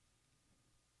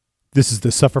This is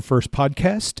the Suffer First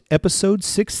Podcast, episode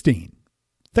 16.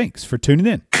 Thanks for tuning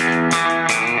in.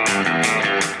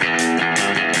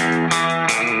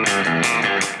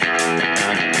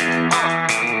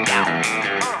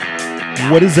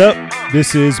 What is up?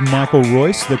 This is Michael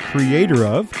Royce, the creator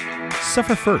of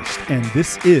Suffer First, and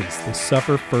this is the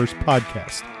Suffer First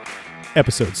Podcast,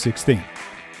 episode 16.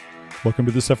 Welcome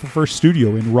to the Suffer First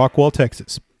studio in Rockwall,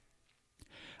 Texas.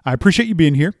 I appreciate you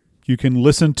being here. You can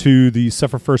listen to the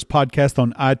Suffer First podcast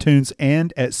on iTunes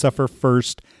and at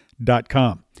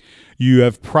sufferfirst.com. You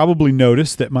have probably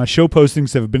noticed that my show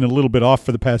postings have been a little bit off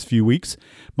for the past few weeks.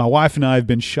 My wife and I have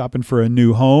been shopping for a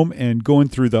new home, and going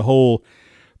through the whole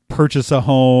purchase a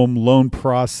home loan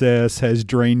process has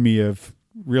drained me of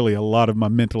really a lot of my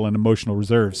mental and emotional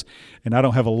reserves, and I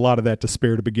don't have a lot of that to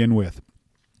spare to begin with.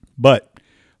 But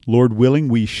Lord willing,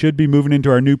 we should be moving into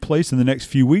our new place in the next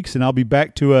few weeks, and I'll be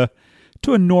back to a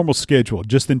normal schedule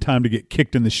just in time to get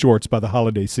kicked in the shorts by the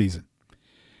holiday season.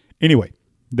 Anyway,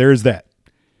 there's that.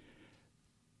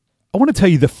 I want to tell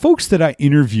you, the folks that I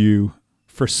interview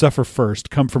for Suffer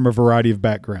First come from a variety of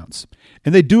backgrounds,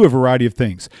 and they do a variety of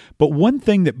things. But one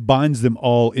thing that binds them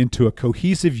all into a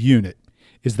cohesive unit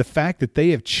is the fact that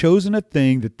they have chosen a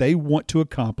thing that they want to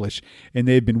accomplish, and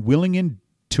they have been willing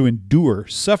to endure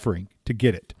suffering to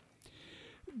get it.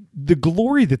 The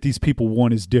glory that these people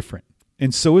want is different,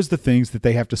 and so is the things that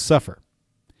they have to suffer.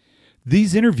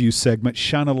 These interview segments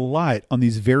shine a light on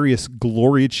these various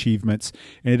glory achievements,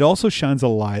 and it also shines a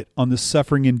light on the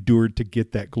suffering endured to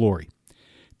get that glory.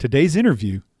 Today's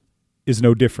interview is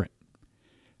no different.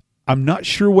 I'm not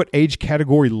sure what age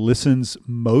category listens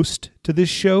most to this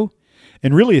show,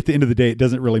 and really at the end of the day, it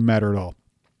doesn't really matter at all.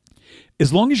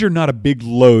 As long as you're not a big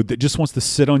load that just wants to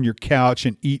sit on your couch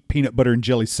and eat peanut butter and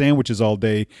jelly sandwiches all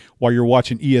day while you're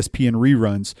watching ESPN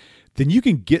reruns, then you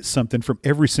can get something from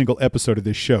every single episode of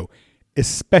this show,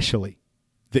 especially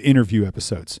the interview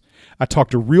episodes. I talk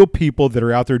to real people that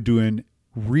are out there doing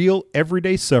real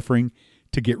everyday suffering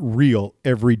to get real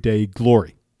everyday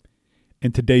glory.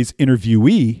 And today's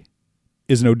interviewee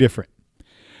is no different.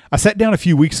 I sat down a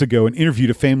few weeks ago and interviewed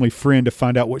a family friend to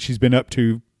find out what she's been up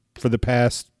to for the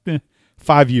past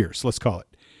 5 years, let's call it.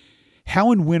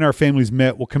 How and when our families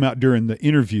met will come out during the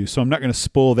interview, so I'm not going to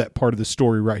spoil that part of the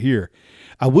story right here.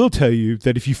 I will tell you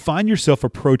that if you find yourself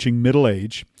approaching middle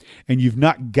age and you've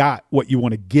not got what you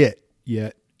want to get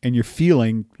yet, and you're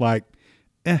feeling like,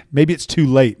 maybe it's too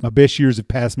late, my best years have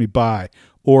passed me by,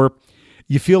 or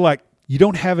you feel like you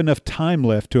don't have enough time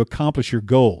left to accomplish your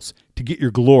goals, to get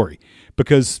your glory,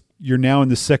 because you're now in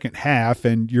the second half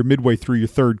and you're midway through your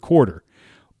third quarter,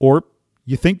 or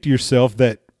you think to yourself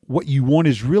that what you want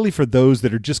is really for those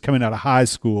that are just coming out of high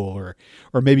school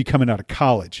or maybe coming out of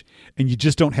college, and you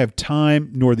just don't have time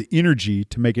nor the energy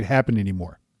to make it happen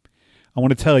anymore. I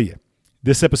want to tell you,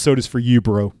 this episode is for you,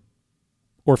 bro,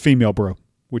 or female bro,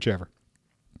 whichever.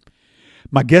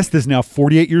 My guest is now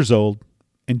 48 years old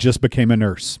and just became a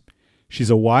nurse. She's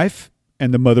a wife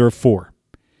and the mother of 4.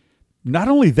 Not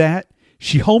only that,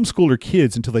 she homeschooled her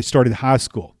kids until they started high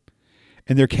school.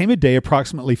 And there came a day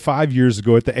approximately 5 years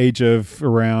ago at the age of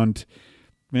around,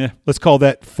 let's call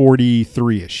that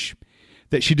 43-ish,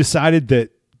 that she decided that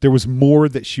there was more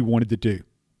that she wanted to do.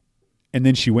 And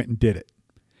then she went and did it.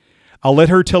 I'll let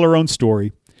her tell her own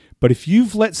story, but if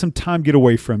you've let some time get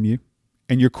away from you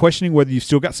and you're questioning whether you've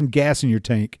still got some gas in your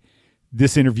tank,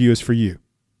 this interview is for you.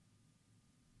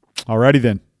 Alrighty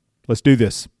then, let's do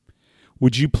this.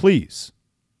 Would you please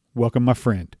welcome my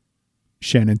friend,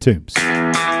 Shannon Toombs.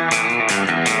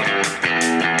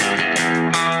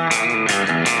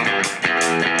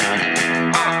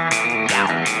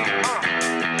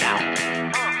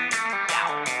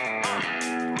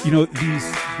 You know,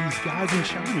 these guys in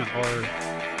China are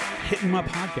hitting my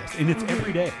podcast, and it's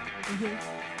every day.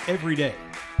 Mm-hmm. Every day.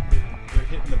 They're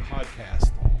hitting the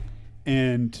podcast.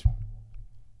 And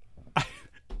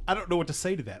I don't know what to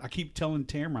say to that. I keep telling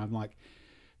Tamara, I'm like,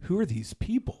 who are these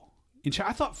people in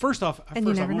China? I thought, first off, I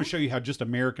want to show you how just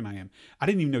American I am. I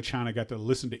didn't even know China got to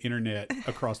listen to internet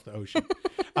across the ocean.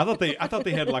 I thought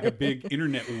they had like a big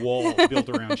internet wall built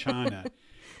around China.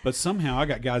 But somehow I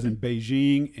got guys in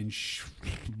Beijing and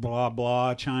blah,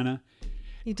 blah, China.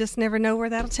 You just never know where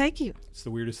that'll take you. It's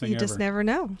the weirdest thing ever. You just never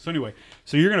know. So anyway,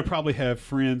 so you're going to probably have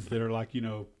friends that are like,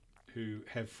 who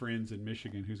have friends in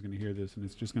Michigan who's going to hear this, and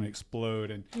it's just going to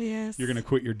explode, and yes. You're going to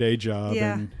quit your day job,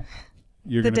 yeah. and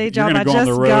you're the going to go on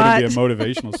the road and be a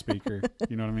motivational speaker.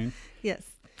 You know what I mean? Yes.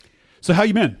 So how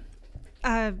you been?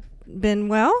 Been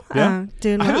well. Yeah?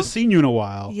 Doing well. I haven't seen you in a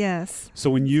while. Yes. So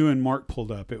when you and Mark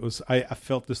pulled up, it was I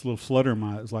felt this little flutter in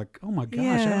my. It was like, oh my gosh,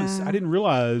 Yeah. I didn't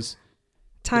realize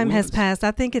time It has was. passed.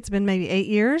 I think it's been maybe 8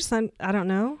 years. I don't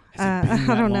know. Has it been I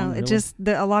that don't long, know. It really? just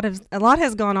a lot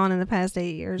has gone on in the past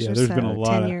 8 years Yeah, or there's so. been a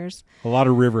lot 10 of- years, A lot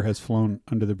of river has flown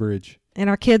under the bridge. and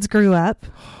our kids grew up.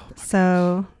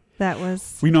 So that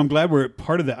was Well, I'm glad we're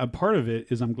part of that. Part of it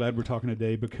is I'm glad we're talking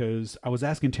today because I was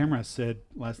asking Tamara. I said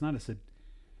last night. I said,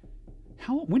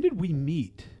 when did we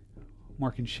meet,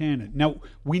 Mark and Shannon? Now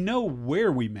we know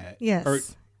where we met. yes,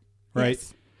 Right.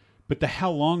 Yes. But the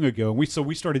how long ago? We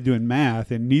started doing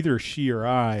math, and neither she or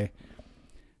I.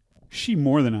 She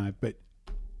more than I, but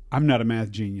I'm not a math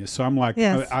genius, so I'm like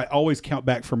Yes. I always count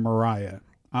back from Mariah.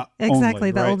 Exactly,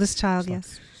 only, the right? oldest child. So-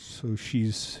 Yes, So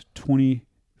she's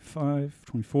 25,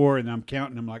 24, and I'm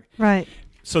counting. I'm like, right.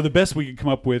 so the best we could come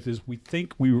up with is we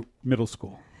think we were middle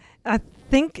school. I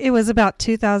think it was about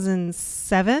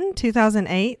 2007,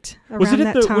 2008. Around Was it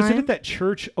at that time. Was it at that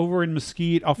church over in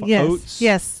Mesquite off of Yes, Oates?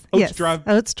 yes, Oates yes. Drive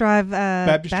Oates Drive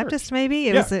Baptist Baptist, Church. maybe.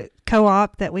 It Yeah. was a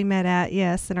co-op that we met at.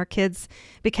 Yes, and our kids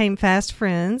became fast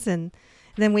friends, and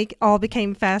then we all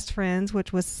became fast friends,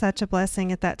 which was such a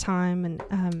blessing at that time.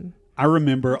 And I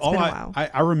remember It's been a while.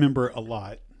 I remember a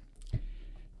lot,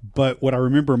 but what I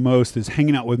remember most is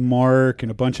hanging out with Mark and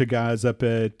a bunch of guys up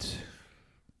at.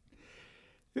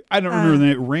 I don't remember the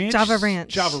name. Ranch? Java Ranch.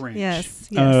 Java Ranch. Yes,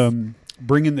 yes.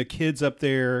 Bringing the kids up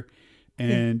there,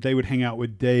 and they would hang out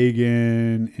with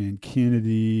Dagan and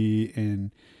Kennedy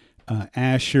and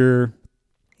Asher,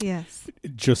 yes,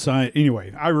 Josiah.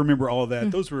 Anyway, I remember all of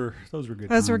that. Those were good.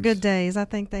 those were times. good days. I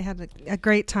think they had a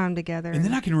great time together. And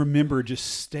then I can remember just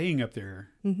staying up there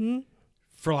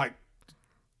for like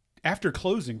after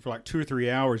closing for like 2 or 3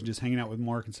 hours and just hanging out with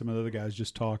Mark and some of the other guys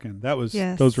just talking. That was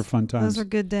Yes. those were fun times. Those were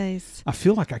good days. I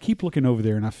feel like I keep looking over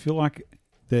there and I feel like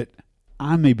that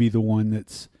I may be the one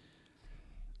that's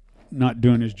not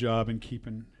doing his job and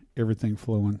keeping everything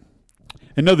flowing.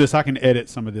 And know this, I can edit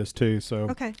some of this too, so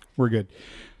Okay, we're good.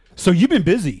 So you've been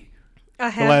busy. I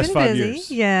have last been 5 busy.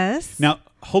 years. Yes. Now,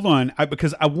 hold on,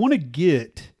 because I want to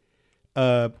get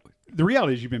the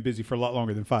reality is you've been busy for a lot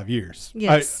longer than 5 years.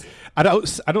 Yes. I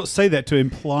don't say that to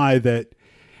imply that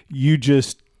you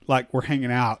just like were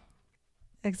hanging out,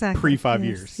 Exactly. pre 5 Yes.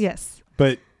 years. Yes.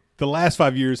 but the last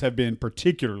 5 years have been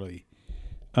particularly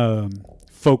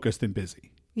focused and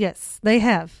busy. Yes, they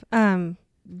have.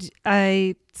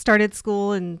 I started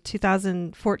school in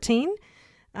 2014.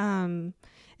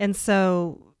 And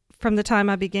so from the time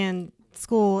I began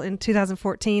school in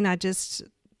 2014, I just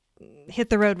hit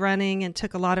the road running and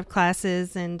took a lot of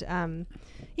classes and,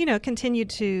 continued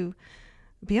to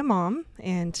be a mom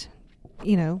and,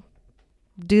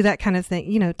 do that kind of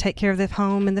thing, take care of the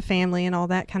home and the family and all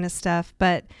that kind of stuff.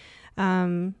 But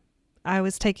I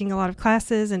was taking a lot of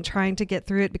classes and trying to get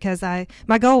through it because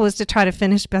my goal was to try to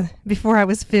finish before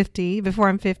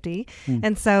I'm 50.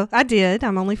 And so I did.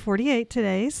 I'm only 48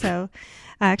 today. So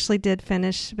I actually did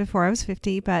finish before I was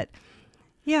 50. But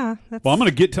yeah. Well, I'm going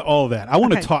to get to all of that. I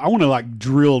want to Okay. talk. I want to like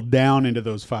drill down into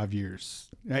those 5 years.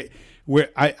 Where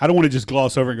I don't want to just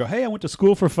gloss over and go, hey, I went to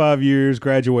school for 5 years,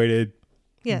 graduated,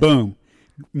 Yes. boom,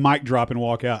 mic drop and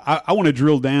walk out. I want to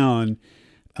drill down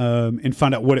and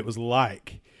find out what it was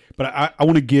like. But I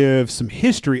want to give some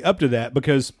history up to that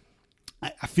because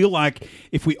I feel like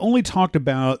if we only talked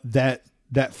about that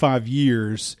 5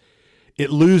 years, it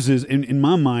loses, in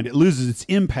my mind, it loses its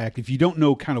impact if you don't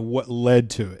know kind of what led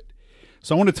to it.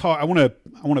 So I want to talk. I want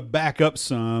to back up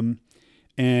some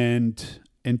and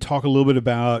talk a little bit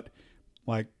about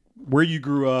like where you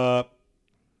grew up,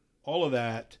 all of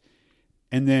that,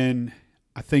 and then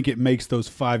I think it makes those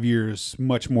 5 years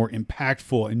much more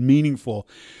impactful and meaningful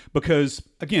because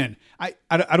again, I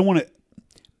don't want to.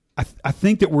 I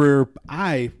think that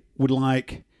I would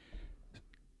like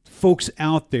folks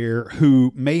out there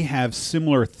who may have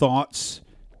similar thoughts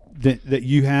that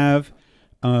you have.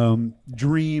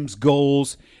 Dreams,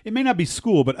 goals. It may not be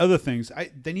school, but other things.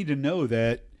 They need to know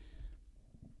that.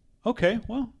 Okay,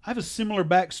 well, I have a similar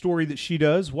backstory that she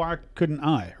does. Why couldn't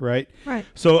I? Right. Right.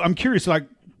 So I'm curious. Like,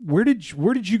 where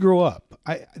did you grow up?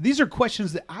 These are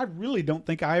questions that I really don't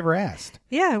think I ever asked.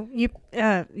 Yeah, you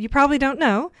probably don't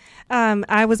know.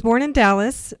 I was born in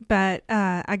Dallas, but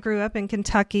I grew up in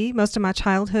Kentucky. Most of my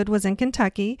childhood was in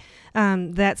Kentucky.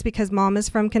 That's because Mom is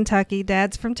from Kentucky,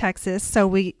 Dad's from Texas. So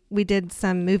we did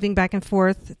some moving back and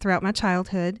forth throughout my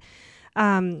childhood.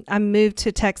 I moved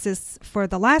to Texas for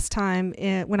the last time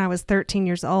when I was 13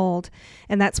 years old,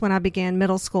 and that's when I began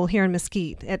middle school here in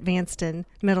Mesquite at Vanston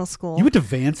Middle School. You went to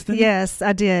Vanston? Yes,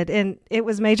 I did. And it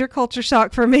was major culture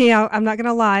shock for me. I'm not going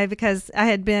to lie, because I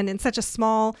had been in such a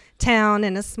small town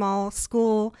in a small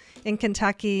school in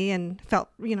Kentucky and felt,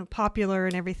 popular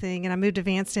and everything. And I moved to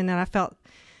Vanston and I felt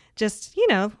just,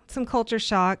 some culture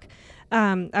shock.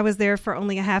 I was there for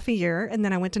only a half a year, and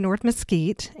then I went to North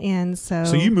Mesquite, and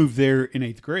so you moved there in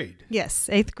 8th grade. Yes,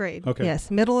 8th grade. Okay.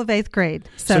 Yes, middle of 8th grade.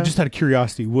 So just out of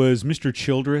curiosity, was Mr.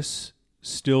 Childress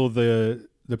still the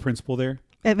principal there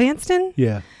at Vanston?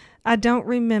 Yeah. I don't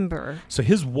remember. So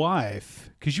his wife,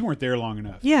 because you weren't there long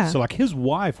enough. Yeah. So like his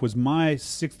wife was my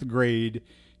 6th grade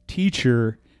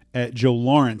teacher at Joe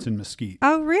Lawrence in Mesquite.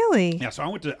 Oh, really? Yeah. So I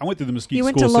went through the Mesquite You school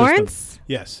went to system. Lawrence?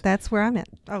 Yes. That's where I met.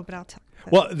 Oh, but I'll tell.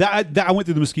 Well, I went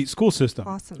through the Mesquite school system.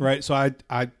 Awesome. Right. So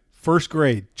I first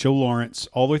grade, Joe Lawrence,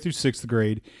 all the way through 6th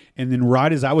grade. And then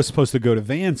right as I was supposed to go to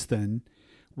Vanston,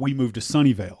 we moved to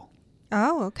Sunnyvale.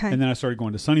 Oh, okay. And then I started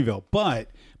going to Sunnyvale.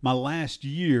 But my last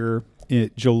year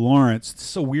at Joe Lawrence, it's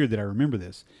so weird that I remember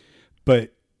this,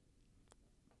 but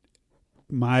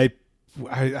I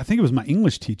think it was my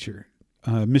English teacher,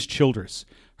 Miss Childress,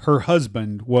 her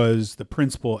husband was the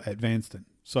principal at Vanston.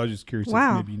 So I was just curious if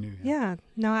maybe you knew him. Yeah.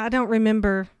 No, I don't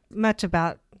remember much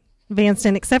about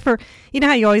Vanston, except for, you know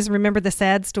how you always remember the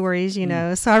sad stories, you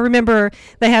know. So I remember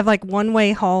they have like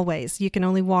one-way hallways. You can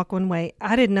only walk one way.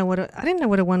 I didn't know what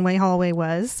a one-way hallway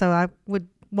was, so I would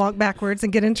walk backwards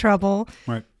and get in trouble.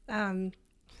 Right.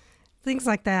 Things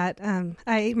like that.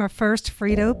 I ate my first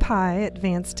Frito pie at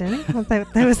Vanston.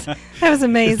 that was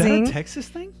amazing. Is that a Texas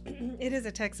thing? It is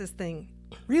a Texas thing.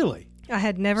 Really? I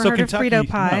had never So heard Kentucky, of Frito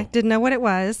pie. no. Didn't know what it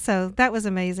was, so that was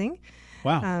amazing.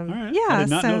 Wow. All right. Yeah, I did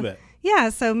not know that. Yeah,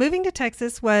 so moving to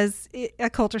Texas was a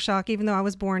culture shock, even though I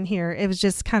was born here. It was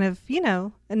just kind of,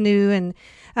 new, and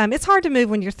it's hard to move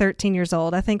when you're 13 years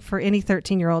old. I think for any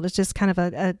 13-year-old, it's just kind of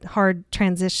a hard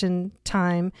transition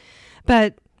time.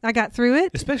 But I got through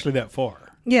it. Especially that far.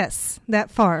 Yes,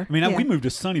 that far. I mean, yeah. we moved to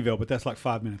Sunnyvale, but that's like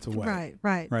 5 minutes away.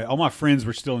 Right. Right. All my friends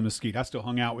were still in Mesquite. I still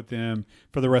hung out with them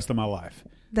for the rest of my life.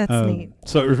 That's neat.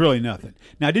 So it was really nothing.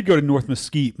 Now, I did go to North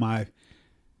Mesquite my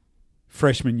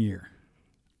freshman year.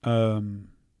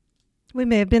 We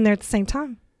may have been there at the same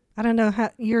time. I don't know how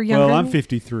you're younger. Well, I'm than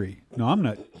 53. No, I'm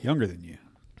not younger than you.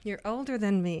 You're older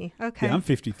than me. Okay. Yeah, I'm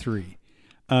 53.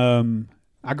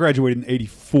 I graduated in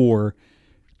 84.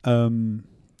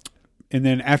 And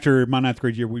then after my 9th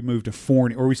grade year, we moved to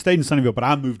Forney, or we stayed in Sunnyvale, but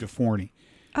I moved to Forney.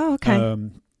 Oh, okay.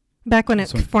 Back when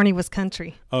Forney was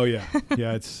country. Oh yeah,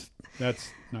 yeah.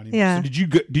 That's not even. Yeah. So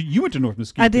you went to North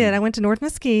Mesquite? I did. I went to North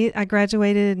Mesquite. I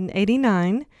graduated in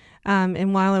 '89,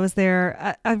 and while I was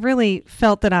there, I really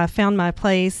felt that I found my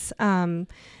place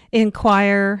in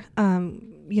choir.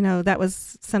 That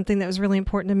was something that was really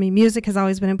important to me. Music has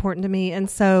always been important to me, and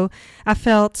so I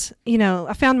felt,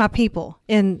 I found my people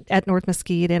at North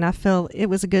Mesquite, and I felt it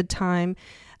was a good time.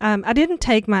 I didn't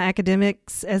take my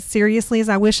academics as seriously as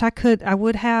I wish I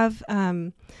would have.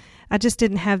 I just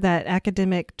didn't have that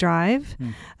academic drive.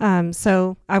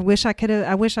 So I wish I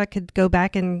could go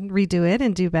back and redo it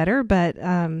and do better. But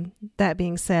that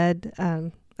being said,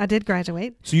 I did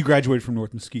graduate. So you graduated from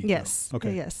North Mesquite? Yes. Though.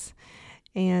 Okay. Yes.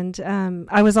 And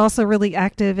I was also really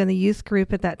active in the youth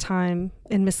group at that time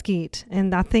in Mesquite.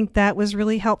 And I think that was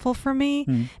really helpful for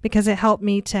me because it helped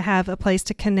me to have a place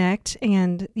to connect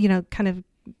and, kind of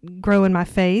grow in my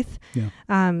faith.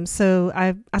 Yeah. So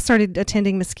I started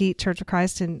attending Mesquite Church of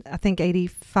Christ in, I think,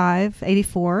 85,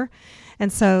 84.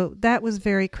 And so that was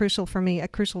very crucial for me, a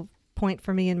crucial point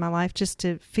for me in my life, just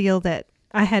to feel that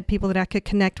I had people that I could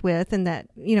connect with and that,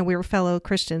 we were fellow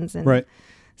Christians. And right.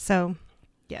 So,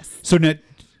 yes. So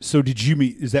did you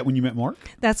meet, is that when you met Mark?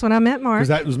 That's when I met Mark. Because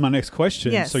that was my next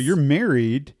question. Yes. So you're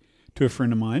married to a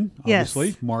friend of mine, obviously,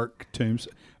 yes. Mark Toombs.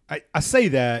 I say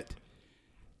that,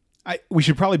 we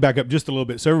should probably back up just a little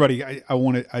bit. So everybody,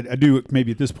 I do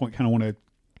maybe at this point kind of want to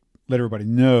let everybody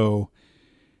know.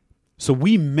 So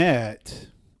we met,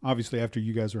 obviously, after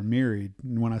you guys were married.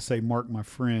 And when I say Mark, my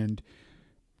friend,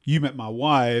 you met my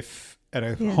wife at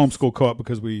a yes. homeschool co-op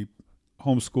because we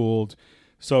homeschooled.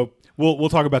 So we'll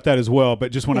talk about that as well.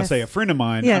 But just when yes. I say a friend of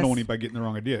mine, yes. I don't want anybody getting the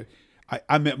wrong idea.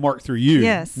 I met Mark through you,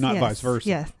 yes, not yes, vice versa.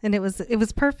 Yes, and it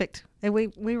was perfect. And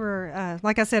we were,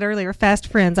 like I said earlier, fast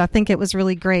friends. I think it was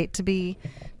really great to meet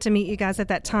you guys at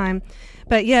that time.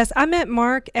 But yes, I met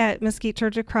Mark at Mesquite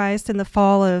Church of Christ in the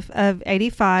fall of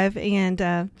 85, and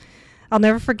I'll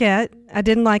never forget. I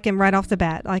didn't like him right off the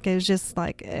bat. Like, it was just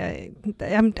like,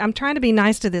 I'm trying to be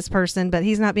nice to this person, but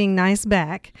he's not being nice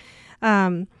back.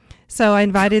 So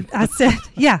I said,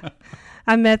 yeah.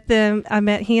 I met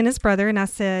he and his brother, and I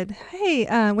said,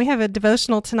 hey, we have a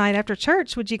devotional tonight after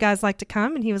church. Would you guys like to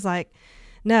come? And he was like,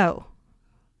 no.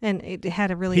 And it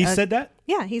had a really... He said that?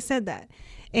 Yeah, he said that.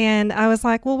 And I was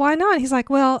like, well, why not? He's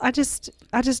like, well, I just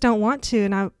don't want to.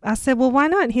 And I said, well, why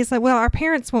not? And he's like, well, our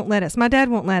parents won't let us. My dad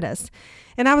won't let us.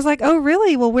 And I was like, oh,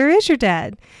 really? Well, where is your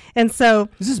dad? And so...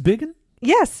 Is this Biggin?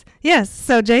 Yes.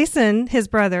 So Jason, his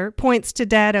brother, points to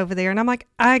Dad over there, and I'm like,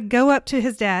 I go up to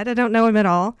his dad. I don't know him at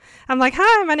all. I'm like,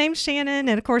 hi, my name's Shannon,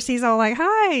 and of course he's all like,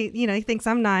 hi. You know, he thinks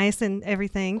I'm nice and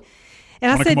everything.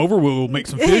 And I said, come over, we'll make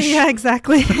some fish. Yeah,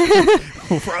 exactly.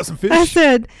 We'll fry some fish. I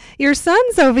said, your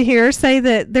sons over here say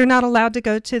that they're not allowed to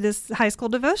go to this high school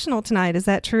devotional tonight. Is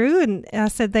that true? And I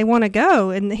said, they want to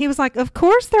go. And he was like, of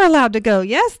course they're allowed to go.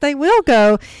 Yes, they will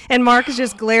go. And Mark is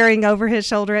just glaring over his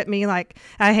shoulder at me like,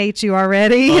 I hate you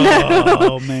already. You know?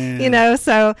 Oh, man. You know,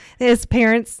 so his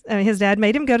parents, his dad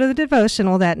made him go to the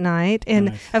devotional that night. And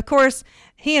Nice. of course,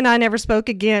 he and I never spoke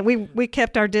again. We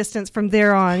kept our distance from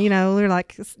there on. You know, we were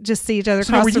like, just see each other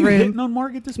So now, across were the you room. hitting on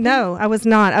Mark at this point? No, I was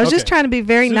not. I was just Okay. trying to be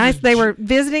very So nice. just- They were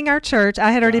visiting our church.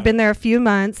 I had already Right. been there a few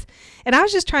months, and I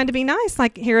was just trying to be nice.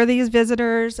 Like, here are these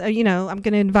visitors. You know, I'm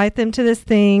going to invite them to this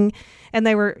thing. And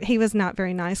he was not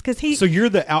very nice because So you're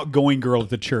the outgoing girl at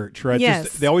the church, right?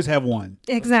 Yes. They always have one.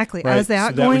 Exactly. Right, I was the so that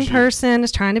outgoing was you. person,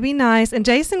 was trying to be nice. And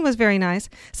Jason was very nice.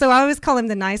 So I always call him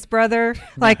the nice brother.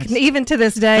 Like, Nice. even to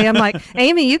this day, I'm like,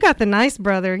 Amy, you got the nice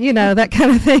brother, you know, that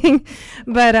kind of thing.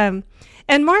 But,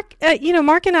 and Mark,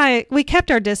 Mark and I, we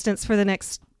kept our distance for the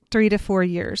next 3 to 4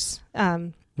 years.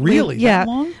 Really? Yeah. That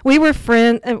long? We were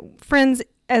friends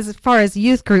as far as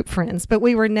youth group friends, but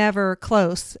we were never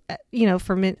close,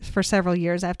 for several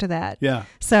years after that. Yeah.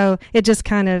 So it just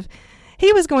kind of,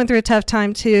 he was going through a tough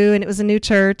time too, and it was a new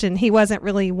church, and he wasn't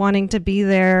really wanting to be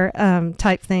there,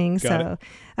 type thing. Got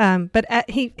But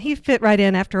he fit right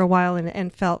in after a while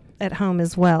and felt at home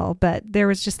as well. But there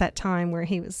was just that time where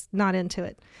he was not into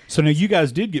it. So now you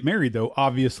guys did get married, though,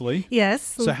 obviously.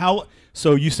 Yes.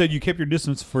 So you said you kept your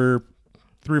distance for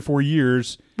 3 or 4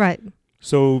 years. Right.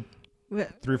 So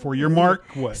 3 or 4 year mark,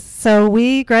 what? So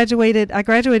I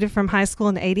graduated from high school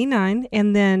in '89,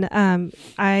 and then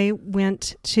I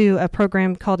went to a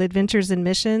program called Adventures in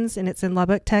Missions, and it's in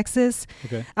Lubbock, Texas.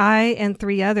 Okay. I and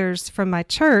 3 others from my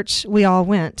church, we all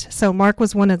went. So Mark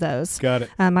was one of those. Got it.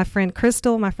 My friend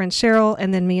Crystal, my friend Cheryl,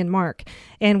 and then me and Mark.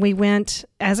 And we went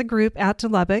as a group out to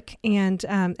Lubbock. And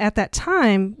at that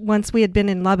time, once we had been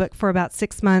in Lubbock for about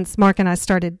 6 months, Mark and I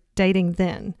started dating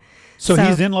then. So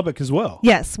he's in Lubbock as well?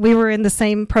 Yes, we were in the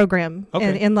same program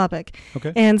in Lubbock.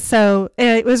 Okay. And so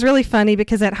it was really funny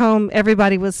because at home,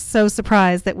 everybody was so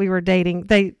surprised that we were dating.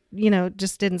 They,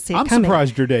 just didn't see it I'm coming.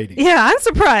 surprised you're dating. Yeah, I'm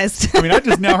surprised. I mean, I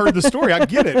just now heard the story. I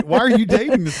get it. Why are you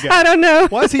dating this guy? I don't know.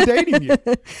 Why is he dating you?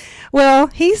 Well,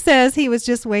 he says he was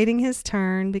just waiting his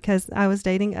turn because I was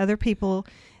dating other people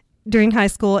during high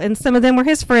school, and some of them were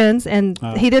his friends, and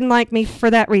he didn't like me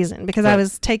for that reason because I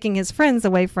was taking his friends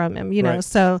away from him, Right.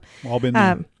 So All been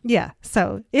there. yeah,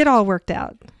 so it all worked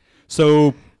out.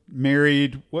 So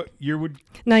married, what year would?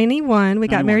 91. We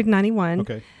got 91. married in 91.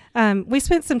 Okay. We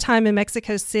spent some time in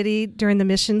Mexico City during the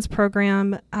missions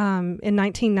program. In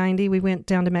 1990, we went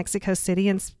down to Mexico City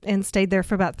and stayed there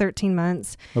for about 13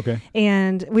 months. Okay.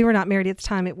 And we were not married at the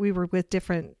time. We were with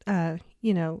different,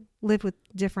 lived with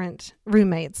different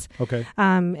roommates. Okay.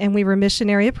 And we were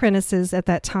missionary apprentices at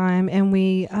that time. And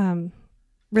we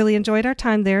really enjoyed our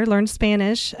time there, learned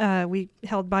Spanish. We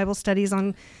held Bible studies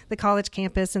on the college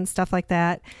campus and stuff like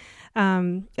that.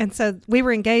 And so we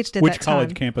were engaged at Which that time.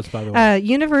 college campus, by the way?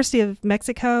 University of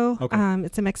Mexico. Okay.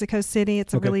 It's in Mexico City.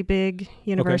 It's a Okay. really big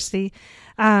university.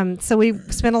 So we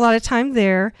spent a lot of time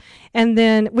there. And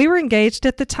then we were engaged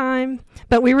at the time,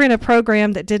 but we were in a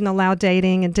program that didn't allow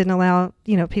dating and didn't allow,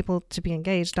 people to be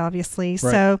engaged, obviously. Right.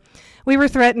 So we were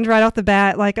threatened right off the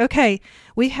bat, like, okay,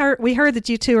 we heard that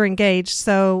you two are engaged.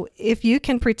 So if you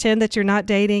can pretend that you're not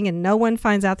dating and no one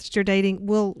finds out that you're dating,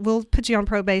 we'll put you on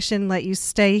probation, let you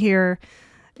stay here.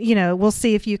 We'll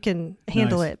see if you can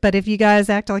handle Nice. it. But if you guys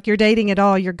act like you're dating at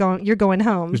all, you're going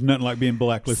home. There's nothing like being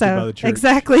blacklisted by the church.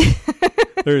 Exactly.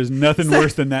 There is nothing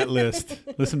worse than that list.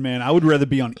 Listen, man, I would rather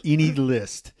be on any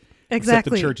list. Exactly.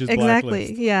 Except the church's exactly.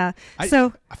 blacklist. Yeah. I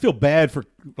feel bad for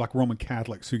like Roman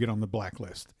Catholics who get on the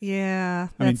blacklist. Yeah,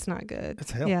 I mean, that's not good.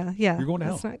 that's hell. Yeah. You're going to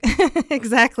that's hell. not-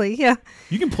 exactly. Yeah.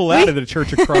 You can pull out of the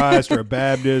Church of Christ or a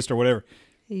Baptist or whatever.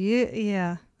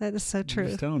 Yeah. That is so I'm true.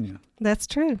 just telling you. That's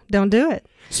true. Don't do it.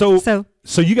 So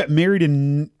you got married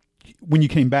when you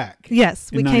came back.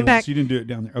 Yes, we in came 91, back. So you didn't do it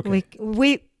down there. Okay.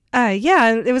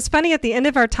 Yeah, it was funny at the end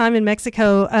of our time in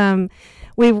Mexico.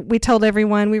 We told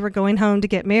everyone we were going home to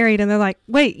get married, and they're like,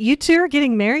 "Wait, you two are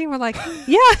getting married?" We're like,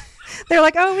 "Yeah." They're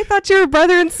like, "Oh, we thought you were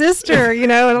brother and sister,"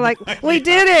 and I'm like, "We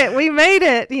did it. We made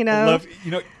it."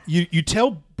 You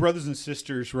tell brothers and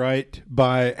sisters, right,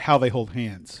 by how they hold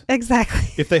hands. Exactly.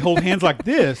 If they hold hands like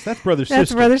this, that's brother sister.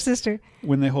 That's brother sister.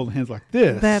 When they hold hands like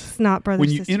this, That's not brother when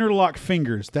sister. you interlock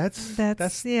fingers, that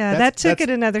took it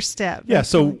another step. Yeah.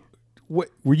 So what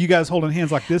were you guys holding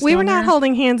hands like this? We were down not there?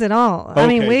 holding hands at all. I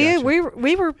Okay, mean,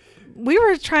 gotcha. we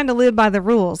were trying to live by the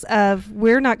rules of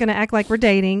we're not going to act like we're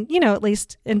dating, at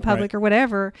least in public Right. or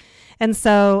whatever. And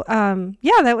so,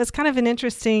 that was kind of an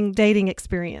interesting dating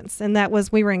experience. And that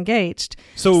was, we were engaged.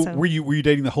 So, So- were you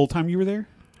dating the whole time you were there?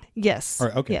 Yes. All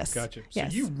right, okay, Yes. gotcha. So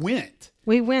Yes. you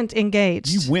went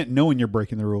engaged. knowing you're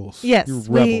breaking the rules. Yes, You're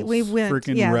rebels, we went.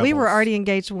 freaking Yeah, we were rebels. already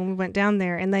engaged when we went down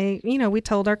there, and they, we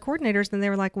told our coordinators, and they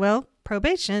were like, "Well,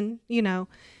 probation,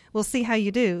 we'll see how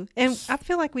you do." And I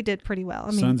feel like we did pretty well.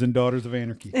 I mean, Sons and Daughters of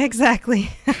Anarchy. exactly.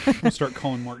 I'm gonna start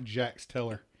calling Mark Jacks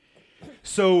Teller.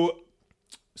 So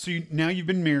now you've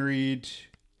been married.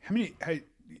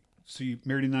 So you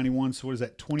married in 91. So what is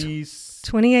that? 28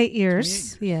 28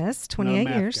 years. 28 years. Yes, Not a 28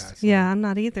 math years. guy, so- Yeah, I'm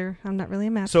not either. I'm not really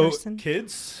a math So person.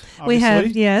 kids. We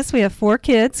Obviously. have 4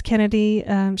 kids. Kennedy,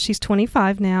 she's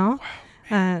 25 now.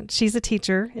 She's a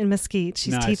teacher in Mesquite.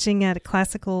 She's Nice. teaching at a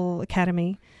classical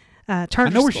academy. Charter I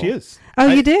know where school. she is. Oh,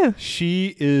 you do?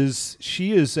 She is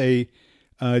a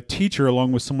teacher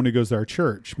along with someone who goes to our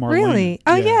church. Marlena. Really?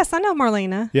 Oh, Yeah. yes. I know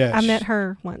Marlena. Yeah, I she- met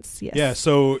her once. Yes. Yeah.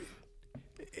 So,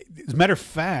 as a matter of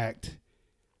fact,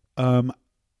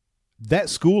 that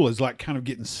school is like kind of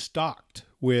getting stocked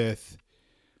with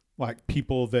like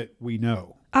people that we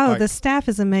know. Oh, Like, the staff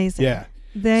is amazing. yeah,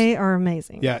 They are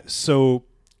amazing. yeah. So,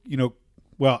 this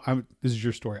is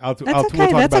your story. We'll okay, talk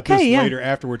that's about this okay, yeah. later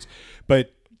afterwards.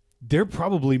 But there are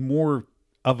probably more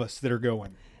of us that are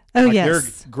going. Oh, Like, yes.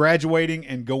 They're graduating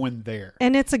and going there.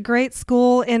 And it's a great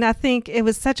school, and I think it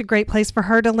was such a great place for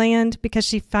her to land because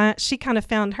she kind of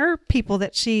found her people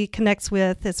that she connects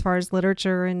with as far as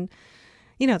literature and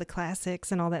the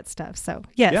classics and all that stuff. So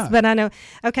yes, Yeah. but I know.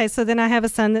 Okay, so then I have a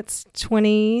son that's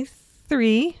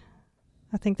 23.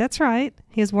 I think that's right.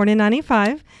 He was born in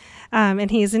 95,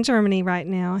 and he is in Germany right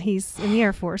now. He's in the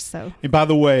Air Force, so And by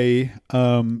the way,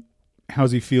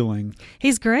 how's he feeling?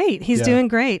 he's great. He's Yeah. doing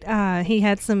great. He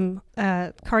had some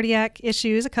cardiac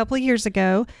issues a couple of years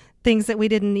ago, things that we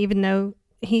didn't even know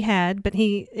he had, but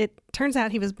it turns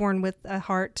out he was born with a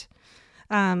heart.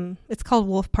 It's called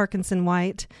Wolff-Parkinson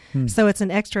White. So it's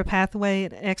an extra pathway,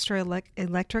 an extra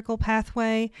electrical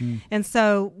pathway. And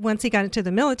so once he got into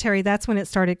the military, that's when it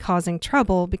started causing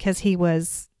trouble because he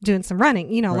was doing some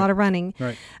running, a lot of running.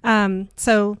 Right.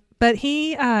 But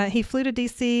he flew to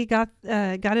DC, got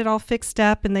it all fixed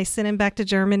up, and they sent him back to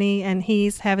Germany, and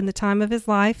he's having the time of his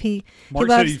life. Mark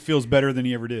said he feels better than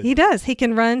he ever did. He does. He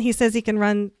can run. He says he can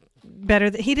run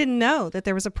better. He didn't know that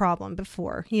there was a problem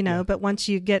before, Yeah. but once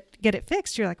you get it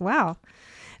fixed, you're like, wow.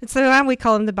 And so now we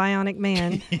call him the Bionic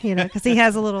Man, because he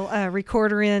has a little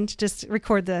recorder in to just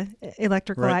record the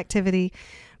electrical Right. activity.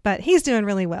 But he's doing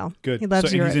really well. Good. He loves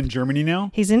and Europe. he's in Germany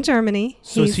now? He's in Germany.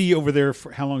 So is he over there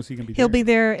for how long is he going to be He'll there? be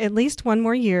there at least one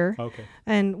more year. Okay.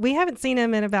 And we haven't seen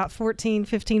him in about 14,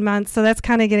 15 months, so that's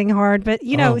kind of getting hard. But,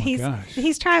 Oh my he's gosh.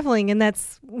 he's traveling, and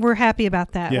we're happy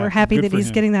about that. Yeah, We're happy good that for he's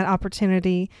him. getting that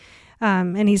opportunity.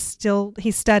 And he's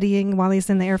studying while he's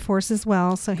in the Air Force as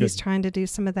well, so he's Good. trying to do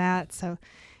some of that. So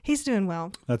he's doing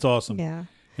well. That's awesome. Yeah.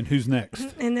 And who's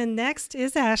next? And then next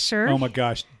is Asher. Oh my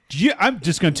gosh. I'm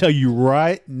just going to tell you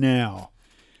right now.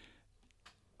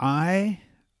 I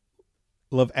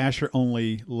love Asher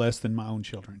only less than my own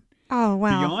children. Oh,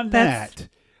 wow. Beyond That's- that,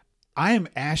 I am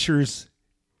Asher's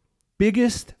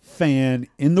biggest fan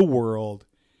in the world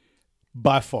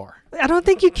by far. I don't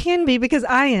think you can be because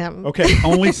I am. Okay,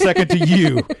 only second to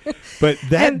you. But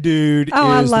that dude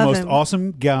I is the love most him.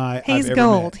 awesome guy He's I've ever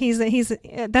gold. met. He's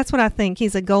that's what I think.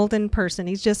 He's a golden person.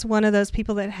 He's just one of those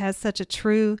people that has such a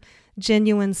true,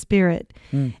 genuine spirit.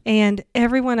 And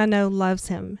everyone I know loves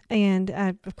him. And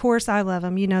of course I love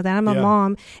him. You know that. I'm a Yeah.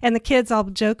 mom. And the kids all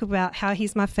joke about how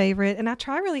he's my favorite. And I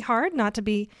try really hard not to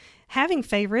be having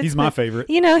favorites. He's my but, favorite.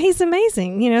 He's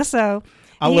amazing. So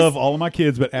I he's- love all of my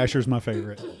kids, but Asher's my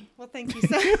favorite. Well, thank you,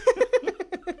 sir.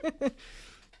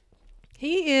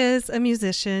 He is a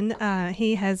musician.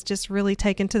 He has just really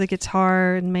taken to the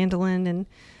guitar and mandolin and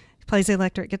plays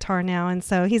electric guitar now. And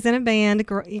so he's in a band,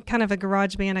 kind of a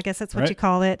garage band, I guess that's what Right. you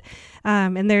call it.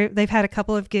 And they've had a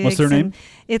couple of gigs. What's their name? And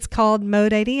it's called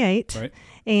Mode 88. Right.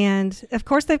 And of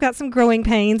course, they've got some growing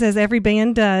pains, as every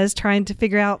band does, trying to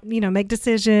figure out, make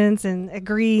decisions and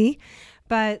agree.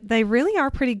 But they really are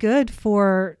pretty good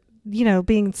for,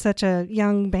 being such a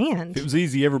young band. If it was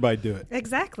easy, everybody'd do it.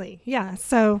 Exactly. Yeah.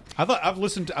 So I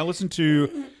listened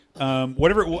to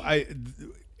whatever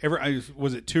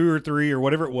was it 2 or 3 or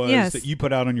whatever it was Yes. that you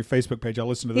put out on your Facebook page. I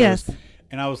listened to those. Yes.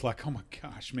 And I was like, oh my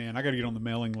gosh, man, I got to get on the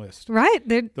mailing list. Right.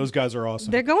 Those guys are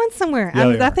awesome. They're going somewhere.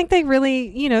 Yeah, I think they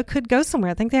really, could go somewhere.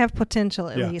 I think they have potential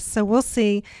at least. So we'll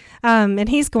see. And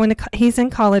he's he's in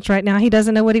college right now. He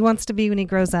doesn't know what he wants to be when he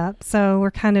grows up. So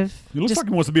we're kind of. He looks like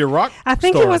he wants to be a rock star. I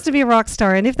think he wants to be a rock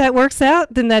star. And if that works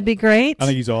out, then that'd be great. I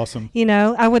think he's awesome.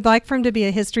 I would like for him to be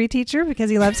a history teacher because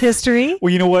he loves history.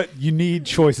 Well, you know what? You need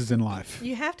choices in life.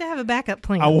 You have to have a backup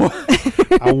plan.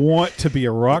 I want to be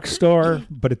a rock star,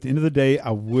 but at the end of the day, I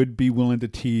would be willing to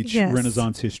teach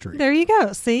Renaissance history. There you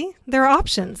go. See, there are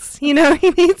options. He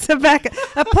needs a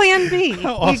plan B.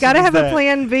 Awesome you got to have a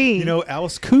plan B.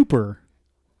 Alice Cooper,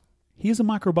 he is a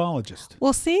microbiologist.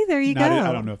 Well, see, there you go.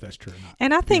 I don't know if that's true or not.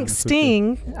 And I think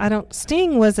Sting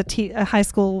was a high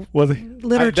school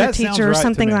literature teacher or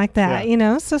something like that.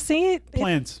 Yeah. So see,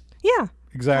 plans. Yeah,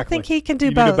 exactly. I think he can do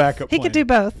you both. Need a backup plan. He could do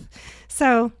both.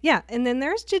 So yeah, and then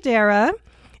there's Jadera,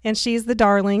 and she's the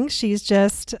darling. She's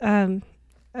just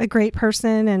a great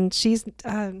person, and she's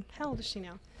how old is she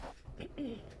now?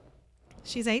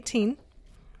 She's 18.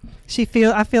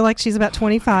 I feel like she's about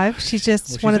 25. She's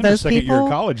just one of those people. She's in her second year of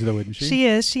college, though, isn't she? She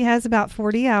is. She has about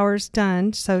 40 hours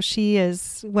done, so she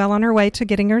is well on her way to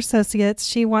getting her associates.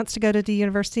 She wants to go to the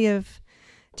University of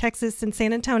Texas in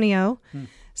San Antonio.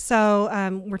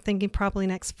 So we're thinking probably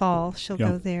next fall she'll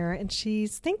go there. And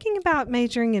she's thinking about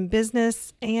majoring in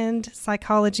business and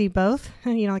psychology both,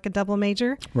 like a double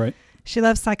major. Right. She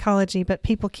loves psychology, but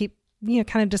people keep,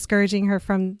 kind of discouraging her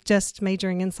from just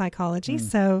majoring in psychology.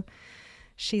 So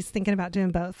she's thinking about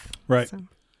doing both. Right. So.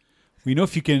 Well,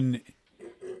 if you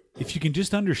can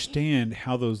just understand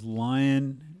how those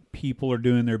lion people are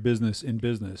doing their business in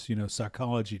business,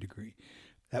 psychology degree,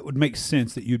 that would make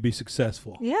sense that you'd be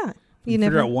successful. Yeah. You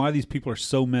figure out why these people are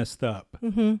so messed up.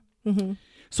 Mm-hmm. Mm-hmm.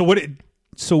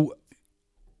 So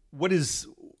what is,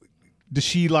 does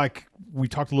she like, we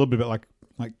talked a little bit about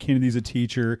like Kennedy's a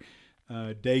teacher,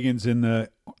 Dagan's in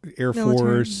the Air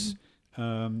Force.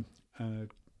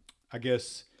 I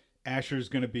guess Asher's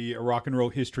going to be a rock and roll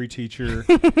history teacher.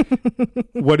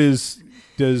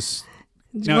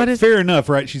 Fair enough,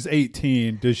 right? She's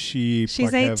 18. Does she?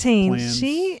 She's 18. Have plans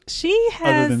she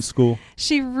has other than school.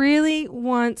 She really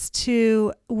wants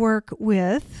to work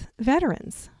with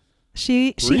veterans.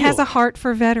 She has a heart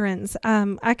for veterans.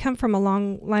 I come from a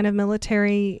long line of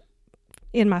military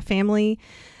in my family.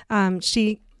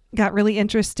 She got really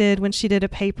interested when she did a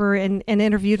paper and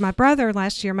interviewed my brother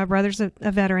last year. My brother's a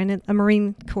veteran, a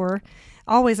Marine Corps,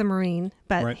 always a Marine,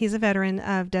 but he's a veteran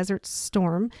of Desert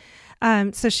Storm.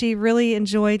 So she really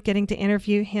enjoyed getting to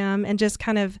interview him and just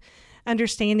kind of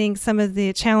understanding some of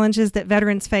the challenges that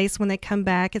veterans face when they come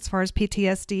back as far as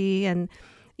PTSD. And,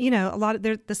 a lot of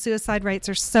the suicide rates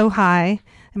are so high.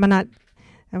 I'm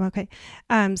okay.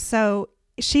 So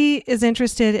she is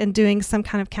interested in doing some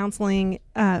kind of counseling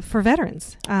for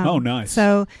veterans. Oh, nice.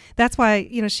 So that's why,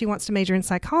 she wants to major in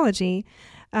psychology.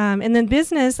 And then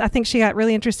business, I think she got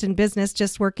really interested in business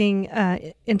just working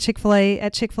at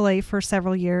Chick-fil-A for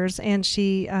several years. And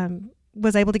she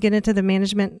was able to get into the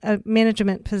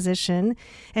management position,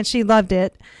 and she loved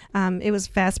it. It was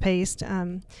fast-paced.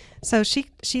 So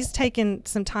she's taken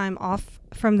some time off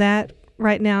from that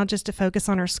right now just to focus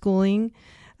on her schooling.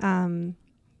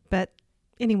 But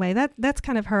anyway, that's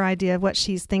kind of her idea of what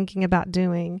she's thinking about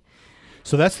doing.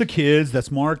 So that's the kids,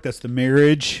 that's Mark, that's the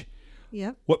marriage.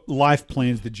 Yep. What life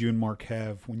plans did you and Mark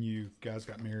have when you guys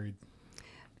got married?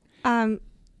 I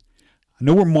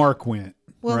know where Mark went,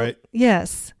 right?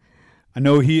 Yes. I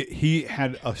know he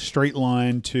had a straight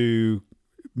line to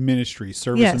ministry,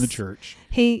 service in the church.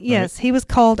 He was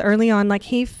called early on. Like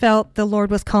he felt the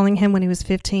Lord was calling him when he was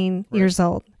 15 years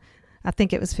old. I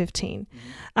think it was 15.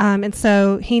 Mm-hmm. And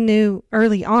so he knew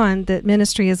early on that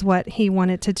ministry is what he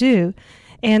wanted to do.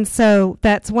 And so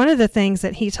that's one of the things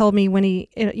that he told me when he,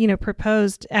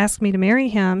 asked me to marry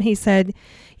him. He said,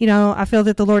 I feel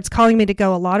that the Lord's calling me to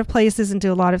go a lot of places and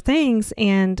do a lot of things.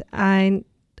 And I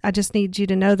just need you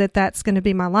to know that that's going to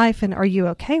be my life. And are you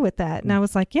okay with that? And I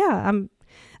was like, yeah,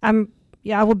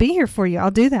 I will be here for you.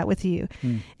 I'll do that with you.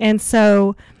 And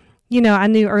so, I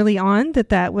knew early on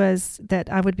that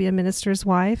I would be a minister's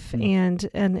wife, and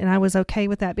I was okay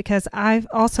with that because I've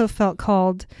also felt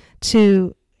called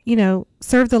to,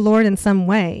 serve the Lord in some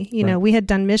way. We had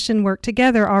done mission work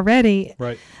together already,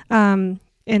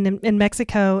 in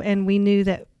Mexico, and we knew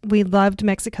that we loved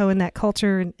Mexico and that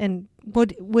culture, and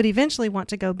would eventually want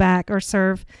to go back or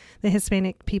serve the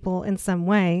Hispanic people in some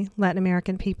way, Latin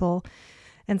American people,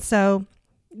 and so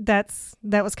that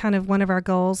was kind of one of our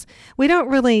goals. We're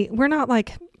not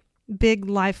like big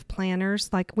life planners.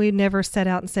 Like, we never set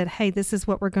out and said, hey, this is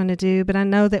what we're going to do. But I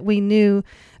know that we knew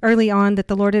early on that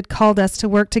the Lord had called us to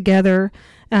work together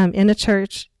in a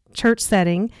church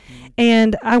setting,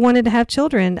 and I wanted to have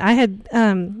children. I had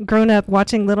grown up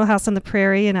watching Little House on the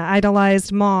Prairie, and I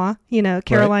idolized Ma,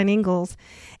 Caroline Ingalls,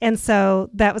 and so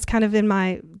that was kind of in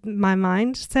my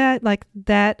mindset, like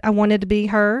that. I wanted to be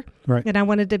her, and I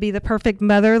wanted to be the perfect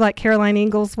mother, like Caroline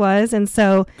Ingalls was, and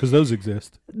so because those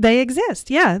exist, they exist,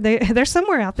 yeah, they're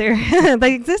somewhere out there.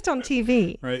 They exist on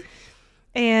TV, right?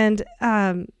 And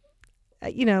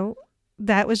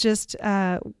that was just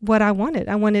what I wanted.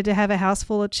 I wanted to have a house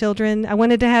full of children. I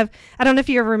wanted to have, I don't know if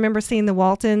you ever remember seeing the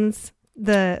Waltons,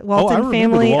 the Walton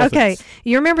family. Okay.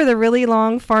 You remember the really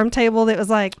long farm table that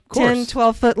was like 10,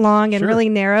 12 foot long and really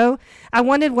narrow? I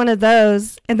wanted one of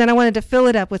those, and then I wanted to fill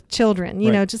it up with children,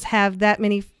 just have that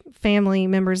many family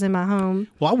members in my home.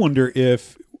 Well, I wonder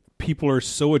if people are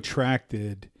so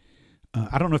attracted,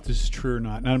 I don't know if this is true or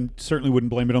not, and I certainly wouldn't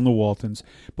blame it on the Waltons,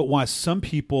 but why some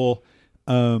people...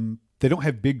 they don't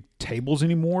have big tables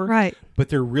anymore, right? But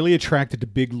they're really attracted to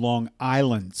big, long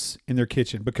islands in their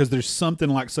kitchen because there's something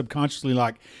like subconsciously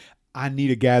like, I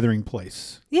need a gathering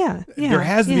place. Yeah. There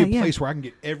has to be a place where I can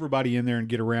get everybody in there and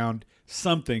get around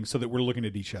something so that we're looking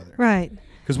at each other. Right.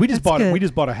 Because we just bought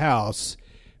a house.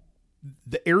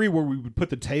 The area where we would put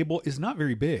the table is not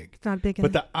very big. It's not big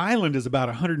enough. But the island is about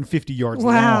 150 yards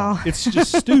long. It's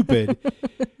just stupid.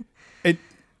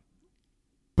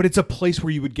 But it's a place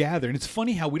where you would gather. And it's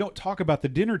funny how we don't talk about the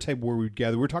dinner table where we would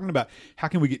gather. We're talking about how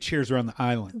can we get chairs around the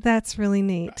island. That's really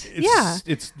neat.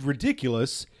 It's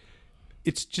ridiculous.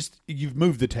 It's just, you've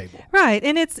moved the table. Right.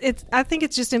 And I think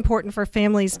it's just important for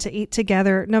families to eat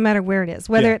together no matter where it is,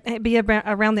 whether it be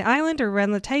around the island or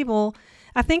around the table.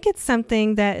 I think it's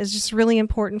something that is just really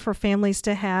important for families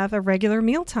to have a regular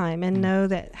mealtime and know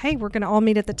that, hey, we're going to all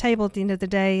meet at the table at the end of the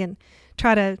day and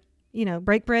try to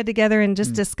break bread together and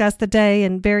just discuss the day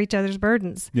and bear each other's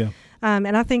burdens. Yeah.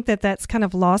 And I think that that's kind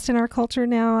of lost in our culture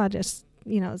now. I just,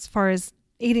 as far as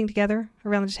eating together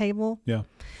around the table. Yeah.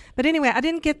 But anyway, I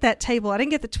didn't get that table. I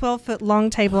didn't get the 12-foot long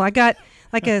table. I got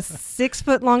like a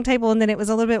 6-foot long table, and then it was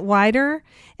a little bit wider.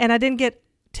 And I didn't get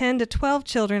 10 to 12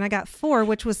 children. I got 4,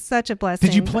 which was such a blessing.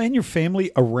 Did you plan your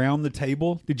family around the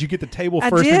table? Did you get the table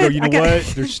first and go, you know what?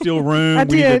 There's still room. I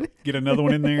we did. need to get another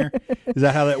one in there. Is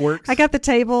that how that works? I got the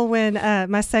table when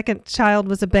my second child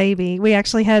was a baby. We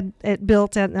actually had it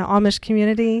built at an Amish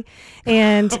community.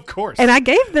 And of course. And I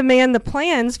gave the man the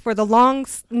plans for the long,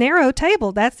 narrow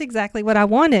table. That's exactly what I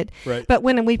wanted. Right. But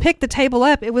when we picked the table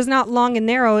up, it was not long and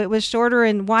narrow. It was shorter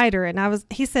and wider. And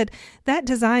he said, that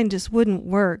design just wouldn't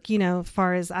work, as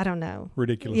far as, I don't know.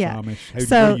 Ridiculous Amish.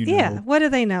 What do you know? What do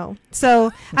they know?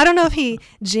 So I don't know if he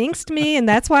jinxed me and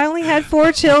that's why I only had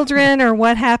 4 children or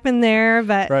what happened there.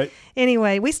 But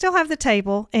anyway, we still have the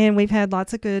table and we've had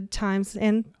lots of good times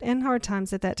and hard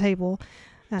times at that table.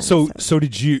 So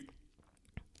did you,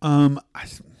 I'm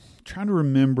trying to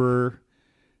remember,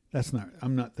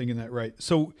 I'm not thinking that right.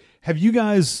 So have you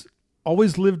guys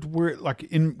always lived where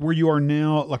you are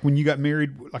now? Like when you got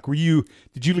married,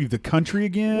 did you leave the country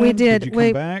again? We did. Did you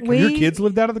come back? Have your kids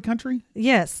lived out of the country?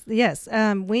 Yes.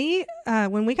 When we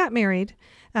got married,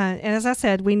 and as I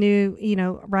said, we knew,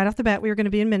 right off the bat we were going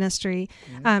to be in ministry.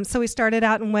 Mm-hmm. So we started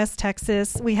out in West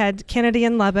Texas. We had Kennedy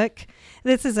and Lubbock.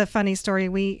 This is a funny story.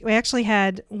 We actually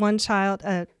had one child,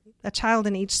 a child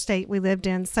in each state we lived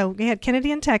in. So we had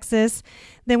Kennedy in Texas.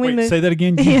 Then we moved. Say that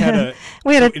again. You had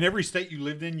in every state you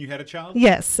lived in, you had a child?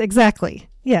 Yes, exactly.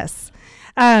 Yes.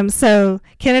 So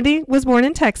Kennedy was born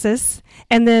in Texas,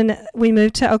 and then we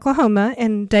moved to Oklahoma,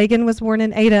 and Dagan was born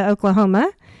in Ada,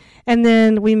 Oklahoma. And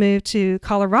then we moved to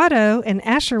Colorado, and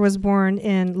Asher was born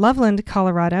in Loveland,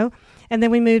 Colorado. And then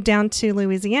we moved down to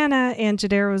Louisiana, and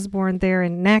Jadera was born there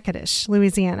in Natchitoches,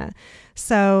 Louisiana.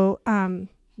 So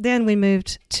then we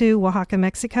moved to Oaxaca,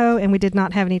 Mexico, and we did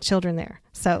not have any children there.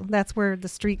 So that's where the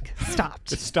streak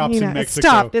stopped. It stops in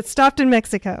Mexico. It stopped in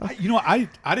Mexico. I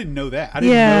didn't know that. I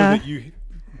didn't know that you...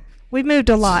 We moved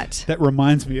a lot. That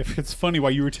reminds me, it's funny,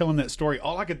 while you were telling that story,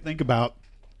 all I could think about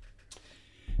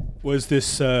was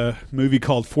this movie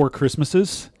called Four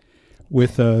Christmases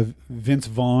with Vince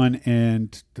Vaughn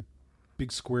and the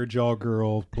big square jaw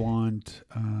girl, blonde...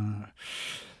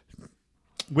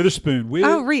 Witherspoon.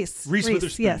 Reese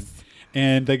Witherspoon. Yes.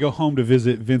 And they go home to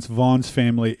visit Vince Vaughn's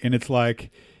family, and it's like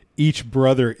each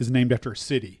brother is named after a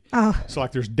city. Oh. So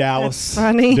like there's Dallas,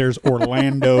 there's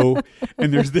Orlando,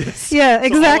 and there's this. Yeah,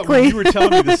 exactly. When you were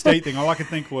telling me the state thing, all I could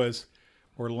think was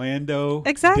Orlando,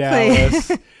 exactly.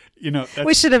 Dallas.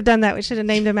 We should have done that. We should have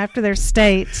named them after their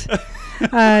state.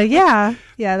 Yeah,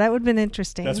 that would have been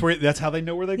interesting. That's how they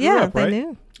know where they grew up, right? Yeah, they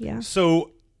knew. Yeah.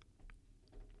 So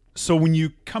So when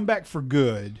you come back for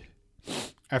good,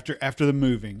 after the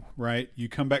moving, right? You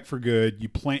come back for good. You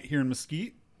plant here in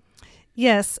Mesquite.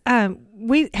 Yes.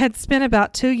 We had spent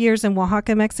about 2 years in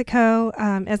Oaxaca, Mexico,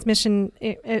 as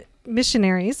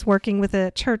missionaries working with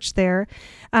a church there.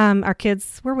 Our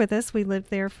kids were with us. We lived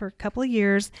there for a couple of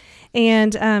years,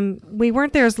 and we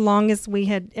weren't there as long as we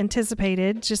had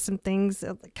anticipated. Just some things,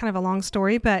 kind of a long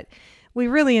story, but we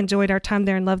really enjoyed our time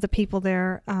there and loved the people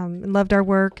there, and loved our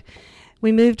work.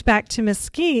 We moved back to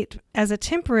Mesquite as a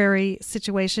temporary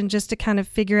situation just to kind of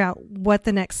figure out what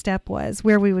the next step was,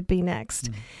 where we would be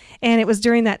next. Mm-hmm. And it was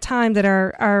during that time that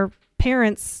our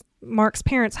parents, Mark's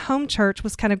parents' home church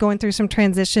was kind of going through some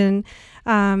transition,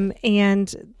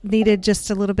 and needed just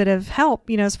a little bit of help,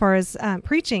 as far as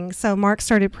preaching. So Mark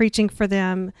started preaching for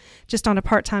them just on a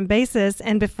part-time basis.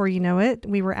 And before you know it,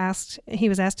 he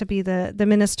was asked to be the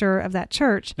minister of that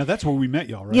church. Now that's where we met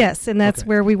y'all, right? Yes. And that's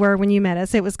where we were when you met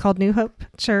us. It was called New Hope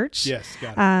Church. Yes.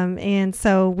 Got it. And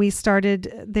so we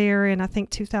started there in, I think,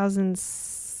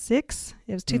 2006.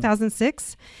 It was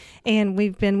 2006. And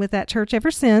we've been with that church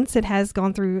ever since. It has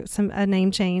gone through a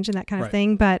name change and that kind of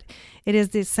thing, but it is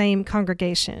the same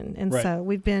congregation. And so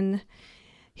we've been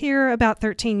here about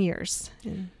 13 years.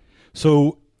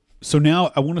 So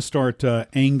now I want to start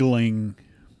angling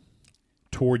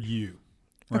toward you,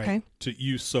 right? Okay. To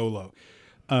you solo.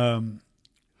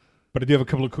 But I do have a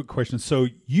couple of quick questions. So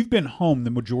you've been home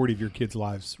the majority of your kids'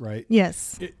 lives, right?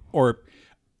 Yes. Or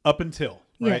up until,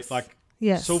 right? Yes.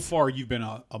 Yes. So far you've been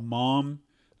a mom,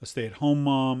 a stay-at-home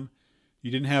mom. You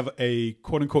didn't have a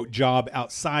quote-unquote job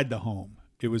outside the home.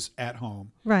 It was at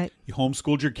home. Right. You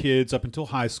homeschooled your kids up until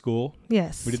high school.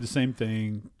 Yes. We did the same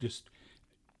thing. Just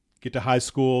get to high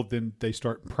school, then they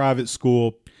start private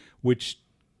school, which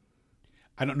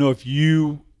I don't know if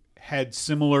you had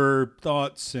similar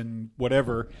thoughts and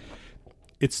whatever.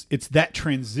 It's that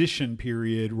transition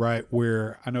period, right,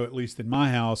 where I know at least in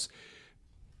my house,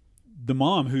 the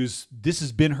mom this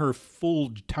has been her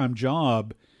full-time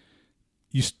job,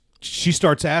 she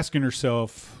starts asking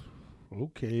herself,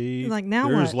 okay, like now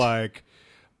there's what?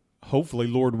 Hopefully,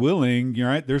 Lord willing, you're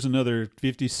right, there's another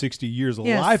 50, 60 years of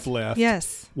life left.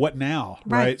 Yes. What now?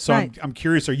 Right. So I'm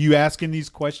curious, are you asking these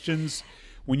questions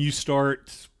when you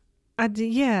start?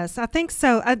 Yes, I think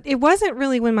so. It wasn't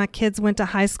really when my kids went to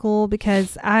high school,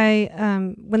 because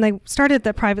when they started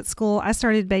the private school, I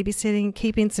started babysitting,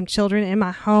 keeping some children in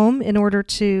my home in order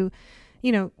to,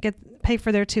 pay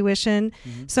for their tuition.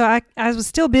 Mm-hmm. So I was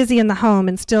still busy in the home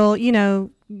and still,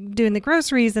 doing the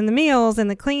groceries and the meals and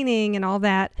the cleaning and all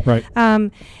that. Right.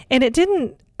 And I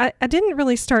didn't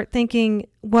really start thinking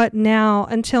what now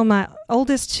until my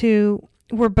oldest two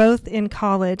were both in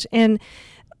college. And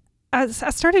I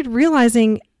started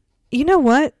realizing, you know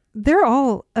what? They're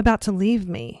all about to leave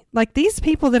me. Like, these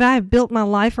people that I have built my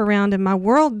life around in my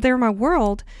world, they're my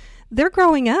world. They're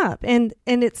growing up, and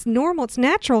it's normal. It's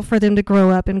natural for them to grow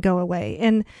up and go away.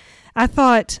 And I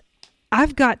thought,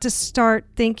 I've got to start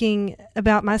thinking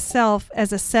about myself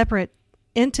as a separate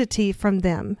entity from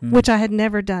them, which I had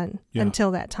never done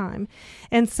until that time.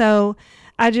 And so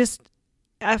I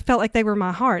felt like they were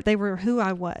my heart. They were who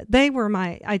I was. They were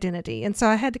my identity. And so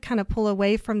I had to kind of pull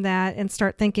away from that and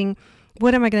start thinking,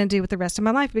 what am I going to do with the rest of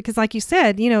my life? Because like you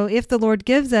said, if the Lord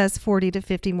gives us 40 to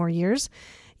 50 more years,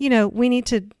 we need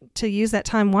to use that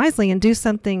time wisely and do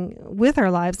something with our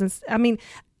lives. And I mean,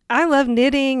 I love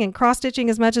knitting and cross-stitching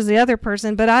as much as the other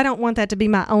person, but I don't want that to be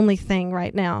my only thing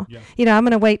right now. Yeah. I'm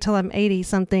going to wait till I'm 80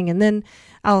 something and then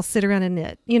I'll sit around and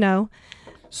knit,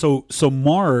 So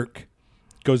Mark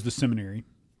goes to seminary.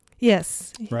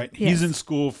 Yes. Right. Yes. He's in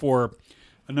school for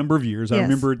a number of years. I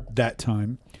remember that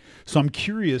time. So I'm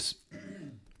curious.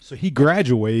 So he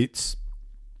graduates,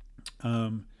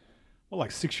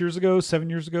 like 6 years ago, 7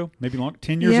 years ago, maybe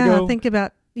 10 years ago? Yeah, I think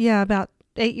about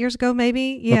 8 years ago,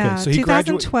 maybe. Yeah, okay, so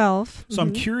 2012. So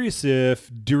I'm curious if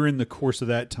during the course of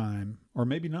that time, or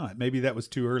maybe not, maybe that was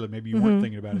too early, maybe you weren't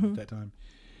thinking about it at that time.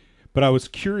 But I was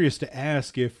curious to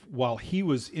ask if while he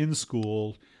was in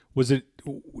school,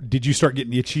 did you start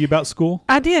getting itchy about school?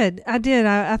 I did.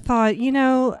 I thought,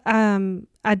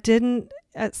 I didn't,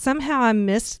 somehow I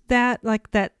missed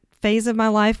that phase of my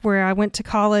life where I went to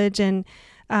college and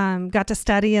got to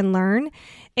study and learn.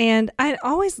 And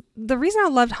the reason I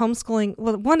loved homeschooling,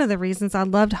 one of the reasons I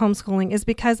loved homeschooling is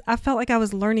because I felt like I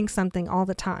was learning something all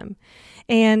the time.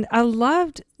 And I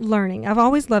loved learning. I've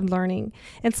always loved learning.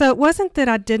 And so it wasn't that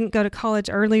I didn't go to college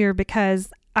earlier because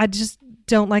I just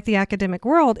don't like the academic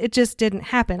world. It just didn't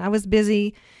happen. I was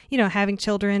busy, having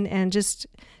children and just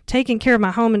taking care of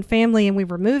my home and family, and we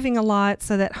were moving a lot.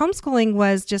 So that homeschooling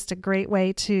was just a great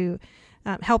way to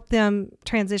help them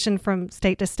transition from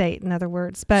state to state, in other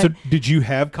words. But so did you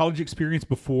have college experience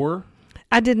before?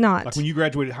 I did not. Like when you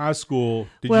graduated high school,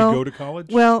 did you go to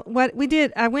college? Well, what we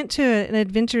did, I went to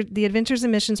the Adventures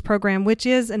in Missions program, which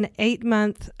is an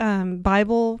 8-month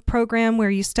Bible program where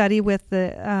you study with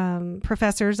the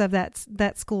professors of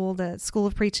that school, the School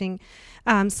of Preaching.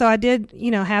 So I did,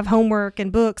 have homework and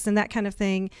books and that kind of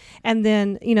thing. And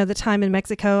then, the time in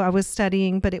Mexico, I was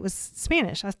studying, but it was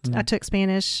Spanish. I took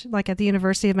Spanish, like at the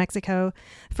University of Mexico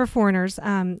for foreigners.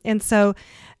 And so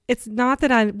it's not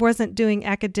that I wasn't doing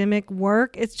academic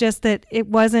work. It's just that it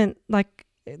wasn't like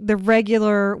the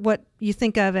regular, what you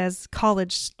think of as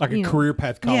college. Like a career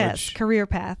path college. Yes, career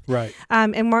path. Right.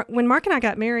 And when Mark and I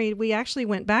got married, we actually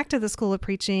went back to the School of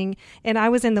Preaching, and I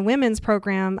was in the women's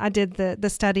program. I did the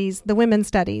studies, the women's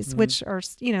studies, which are,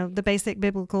 the basic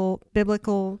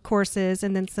biblical courses,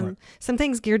 and then some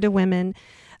things geared to women.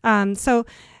 So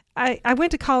I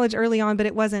went to college early on, but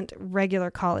it wasn't regular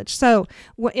college. So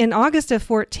in August of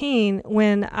 14,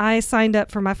 when I signed up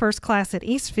for my first class at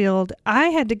Eastfield, I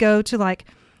had to go to like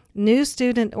new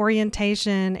student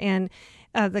orientation and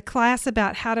the class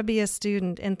about how to be a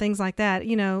student and things like that.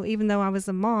 Even though I was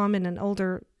a mom and an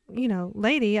older,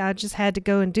 lady, I just had to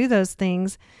go and do those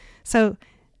things. So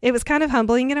it was kind of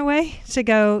humbling in a way to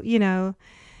go,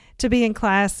 to be in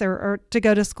class or to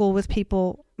go to school with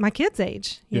people my kids'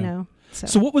 age, you know.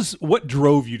 So what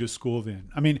drove you to school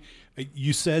then? I mean,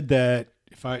 you said that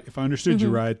if I understood you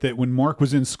right, that when Mark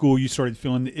was in school, you started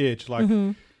feeling the itch. Like,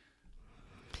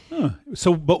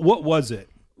 So, but what was it?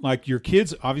 Like your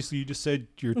kids? Obviously, you just said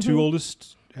your two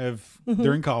oldest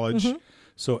they're in college.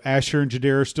 So Asher and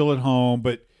Jadar are still at home,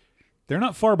 but they're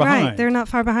not far behind. Right, they're not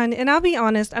far behind. And I'll be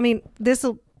honest. I mean, this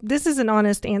is an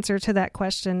honest answer to that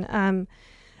question.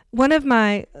 One of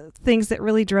my things that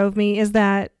really drove me is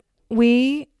that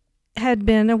we had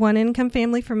been a one-income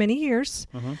family for many years.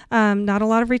 Not a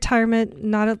lot of retirement,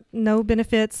 no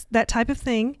benefits, that type of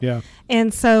thing. Yeah.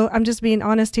 And so I'm just being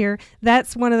honest here.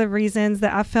 That's one of the reasons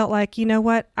that I felt like, you know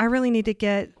what, I really need to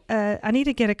get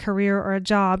a career or a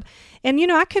job. And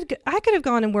I could have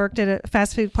gone and worked at a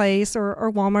fast food place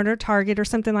or Walmart or Target or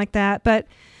something like that. But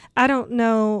I don't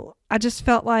know. I just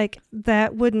felt like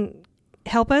that wouldn't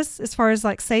help us as far as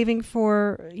like saving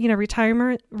for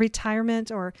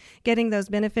retirement or getting those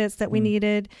benefits that we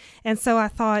needed. And so I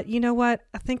thought, you know what,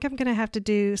 I think I'm going to have to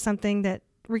do something that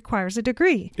requires a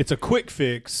degree. It's a quick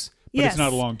fix, but it's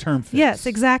not a long-term fix. Yes,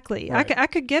 exactly. Right. I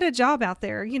could get a job out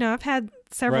there. I've had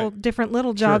several different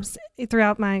little jobs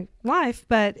throughout my life,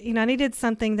 but I needed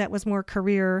something that was more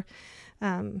career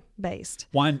based.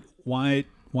 Why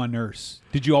nurse?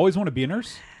 Did you always want to be a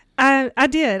nurse? I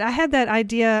did. I had that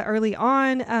idea early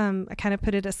on. I kind of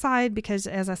put it aside because,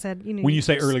 as I said, when you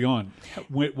say early on,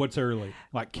 what's early?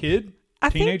 Like kid?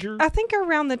 Teenager? I think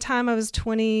around the time I was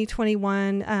 20,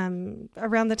 21,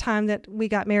 around the time that we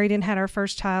got married and had our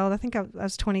first child. I think I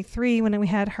was 23 when we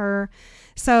had her.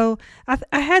 So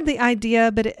I had the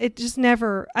idea, but it just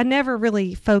I never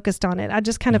really focused on it. I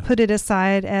just kind of put it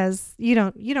aside as, you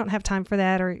don't have time for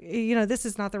that, or, this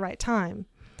is not the right time.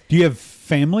 Do you have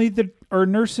family that are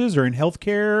nurses or in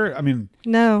healthcare? I mean,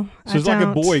 no. So it's like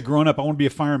a boy growing up. I want to be a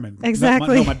fireman.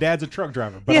 Exactly. My dad's a truck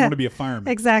driver, but I want to be a fireman.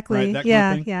 Exactly. Right? That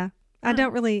kind of thing? Yeah. I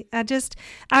don't really.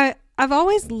 I've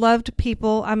always loved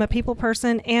people. I'm a people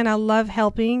person, and I love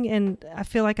helping, and I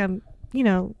feel like I'm,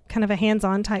 kind of a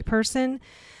hands-on type person.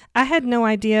 I had no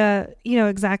idea,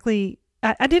 exactly.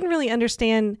 I didn't really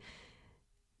understand.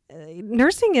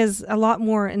 Nursing is a lot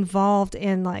more involved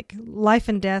in like life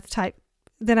and death type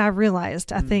than I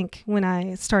realized, I think, when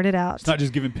I started out. It's not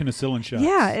just giving penicillin shots.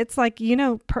 Yeah, it's like,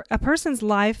 a person's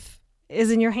life is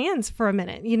in your hands for a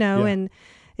minute, and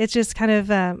it's just kind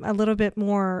of a little bit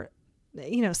more,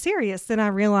 serious than I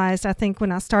realized, I think,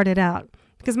 when I started out.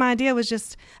 Because my idea was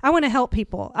just, I want to help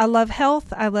people. I love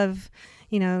health. I love,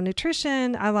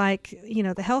 nutrition. I like,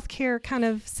 the healthcare kind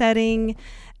of setting.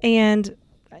 And,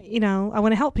 I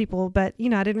want to help people. But,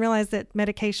 I didn't realize that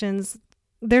medications,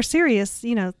 they're serious,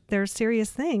 they're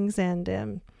serious things.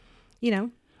 And,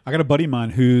 I got a buddy of mine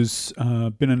who's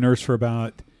been a nurse for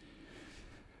about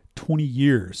 20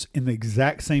 years in the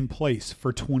exact same place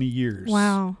for 20 years.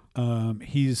 Wow.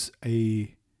 He's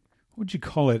what would you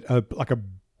call it? Like a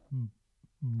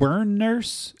burn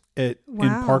nurse at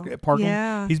Parkland.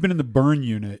 Yeah. He's been in the burn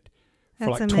unit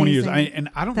for That's 20 years. amazing.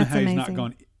 I don't know how he's not amazing.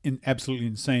 gone absolutely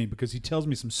insane, because he tells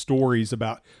me some stories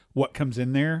about what comes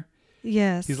in there.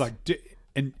 Yes. He's like,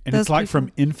 and it's like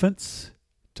from infants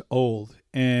to old.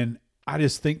 And I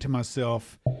just think to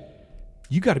myself,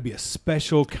 you got to be a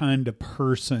special kind of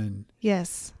person.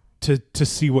 Yes. to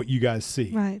see what you guys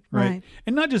see. Right.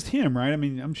 And not just him, right? I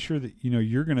mean, I'm sure that,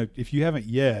 you're going to, if you haven't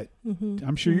yet,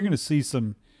 I'm sure you're going to see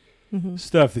some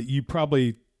stuff that you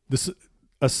probably,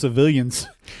 us civilians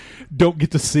don't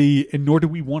get to see, and nor do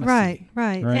we want to see.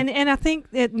 Right. And I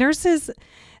think that nurses,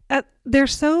 they're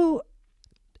so,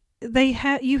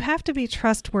 you have to be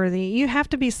trustworthy. You have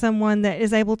to be someone that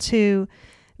is able to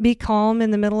be calm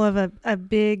in the middle of a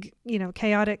big,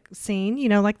 chaotic scene,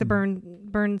 like the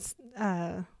burns,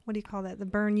 what do you call that? The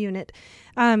burn unit.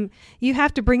 You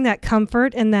have to bring that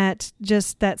comfort and that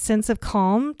sense of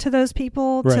calm to those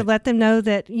people to let them know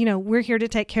that, we're here to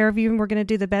take care of you and we're going to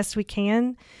do the best we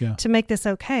can to make this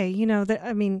okay.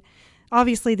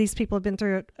 Obviously these people have been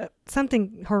through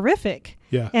something horrific.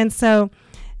 Yeah. And so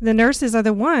the nurses are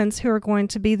the ones who are going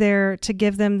to be there to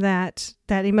give them that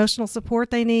emotional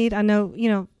support they need. I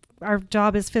know, our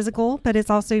job is physical, but it's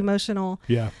also emotional.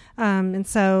 Yeah. And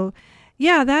so,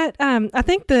 that I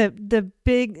think the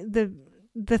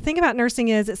thing about nursing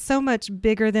is it's so much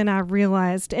bigger than I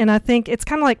realized. And I think it's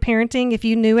kind of like parenting. If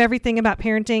you knew everything about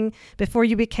parenting before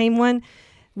you became one,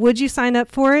 would you sign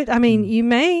up for it? I mean, you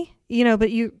may,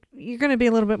 but you're going to be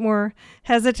a little bit more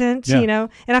hesitant, and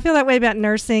I feel that way about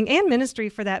nursing and ministry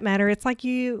for that matter. It's like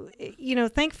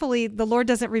thankfully the Lord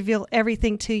doesn't reveal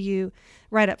everything to you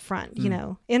right up front.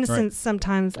 Innocence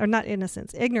sometimes, or not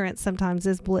innocence, ignorance sometimes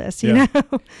is bliss, you know?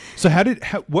 So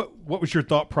what was your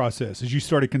thought process as you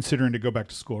started considering to go back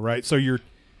to school, right? So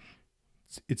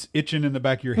it's itching in the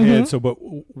back of your head.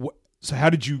 So how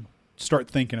did you start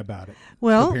thinking about it?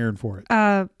 Preparing for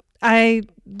it? I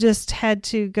just had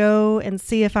to go and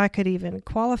see if I could even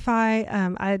qualify.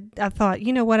 I thought,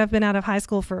 I've been out of high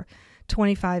school for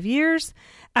 25 years.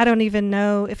 I don't even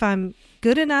know if I'm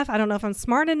good enough. I don't know if I'm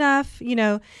smart enough,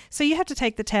 So you have to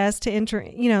take the test to enter,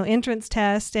 entrance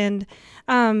test. And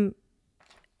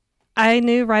I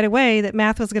knew right away that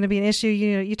math was going to be an issue.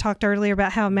 You talked earlier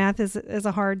about how math is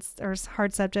a hard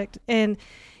subject. And,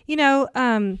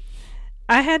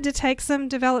 I had to take some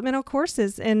developmental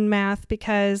courses in math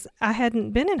because I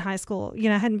hadn't been in high school.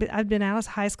 I'd been out of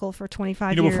high school for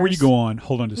 25 years. Before you go on,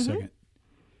 hold on just a second.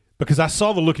 Because I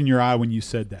saw the look in your eye when you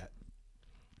said that.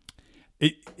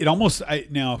 It almost,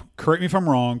 now correct me if I'm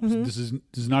wrong. This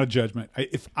is not a judgment.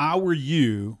 If I were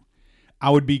you,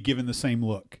 I would be given the same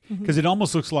look. Because it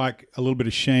almost looks like a little bit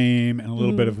of shame and a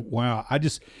little bit of, wow.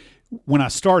 When I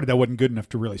started, I wasn't good enough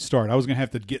to really start. I was going to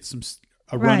have to get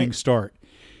a running start.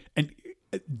 And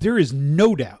there is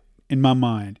no doubt in my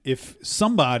mind if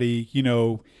somebody,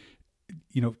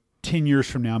 10 years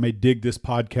from now may dig this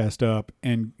podcast up,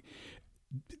 and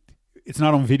it's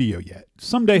not on video yet.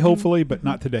 Someday, hopefully, but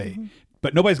not today.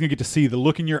 But nobody's going to get to see the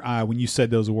look in your eye when you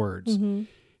said those words.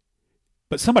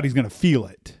 But somebody's going to feel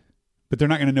it, but they're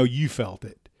not going to know you felt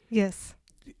it. Yes.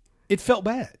 It felt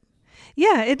bad.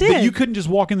 Yeah, it did. But you couldn't just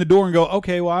walk in the door and go,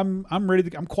 okay, well, I'm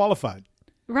ready I'm qualified.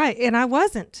 Right. And I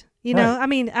wasn't.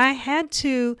 I had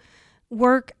to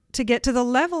work to get to the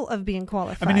level of being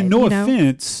qualified. I mean, no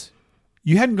offense,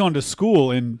 you hadn't gone to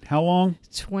school in how long?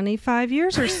 25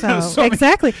 years or so.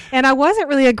 Exactly. And I wasn't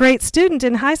really a great student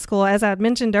in high school. As I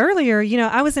mentioned earlier,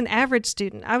 I was an average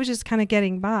student. I was just kind of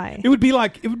getting by. It would be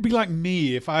like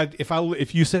me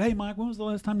if you said, "Hey, Mike, when was the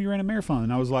last time you ran a marathon?"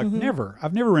 And I was like, "Never.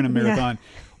 I've never ran a marathon." Yeah.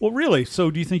 Well, really? So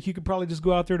do you think you could probably just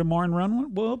go out there tomorrow and run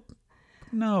one? Well,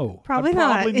 no. Probably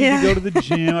not. I probably need to go to the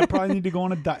gym. I probably need to go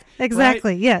on a diet.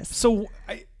 Exactly. Right? Yes. So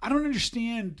I don't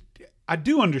understand. I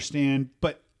do understand,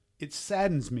 but it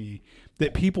saddens me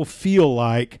that people feel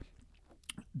like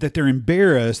that they're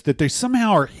embarrassed, that they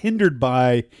somehow are hindered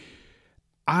by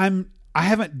I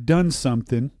haven't done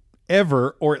something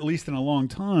ever, or at least in a long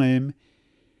time,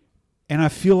 and I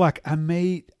feel like I'm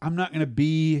not going to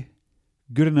be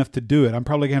good enough to do it. I'm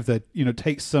probably going to have to,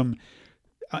 take some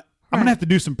I'm going to have to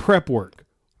do some prep work.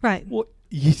 Right. Well,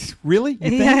 really? You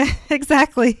think? Yeah,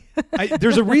 exactly.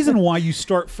 There's a reason why you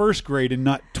start first grade and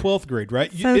not 12th grade,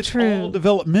 right? It's true. All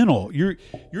developmental. You're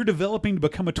developing to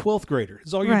become a 12th grader.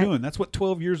 That's all you're doing. That's what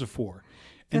 12 years are for.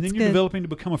 And then you're developing to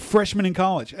become a freshman in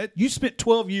college. You spent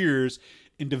 12 years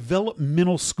in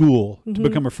developmental school to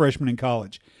become a freshman in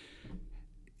college.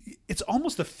 It's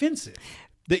almost offensive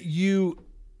that you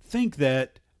think I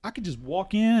could just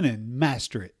walk in and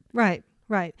master it. Right.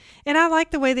 Right. And I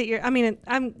like the way that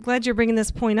I'm glad you're bringing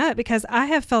this point up because I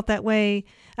have felt that way.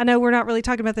 I know we're not really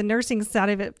talking about the nursing side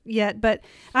of it yet, but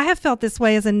I have felt this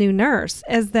way as a new nurse,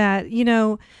 as that,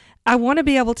 I want to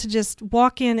be able to just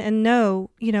walk in and know,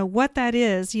 what that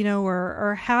is,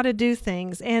 or how to do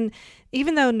things. And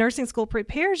even though nursing school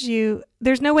prepares you,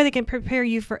 there's no way they can prepare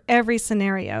you for every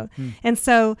scenario. And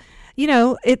so,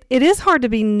 it is hard to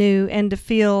be new and to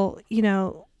feel,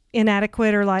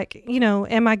 inadequate or like,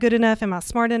 am I good enough? Am I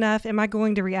smart enough? Am I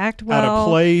going to react well? Out of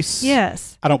place.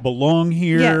 Yes. I don't belong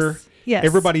here. Yes.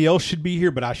 Everybody else should be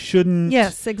here, but I shouldn't.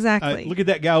 Yes, exactly. Look at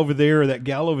that guy over there or that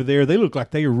gal over there. They look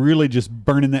like they are really just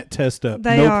burning that test up.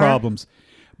 They no are. problems.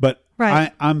 But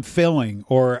Right. I'm failing,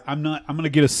 or I'm going to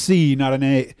get a C, not an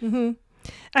A. Mm-hmm.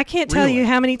 I can't tell you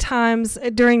how many times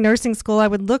during nursing school I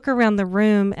would look around the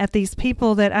room at these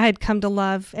people that I had come to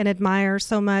love and admire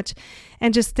so much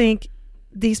and just think,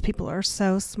 these people are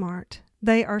so smart.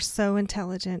 They are so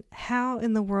intelligent. How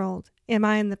in the world am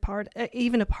I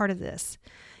even a part of this?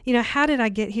 How did I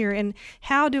get here, and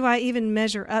how do I even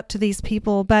measure up to these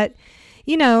people? But,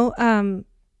 I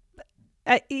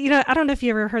don't know if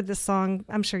you ever heard this song.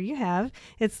 I'm sure you have.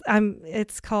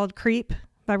 It's called "Creep"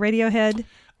 by Radiohead.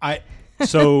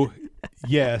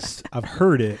 Yes, I've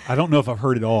heard it. I don't know if I've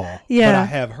heard it all, but I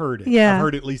have heard it. Yeah. I've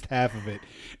heard at least half of it,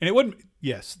 and it wasn't.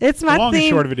 Yes, it's my the long theme. and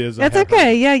short of it is, It's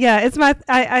okay. Yeah. It's my.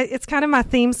 It's kind of my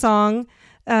theme song,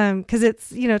 because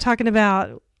it's talking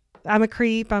about I'm a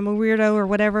creep, I'm a weirdo, or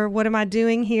whatever. What am I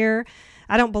doing here?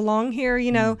 I don't belong here.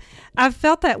 I've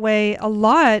felt that way a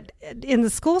lot in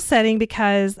the school setting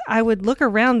because I would look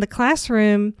around the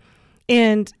classroom,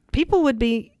 and people would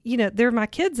be, they're my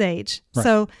kids' age, right.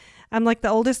 So. I'm like the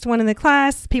oldest one in the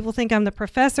class. People think I'm the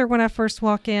professor when I first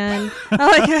walk in.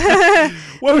 What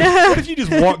if you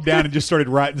just walked down and just started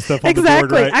writing stuff on the board,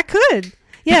 Exactly. right? I could.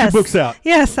 Yes. Get your books out.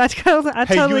 Yes, I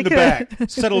Hey, totally you in the could. back.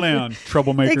 Settle down,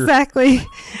 troublemaker. Exactly.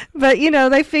 But,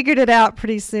 they figured it out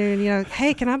pretty soon.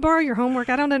 Hey, can I borrow your homework?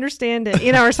 I don't understand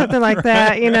it, or something like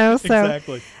that, So,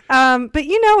 Exactly. But,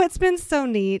 it's been so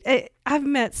neat. I've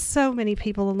met so many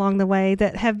people along the way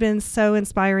that have been so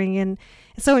inspiring and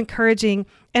so encouraging.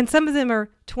 And some of them are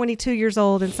 22 years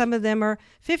old and some of them are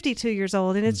 52 years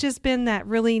old. And it's just been that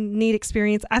really neat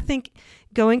experience. I think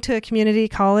going to a community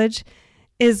college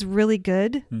is really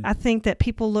good. I think that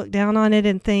people look down on it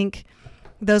and think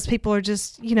those people are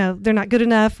just, they're not good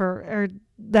enough or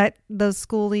that those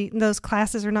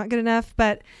classes are not good enough.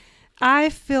 But I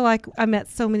feel like I met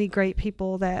so many great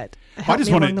people that helped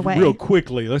me along the way. Real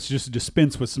quickly, let's just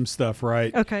dispense with some stuff,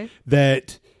 right? Okay.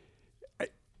 That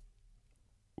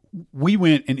we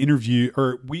went and interviewed,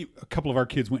 a couple of our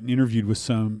kids went and interviewed with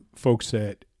some folks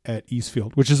at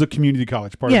Eastfield, which is a community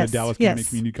college, part of the Dallas County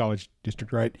Community College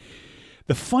District, right?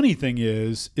 The funny thing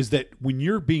is that when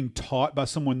you're being taught by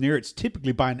someone there, it's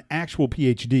typically by an actual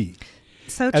PhD.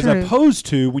 So as true. opposed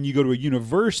to when you go to a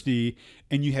university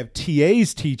and you have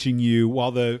TAs teaching you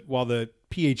while the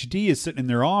PhD is sitting in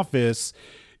their office,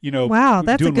 wow,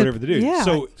 that's doing a good, whatever they do.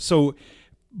 Yeah. So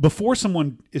before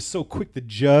someone is so quick to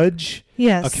judge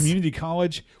yes. a community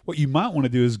college, what you might want to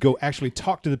do is go actually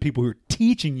talk to the people who are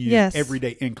teaching you yes. every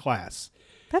day in class.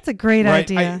 That's a great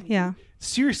idea. Yeah.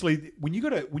 Seriously, when you go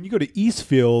to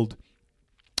Eastfield,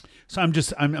 so I'm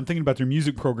thinking about their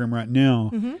music program right now.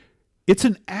 Mm-hmm. It's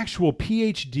an actual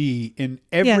PhD in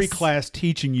every yes. class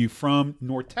teaching you from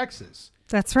North Texas.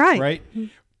 That's right. Right? Mm-hmm.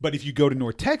 But if you go to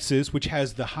North Texas, which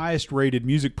has the highest rated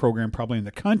music program probably in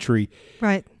the country,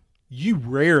 right, you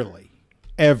rarely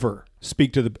ever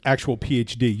speak to the actual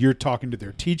PhD. You're talking to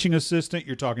their teaching assistant.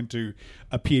 You're talking to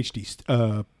a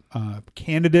PhD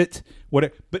candidate,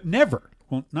 whatever, but never.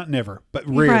 Well, not never, but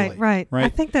rarely. Right. I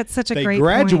think that's such a great point. They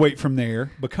graduate from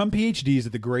there, become PhDs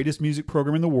at the greatest music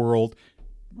program in the world,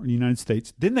 or the United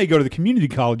States. Then they go to the community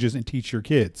colleges and teach your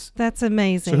kids. That's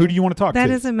amazing. So who do you want to talk to? That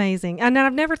is amazing. And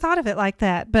I've never thought of it like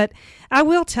that. But I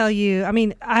will tell you,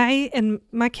 I and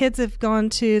my kids have gone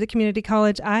to the community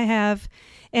college. I have.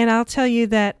 And I'll tell you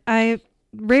that I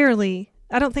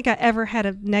don't think I ever had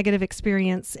a negative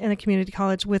experience in a community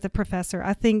college with a professor.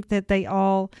 I think that they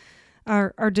all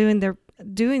are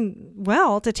doing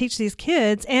well to teach these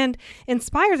kids and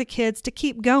inspire the kids to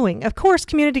keep going. Of course,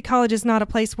 community college is not a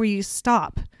place where you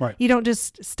stop. Right. You don't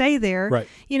just stay there. Right.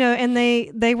 And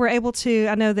they were able to,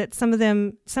 I know that some of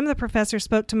the professors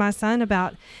spoke to my son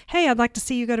about, hey, I'd like to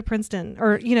see you go to Princeton,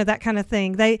 or, that kind of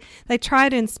thing. They try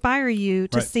to inspire you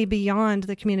to right. see beyond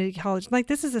the community college. Like,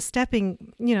 this is a stepping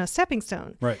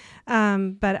stone. Right.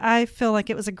 But I feel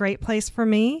like it was a great place for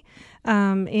me.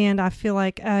 And I feel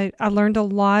like I learned a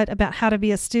lot about how to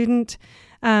be a student.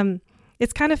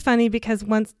 It's kind of funny because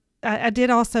once I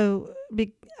did also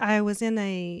I was in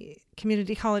a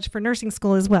community college for nursing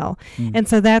school as well. And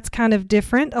so that's kind of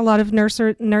different. A lot of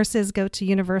nurses go to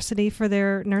university for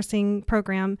their nursing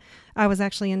program. I was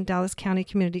actually in Dallas County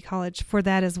Community College for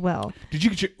that as well. Did you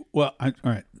get all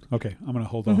right. Okay. I'm going to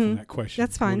hold off on that question.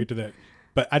 That's fine. We'll get to that.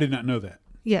 But I did not know that.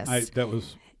 Yes. That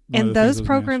was... And those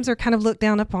programs are kind of looked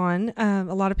down upon. A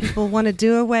lot of people want to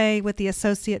do away with the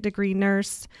associate degree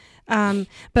nurse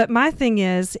But my thing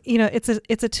is, it's a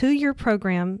 2-year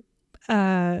program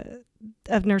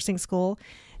of nursing school,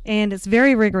 and it's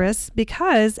very rigorous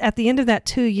because at the end of that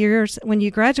 2 years, when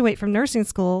you graduate from nursing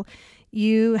school,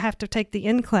 you have to take the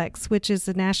NCLEX, which is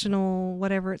the national,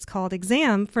 whatever it's called,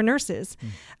 exam for nurses.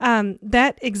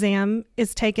 That exam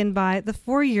is taken by the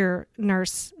 4-year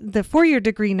nurse, the 4-year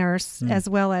degree nurse, as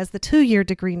well as the 2-year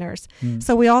degree nurse.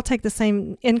 So we all take the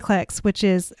same NCLEX, which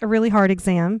is a really hard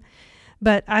exam.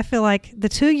 But I feel like the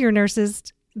 2-year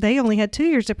nurses, they only had 2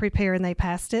 years to prepare and they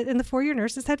passed it. And the 4-year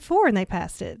nurses had 4 and they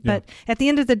passed it. Yeah. But at the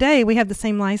end of the day, we have the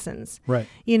same license. Right.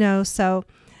 So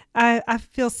I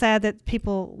feel sad that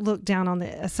people look down on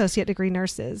the associate degree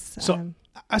nurses. So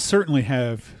I certainly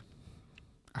I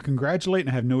congratulate and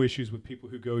I have no issues with people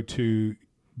who go to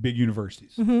big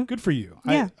universities. Good for you.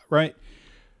 Yeah. Right.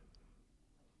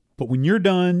 But when you're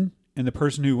done and the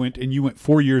person who you went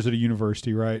 4 years at a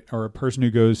university, right? Or a person who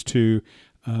goes to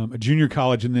a junior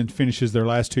college and then finishes their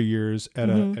last 2 years at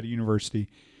a university,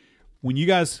 when you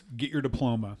guys get your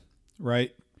diploma,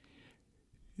 right?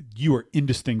 You are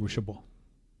indistinguishable.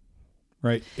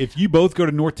 Right. If you both go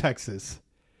to North Texas,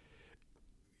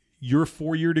 your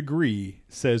 4-year degree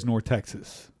says North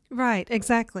Texas. Right.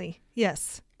 Exactly.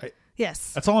 Yes.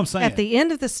 Yes. That's all I'm saying. At the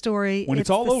end of the story, when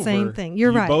it's all the over, same thing.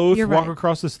 You're right. Both You're walk right.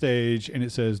 across the stage and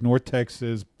it says North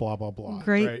Texas, blah, blah, blah.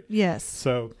 Great. Right? Yes.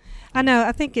 So I know.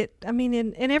 I think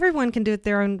and everyone can do it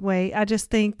their own way. I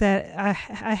just think that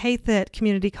I hate that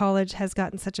community college has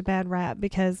gotten such a bad rap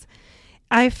because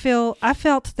I felt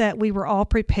that we were all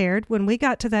prepared when we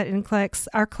got to that NCLEX.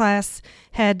 Our class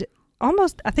had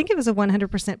I think it was a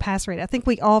 100% pass rate. I think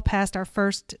we all passed our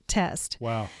first test.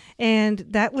 Wow. And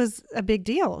that was a big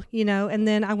deal, and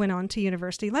then I went on to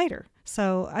university later.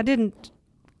 So I didn't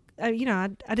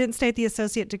stay at the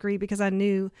associate degree because I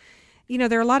knew,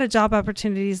 there are a lot of job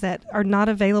opportunities that are not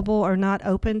available or not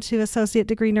open to associate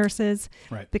degree nurses,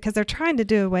 right? Because they're trying to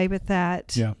do away with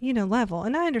that, yeah. Level.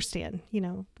 And I understand,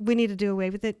 we need to do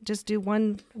away with it. Just do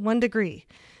one degree,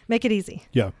 make it easy.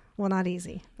 Yeah. Well, not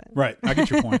easy. But. Right. I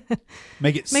get your point.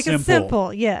 Make it simple. Make it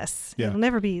simple. Yes. Yeah. It'll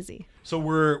never be easy. So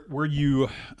were you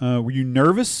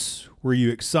nervous? Were you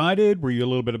excited? Were you a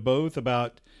little bit of both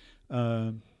about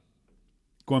going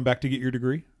back to get your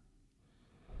degree?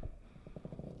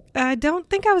 I don't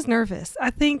think I was nervous.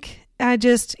 I think I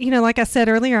just, like I said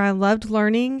earlier, I loved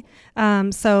learning.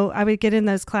 So I would get in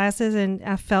those classes and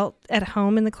I felt at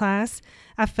home in the class.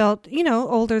 I felt,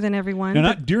 older than everyone. No,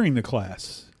 not during the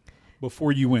class.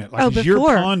 Before you went. Like, before. You're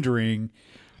pondering,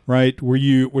 right?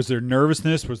 Was there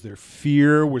nervousness? Was there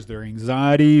fear? Was there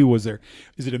anxiety? Is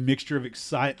it a mixture of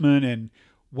excitement and,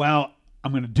 wow,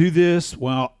 I'm going to do this.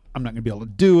 Well, I'm not going to be able to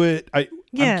do it.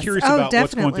 Yes. I'm curious about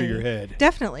what's going through your head.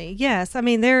 Definitely. Yes. I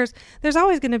mean, there's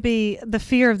always going to be the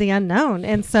fear of the unknown.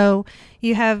 And so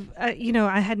you have,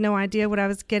 I had no idea what I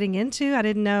was getting into. I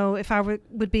didn't know if I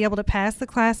would be able to pass the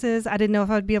classes. I didn't know if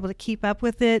I would be able to keep up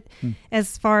with it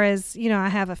as far as, I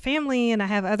have a family and I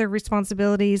have other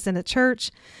responsibilities in a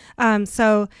church.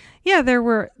 So yeah, there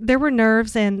were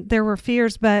nerves and there were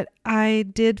fears, but I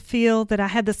did feel that I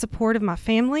had the support of my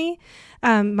family.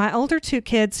 My older 2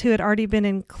 kids who had already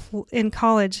been in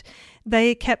college,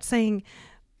 they kept saying,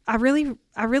 I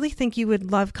really think you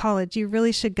would love college. You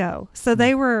really should go. So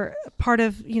they were part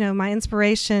of, my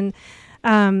inspiration.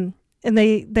 And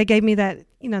they gave me that,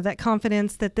 that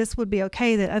confidence that this would be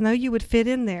okay, that I know you would fit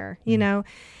in there,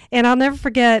 and I'll never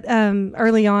forget,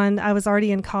 early on, I was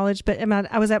already in college, but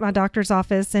I was at my doctor's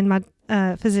office and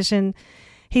my physician,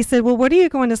 he said, well, what are you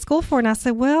going to school for? And I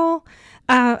said, well,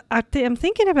 I'm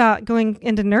thinking about going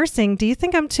into nursing. Do you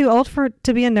think I'm too old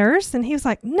to be a nurse? And he was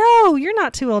like, no, you're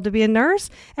not too old to be a nurse.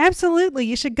 Absolutely.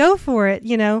 You should go for it,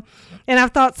 And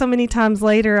I've thought so many times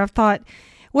later,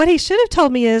 what he should have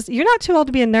told me is, you're not too old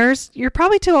to be a nurse. You're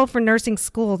probably too old for nursing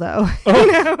school, though.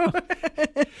 Oh.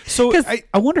 So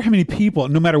I wonder how many people,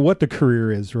 no matter what the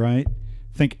career is, right,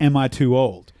 think, am I too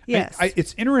old? Yes.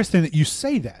 It's interesting that you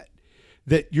say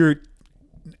that you're,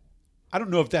 I don't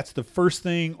know if that's the first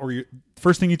thing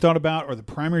you thought about or the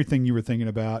primary thing you were thinking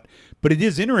about, but it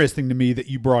is interesting to me that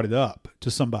you brought it up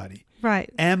to somebody. Right.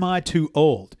 Am I too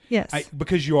old? Yes.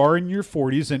 Because you are in your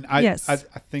 40s, and yes. I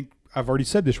think I've already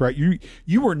said this, right?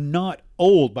 You are not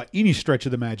old by any stretch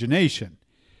of the imagination,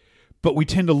 but we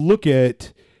tend to look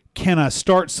at, can I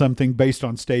start something based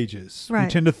on stages? Right. We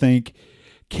tend to think,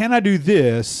 can I do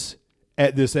this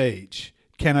at this age?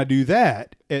 Can I do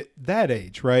that at that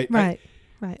age? Right. Right.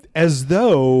 Right. As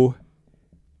though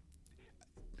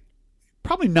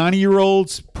probably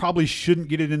 90-year-olds probably shouldn't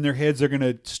get it in their heads they're going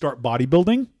to start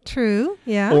bodybuilding. True.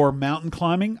 Yeah. Or mountain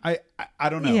climbing. I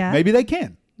don't know. Yeah. Maybe they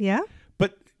can. Yeah.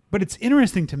 But it's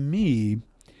interesting to me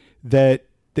that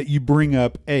you bring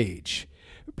up age.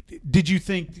 Did you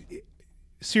think,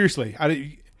 seriously,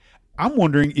 I'm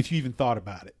wondering if you even thought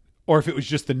about it or if it was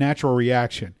just the natural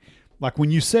reaction. Like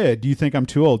when you said, do you think I'm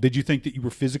too old? Did you think that you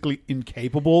were physically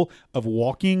incapable of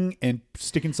walking and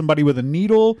sticking somebody with a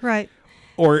needle? Right.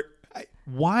 Or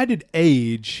why did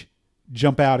age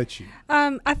jump out at you?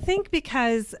 I think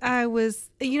because I was,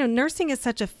 nursing is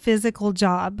such a physical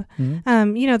job.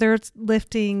 Mm-hmm. There's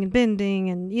lifting and bending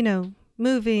and,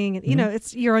 moving and,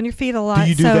 you're on your feet a lot. Do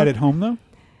you do that at home though?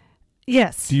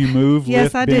 Yes. Do you move, yes,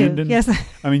 lift, I bend? do. Yes.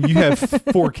 I mean, you have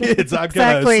 4 kids. I've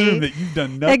got to assume that you've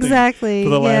done nothing for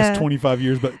the last 25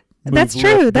 years, but move, That's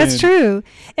true. lift, That's bend. true.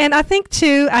 And I think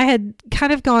too, I had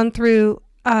kind of gone through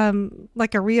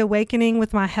like a reawakening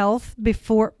with my health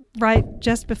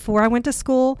just before I went to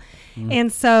school. Mm.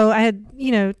 And so I had,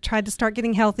 tried to start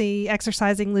getting healthy,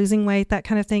 exercising, losing weight, that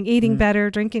kind of thing, eating better,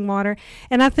 drinking water.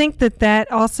 And I think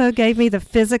that also gave me the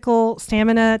physical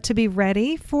stamina to be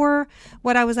ready for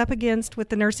what I was up against with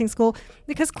the nursing school,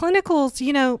 because clinicals,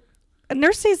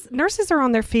 nurses are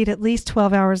on their feet at least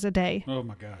 12 hours a day. Oh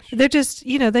my gosh. They're just,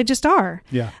 they just are.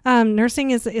 Yeah.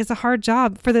 Nursing is a hard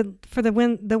job for the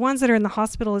ones that are in the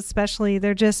hospital, especially.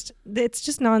 It's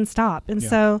just nonstop. And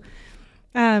so,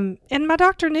 and my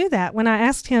doctor knew that. When I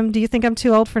asked him, do you think I'm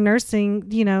too old for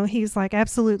nursing? He's like,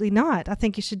 absolutely not. I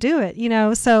think you should do it.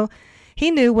 So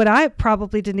he knew what I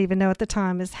probably didn't even know at the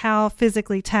time, is how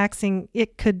physically taxing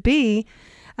it could be.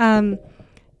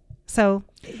 So,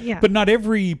 yeah. But not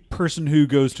every person who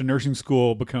goes to nursing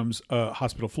school becomes a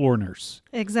hospital floor nurse.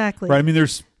 Exactly. Right? I mean,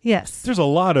 there's a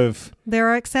lot of... There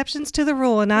are exceptions to the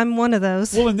rule, and I'm one of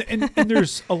those. Well, and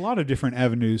there's a lot of different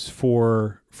avenues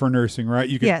for nursing, right?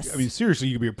 You could, yes. I mean, seriously,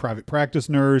 you could be a private practice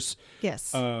nurse.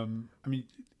 Yes. I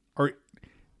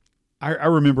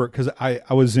remember, because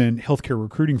I was in healthcare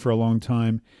recruiting for a long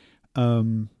time. I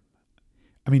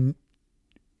mean,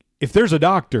 if there's a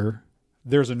doctor...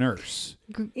 there's a nurse.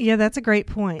 Yeah, that's a great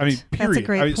point. I mean, period. That's a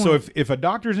great point. So if a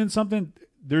doctor's in something,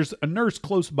 there's a nurse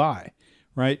close by,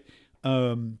 right?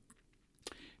 So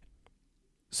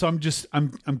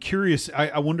I'm curious.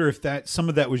 I wonder if some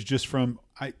of that was just from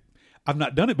I've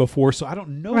not done it before, so I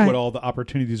don't know what all the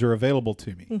opportunities are available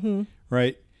to me,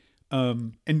 right?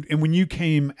 And when you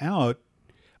came out,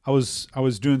 I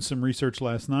was doing some research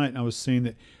last night, and I was seeing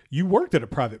that you worked at a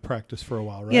private practice for a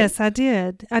while, right? Yes, I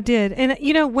did. And,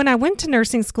 when I went to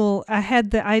nursing school, I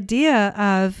had the idea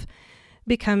of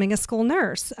becoming a school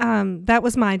nurse. That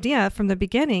was my idea from the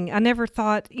beginning. I never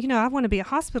thought, I want to be a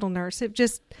hospital nurse.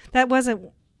 That wasn't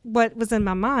what was in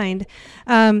my mind.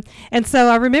 And so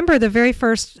I remember the very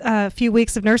first few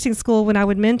weeks of nursing school when I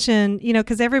would mention,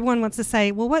 because everyone wants to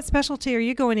say, well, what specialty are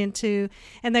you going into?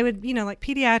 And they would, like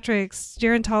pediatrics,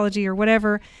 gerontology, or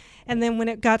whatever. And then when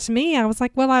it got to me, I was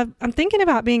like, well, I'm thinking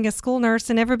about being a school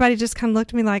nurse. And everybody just kind of looked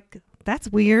at me like, that's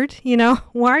weird.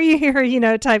 Why are you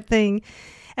here, type thing.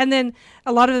 And then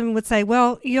a lot of them would say,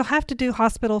 well, you'll have to do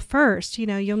hospital first.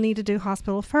 You'll need to do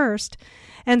hospital first.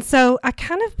 And so I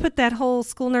kind of put that whole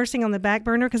school nursing on the back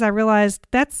burner, because I realized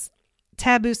that's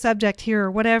taboo subject here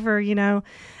or whatever,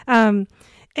 And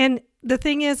the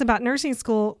thing is about nursing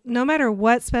school, no matter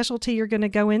what specialty you're going to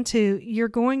go into, you're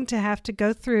going to have to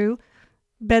go through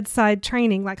bedside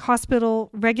training, like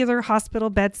regular hospital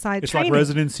bedside training. It's like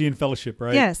residency and fellowship,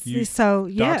 right? Yes.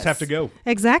 Docs have to go.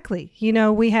 Exactly.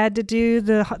 We had to do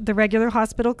the regular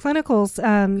hospital clinicals,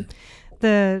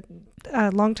 the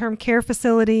long-term care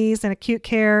facilities and acute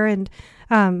care and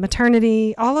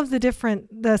maternity, all of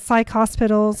the psych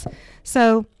hospitals.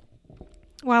 So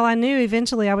while I knew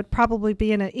eventually I would probably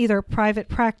be in either a private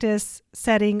practice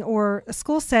setting or a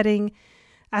school setting,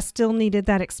 I still needed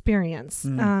that experience,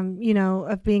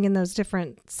 of being in those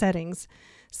different settings.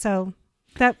 So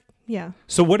that, yeah.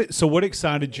 So what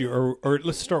excited you, or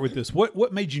let's start with this.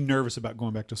 What made you nervous about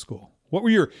going back to school? What were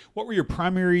your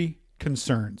primary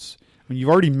concerns? I mean, you've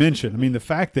already mentioned, the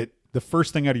fact that the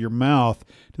first thing out of your mouth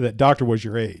to that doctor was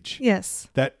your age. Yes.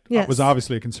 That was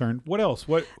obviously a concern. What else?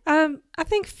 I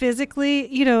think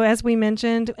physically, as we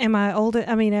mentioned, am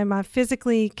I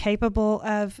physically capable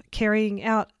of carrying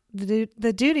out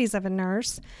the duties of a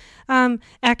nurse?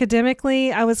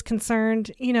 Academically, I was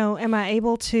concerned, am I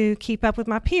able to keep up with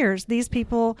my peers? These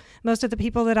people, most of the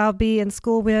people that I'll be in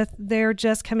school with, they're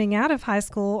just coming out of high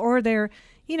school, or they're,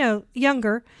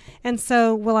 younger. And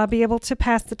so will I be able to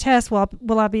pass the test?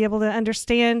 Will I be able to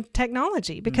understand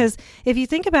technology? Because if you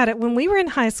think about it, when we were in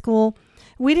high school,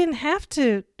 we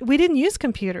didn't use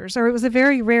computers, or it was a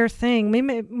very rare thing. We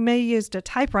may used a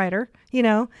typewriter,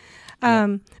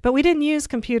 but we didn't use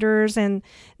computers. And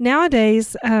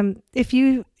nowadays, if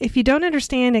you don't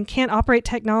understand and can't operate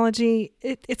technology,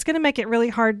 it's going to make it really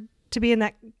hard to be in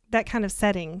that kind of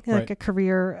setting, like Right. a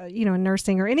career, in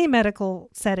nursing or any medical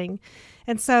setting.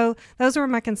 And so those were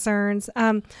my concerns.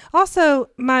 Also,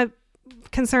 my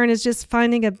concern is just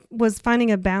finding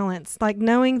a balance, like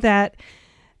knowing that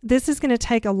this is going to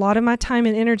take a lot of my time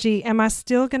and energy. Am I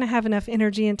still going to have enough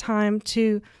energy and time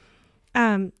to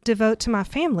devote to my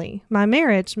family, my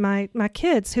marriage, my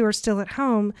kids who are still at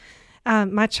home,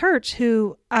 my church,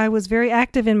 who I was very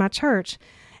active in my church.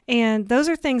 And those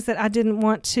are things that I didn't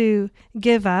want to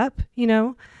give up,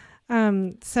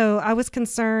 So I was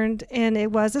concerned, and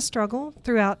it was a struggle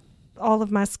throughout all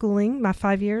of my schooling, my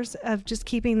 5 years, of just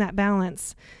keeping that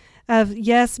balance of,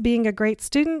 yes, being a great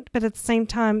student, but at the same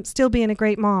time, still being a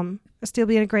great mom, still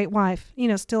being a great wife,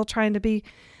 still trying to be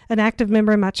an active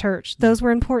member in my church. Those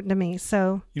were important to me.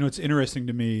 So, It's interesting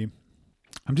to me.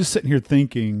 I'm just sitting here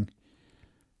thinking,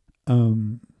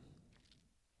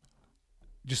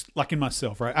 just like in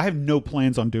myself, right? I have no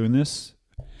plans on doing this,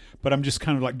 but I'm just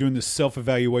kind of like doing this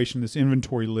self-evaluation, this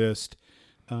inventory list,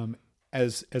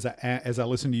 as I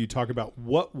listen to you talk about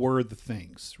what were the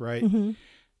things, right? mm-hmm.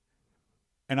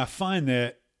 And I find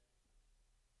that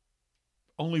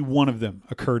only one of them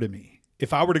occur to me.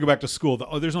 If I were to go back to school,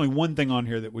 there's only one thing on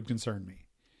here that would concern me.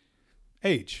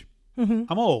 Age. Mm-hmm.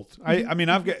 I'm old. Mm-hmm. I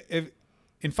mean,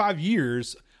 in 5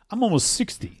 years, I'm almost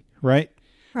 60, right?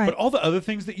 Right. But all the other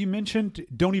things that you mentioned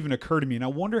don't even occur to me. And I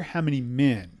wonder how many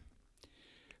men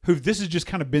who this has just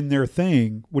kind of been their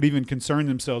thing would even concern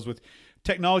themselves with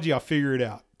technology. I'll figure it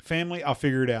out. Family, I'll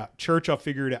figure it out. Church, I'll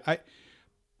figure it out.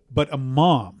 But a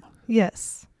mom.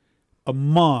 Yes. A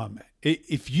mom.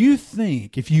 If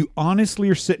you honestly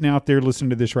are sitting out there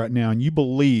listening to this right now and you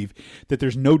believe that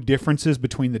there's no differences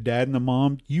between the dad and the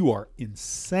mom, you are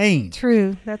insane.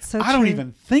 True. That's so true. I don't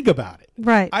even think about it.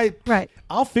 Right. Right.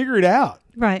 I'll figure it out.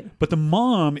 Right. But the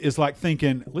mom is like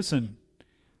thinking, listen,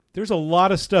 there's a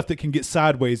lot of stuff that can get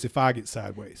sideways if I get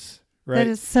sideways. Right. That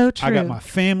is so true. I got my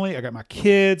family. I got my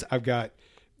kids. I've got,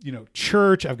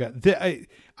 church. I've got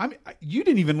you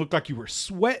didn't even look like you were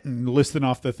sweating listing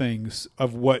off the things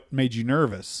of what made you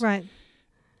nervous. Right.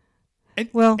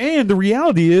 And the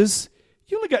reality is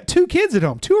you only got 2 kids at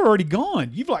home. 2 are already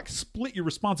gone. You've like split your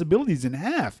responsibilities in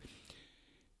half.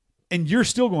 And you're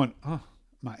still going,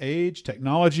 my age,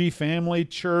 technology, family,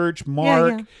 church,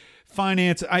 Mark,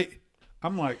 finance.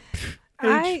 I'm like,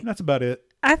 age, that's about it.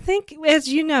 I think, as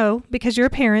you know, because you're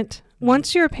a parent,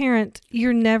 once you're a parent,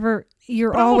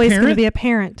 you're always going to be a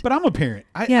parent. But I'm a parent.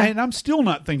 And I'm still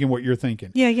not thinking what you're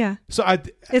thinking. Yeah. So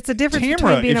it's a difference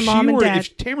between being a mom and dad.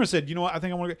 If Tamara said, you know what, I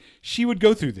think I want to go, she would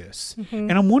go through this. Mm-hmm.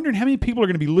 And I'm wondering how many people are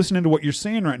going to be listening to what you're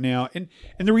saying right now. And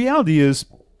the reality is,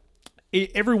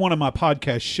 every one of my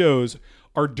podcast shows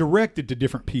are directed to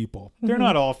different people. They're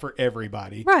not all for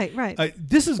everybody. Right.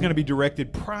 This is going to be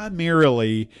directed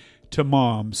primarily to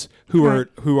moms who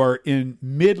are in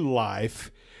midlife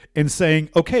and saying,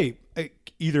 okay,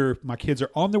 either my kids are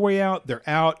on their way out, they're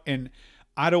out, and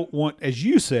I don't want, as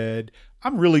you said,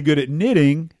 I'm really good at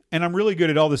knitting and I'm really good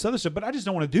at all this other stuff, but I just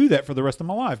don't want to do that for the rest of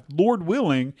my life. Lord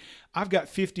willing, I've got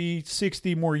 50,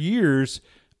 60 more years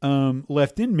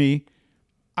left in me.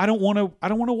 I don't want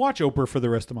to watch Oprah for the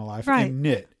rest of my life and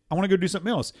knit. I want to go do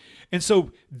something else. And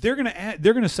so they're going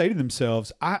to say to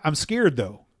themselves, I'm scared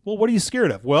though. Well, what are you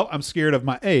scared of? Well, I'm scared of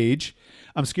my age.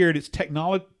 I'm scared it's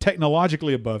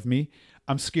technologically above me.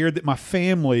 I'm scared that my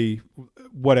family,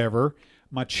 whatever,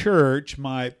 my church,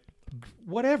 my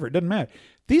whatever, it doesn't matter.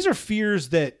 These are fears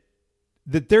that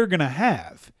they're going to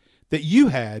have, that you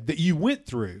had, that you went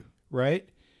through, right?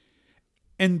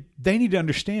 And they need to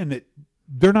understand that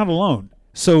they're not alone.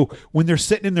 So when they're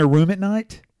sitting in their room at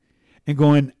night and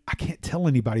going, I can't tell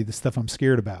anybody the stuff I'm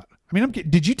scared about. I mean,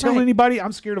 did you tell anybody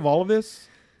I'm scared of all of this?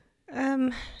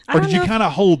 Or did you kind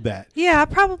of hold that? Yeah, I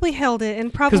probably held it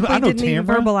and probably didn't even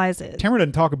verbalize it. Tamara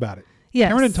doesn't talk about it. Yes.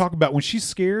 Tamara doesn't talk about when she's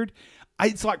scared.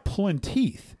 It's like pulling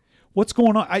teeth. What's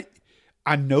going on?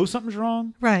 I know something's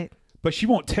wrong. Right. But she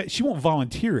won't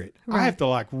volunteer it. Right. I have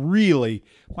to really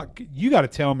you got to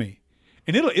tell me,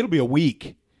 and it'll be a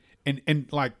week, and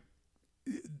like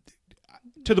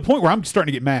to the point where I'm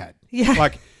starting to get mad. Yeah.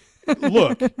 Like,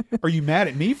 look, are you mad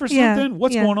at me for something?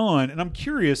 What's going on? And I'm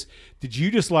curious. Did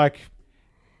you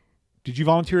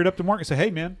volunteer it up to Mark and say,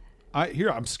 hey man,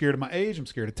 I'm scared of my age. I'm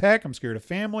scared of tech. I'm scared of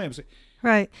family.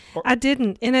 Right. I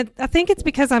didn't. And I think it's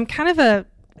because I'm kind of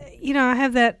I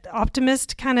have that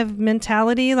optimist kind of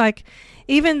mentality. Like,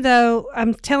 even though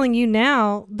I'm telling you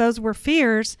now, those were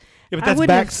fears. Yeah, but that's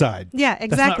backside. Yeah,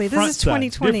 exactly. This is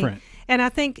 2020. And I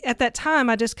think at that time,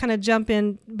 I just kind of jump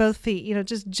in both feet,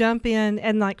 just jump in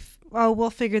and we'll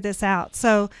figure this out.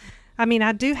 So, I mean,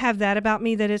 I do have that about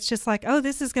me, that it's just like, oh,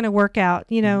 this is going to work out,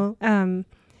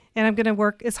 and I'm going to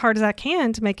work as hard as I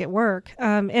can to make it work.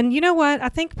 And you know what? I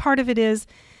think part of it is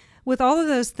with all of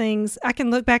those things, I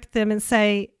can look back at them and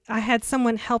say, I had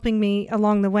someone helping me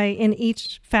along the way in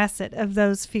each facet of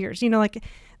those fears. You know, like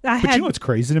But you know what's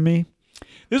crazy to me?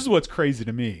 This is what's crazy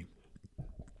to me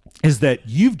is that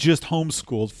you've just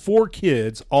homeschooled 4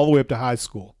 kids all the way up to high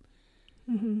school.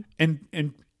 Mm-hmm.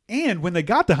 And when they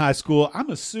got to high school, I'm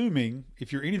assuming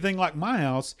if you're anything like my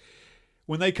house,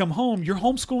 when they come home, you're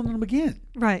homeschooling them again.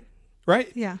 Right.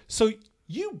 Right? Yeah. So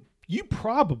you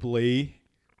probably,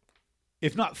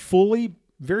 if not fully,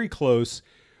 very close,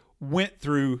 went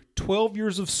through 12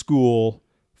 years of school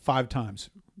 5 times.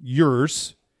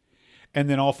 Yours, and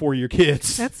then all 4 of your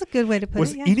kids. That's a good way to put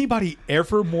Was it. Was anybody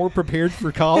ever more prepared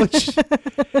for college?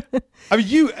 I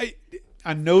mean,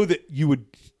 I know that you would,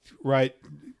 right,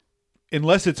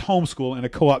 unless it's homeschool in a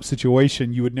co-op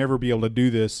situation, you would never be able to do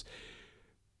this.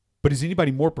 But is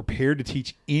anybody more prepared to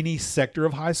teach any sector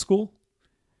of high school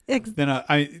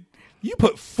than you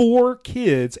put 4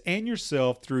 kids and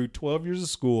yourself through 12 years of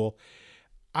school.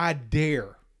 I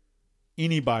dare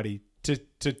anybody to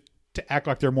act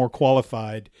like they're more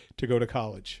qualified to go to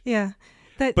college. Yeah.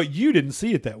 But you didn't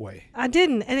see it that way. I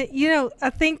didn't. And, I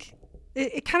think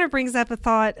it kind of brings up a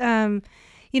thought. I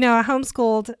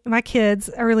homeschooled my kids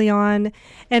early on,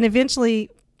 and eventually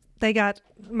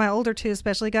my older 2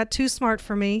 especially, got too smart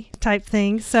for me type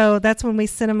thing. So that's when we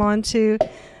sent them on to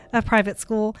a private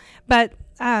school. But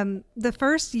the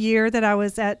first year that I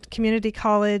was at community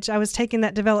college, I was taking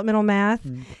that developmental math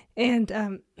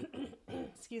and,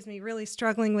 excuse me, really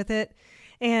struggling with it.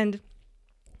 And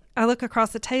I look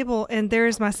across the table and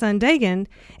there's my son Dagan,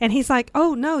 and he's like,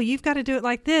 "Oh no, you've got to do it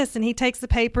like this." And he takes the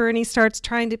paper and he starts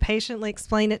trying to patiently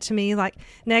explain it to me, like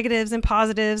negatives and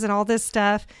positives and all this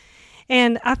stuff.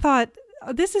 And I thought,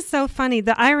 this is so funny.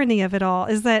 The irony of it all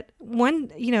is that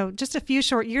just a few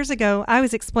short years ago, I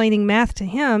was explaining math to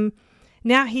him.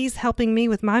 Now he's helping me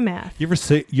with my math. You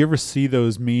ever see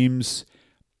those memes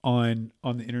on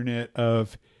the internet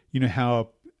of, how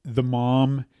the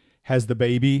mom has the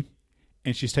baby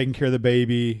and she's taking care of the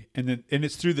baby, and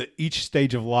it's through each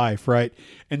stage of life, right?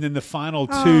 And then the final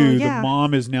 2, the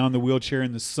mom is now in the wheelchair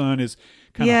and the son is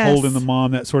kind of holding the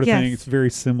mom, that sort of thing. It's very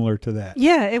similar to that.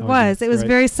 Yeah, it was. It was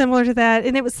very similar to that.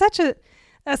 And it was such a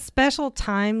special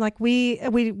time. Like we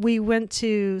went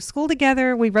to school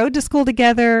together. We rode to school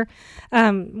together.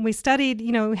 We studied,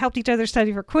 we helped each other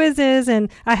study for quizzes,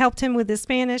 and I helped him with his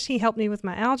Spanish. He helped me with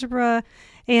my algebra,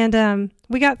 and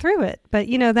we got through it. But,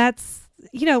 that's,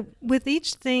 with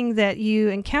each thing that you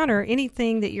encounter,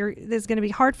 anything that's going to be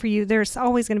hard for you, there's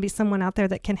always going to be someone out there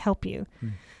that can help you.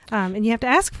 And you have to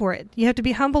ask for it. You have to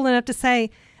be humble enough to say,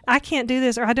 I can't do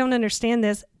this, or I don't understand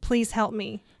this. Please help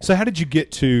me. So how did you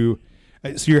get to,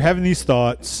 so you're having these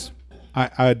thoughts,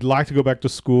 I'd like to go back to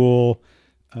school,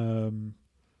 however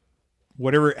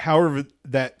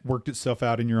that worked itself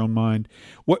out in your own mind.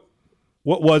 What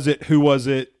was it? Who was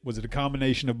it? Was it a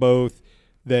combination of both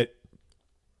that,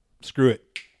 screw it,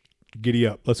 giddy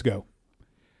up, let's go?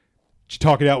 Did you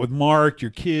talk it out with Mark, your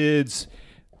kids,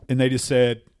 and they just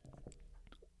said,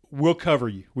 we'll cover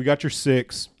you. We got your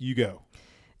 6. You go.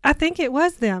 I think it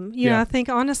was them. I think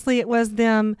honestly it was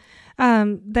them.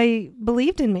 They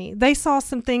believed in me. They saw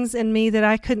some things in me that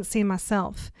I couldn't see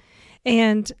myself.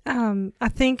 And I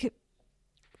think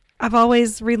I've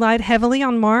always relied heavily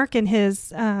on Mark and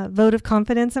his vote of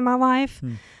confidence in my life.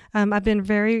 I've been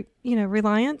very,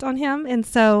 reliant on him. And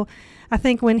so I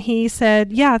think when he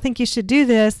said, I think you should do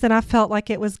this, then I felt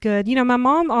like it was good. My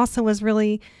mom also was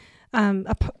really,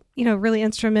 really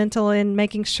instrumental in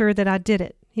making sure that I did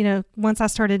it. Once I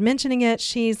started mentioning it,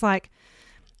 she's like,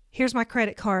 here's my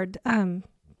credit card.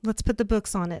 Let's put the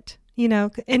books on it,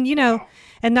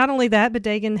 and not only that, but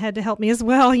Dagan had to help me as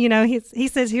well. He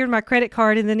says, here's my credit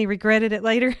card. And then he regretted it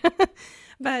later.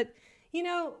 But,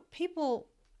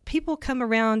 people come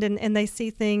around and they see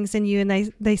things in you,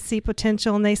 and they see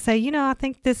potential, and they say, I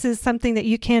think this is something that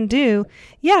you can do.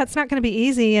 Yeah, it's not going to be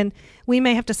easy, and we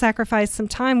may have to sacrifice some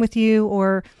time with you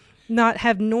or not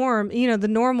have the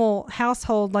normal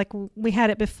household like we had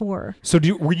it before. So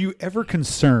were you ever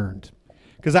concerned?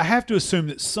 Because I have to assume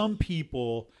that some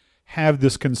people have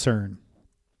this concern.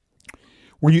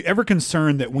 Were you ever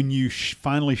concerned that when you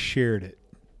finally shared it,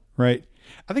 right?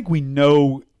 I think we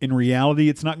know in reality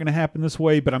it's not going to happen this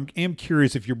way, but I am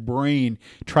curious if your brain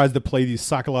tries to play these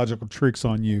psychological tricks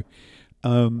on you.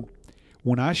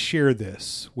 When I share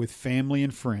this with family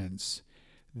and friends,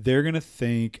 they're going to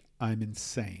think I'm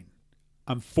insane.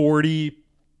 I'm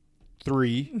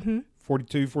 43,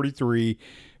 42, 43.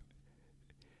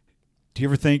 Do you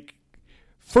ever think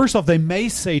first off, they may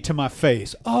say to my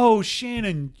face, "Oh,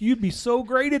 Shannon, you'd be so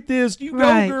great at this. You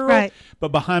Right, go, girl." right.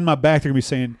 But behind my back, they're going to be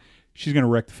saying, "She's going to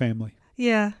wreck the family.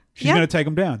 Yeah. She's going to take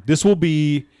them down. This is going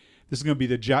to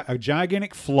be a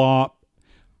gigantic flop."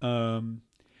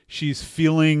 She's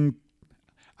feeling.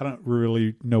 I don't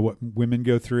really know what women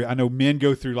go through. I know men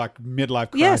go through like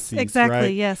midlife crises. Yes, exactly.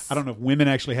 Right? Yes. I don't know if women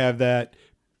actually have that.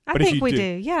 I But if think you we do- do.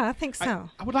 Yeah, I think so.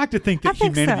 I would like to think I that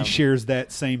think humanity so. shares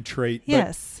that same trait. but,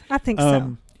 Yes, I think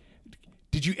so.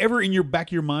 Did you ever in your back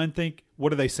of your mind think,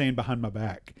 what are they saying behind my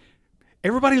back?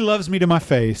 Everybody loves me to my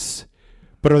face,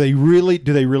 but do they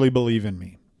really believe in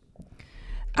me?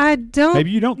 I don't.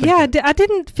 Maybe you don't think Yeah, that. I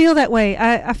didn't feel that way.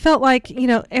 I felt like,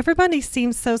 everybody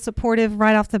seems so supportive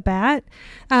right off the bat.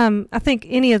 I think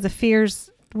any of the fears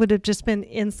would have just been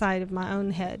inside of my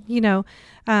own head.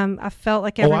 I felt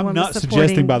like everyone I'm not was supporting.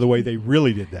 suggesting, by the way, they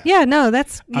really did that. Yeah, no,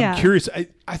 that's, yeah. I'm curious.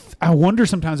 I wonder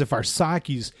sometimes if our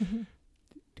psyches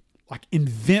like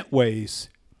invent ways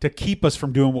to keep us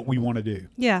from doing what we want to do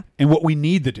Yeah, and what we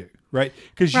need to do, right?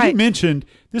 Because you Right. mentioned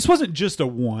this wasn't just a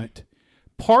want.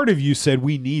 Part of you said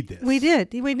we need this. we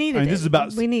did. We needed I mean, it. this is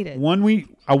about we need it.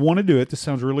 I want to do it. This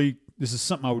is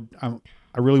something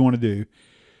I really want to do.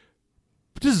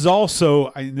 But this is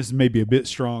also, this may be a bit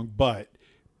strong, but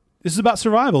this is about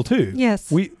survival too.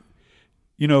 Yes. We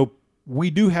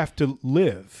do have to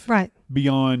live Right.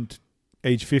 beyond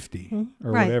age 50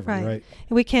 or Right, whatever, right. right?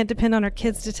 We can't depend on our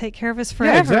kids to take care of us Yeah,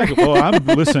 forever. exactly. Well,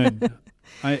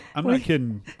 I'm not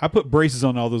kidding. I put braces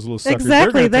on all those little suckers. They're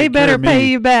Exactly. gonna They take care better of me. pay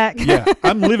you back. Yeah,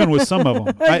 I'm living with some of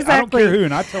them. I don't Exactly. care who,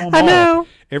 and I tell them I all know.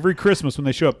 every Christmas when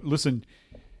they show up. Listen,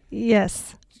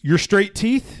 Yes. your straight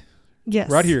teeth, Yes.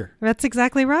 right here. That's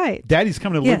exactly right. Daddy's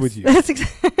coming to Yes. live with you, That's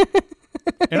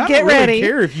and I Get don't really ready.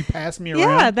 care if you pass me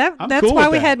around. Yeah, I'm that's cool why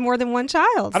with we that. had more than one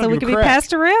child, I don't so we give could a be crap.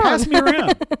 passed around. Pass me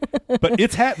around, but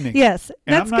it's happening. Yes,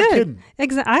 And that's I'm not good.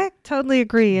 kidding. I totally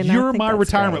agree. And I You're think my that's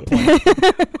retirement great.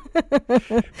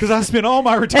 plan because I spent all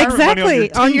my retirement money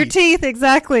Exactly on your teeth.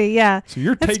 Exactly. Yeah. So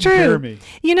you're That's taking care true. of me.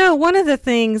 One of the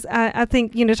things I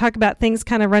think, talk about things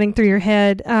kind of running through your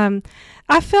head.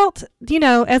 I felt,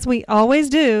 as we always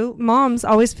do, moms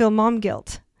always feel mom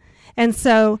guilt. And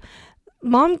so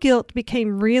mom guilt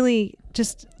became really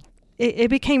just, it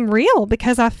became real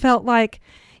because I felt like,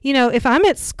 if I'm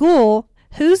at school,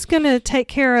 who's going to take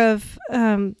care of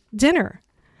dinner?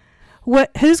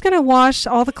 Who's going to wash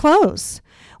all the clothes?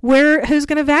 Who's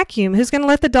going to vacuum? Who's going to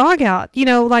let the dog out?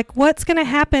 What's going to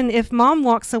happen if mom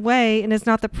walks away and is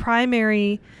not the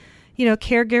primary,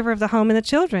 caregiver of the home and the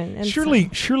children? And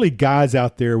Surely guys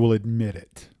out there will admit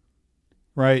it,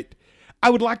 right? I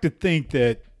would like to think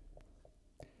that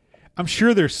I'm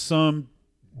sure there's some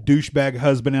douchebag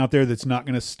husband out there that's not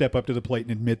going to step up to the plate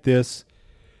and admit this.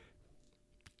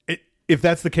 If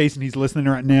that's the case and he's listening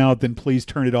right now, then please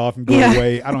turn it off and go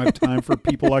away. I don't have time for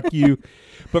people like you.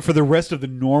 But for the rest of the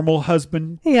normal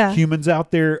husband humans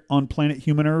out there on planet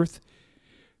human Earth,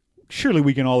 surely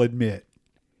we can all admit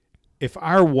if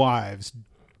our wives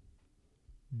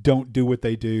don't do what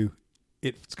they do,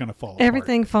 it's going to fall apart.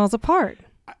 everything falls apart.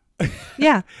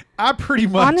 Yeah. I pretty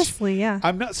much Honestly, yeah.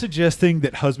 I'm not suggesting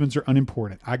that husbands are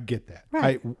unimportant. I get that.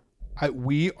 Right.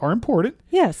 We are important,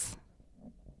 Yes.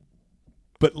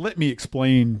 but let me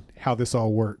explain how this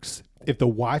all works. If the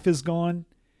wife is gone,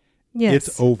 Yes.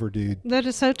 it's over, dude. That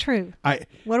is so true.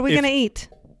 What are we if- going to eat?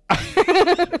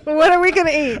 What are we going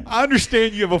to eat? I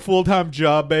understand you have a full-time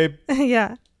job, babe,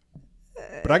 Yeah.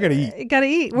 but I got to eat. You got to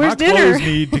eat. Where's My dinner? clothes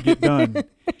need to get done.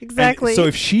 Exactly. And so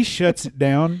if she shuts it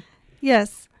down,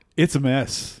 Yes. it's a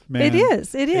mess, man. It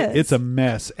is. It is. It's a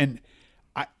mess. And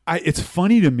it's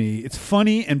funny to me. It's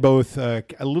funny and both a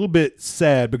little bit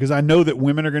sad because I know that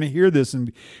women are going to hear this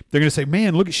and they're going to say,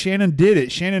 man, look at Shannon did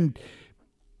it. Shannon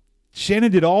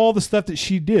did all the stuff that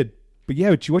she did. But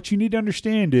yeah, what you need to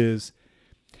understand is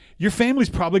your family's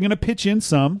probably going to pitch in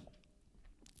some,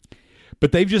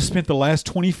 but they've just spent the last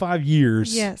 25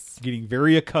 years getting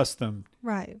very accustomed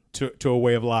Right. to a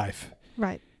way of life.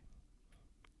 Right.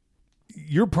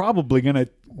 You're probably going to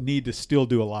need to still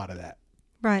do a lot of that.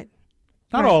 Right.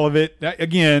 Not Right. all of it.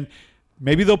 Again,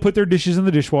 maybe they'll put their dishes in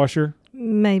the dishwasher.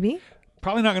 Maybe.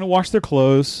 Probably not going to wash their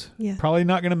clothes. Yeah. Probably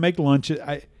not going to make lunch.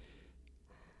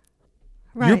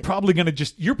 Right.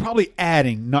 You're probably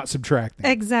adding, not subtracting.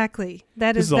 Exactly.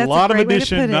 This is a that's lot of great way to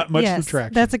addition, put it. not much Yes,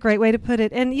 subtraction. That's a great way to put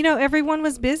it. And everyone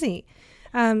was busy.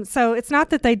 So it's not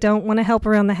that they don't want to help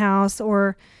around the house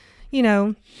or,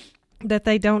 that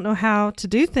they don't know how to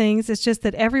do things. It's just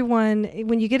that everyone,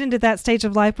 when you get into that stage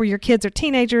of life where your kids are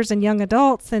teenagers and young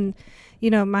adults and,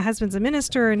 my husband's a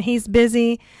minister and he's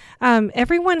busy,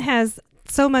 everyone has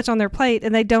so much on their plate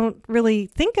and they don't really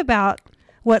think about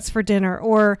what's for dinner,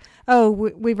 or, oh,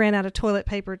 we ran out of toilet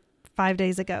paper 5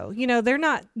 days ago.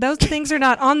 Those things are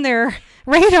not on their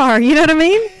radar. You know what I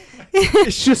mean?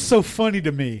 It's just so funny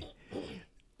to me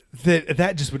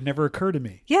that just would never occur to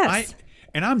me. Yes.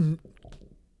 I'm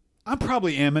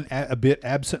probably a bit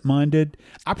absent-minded.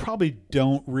 I probably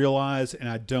don't realize, and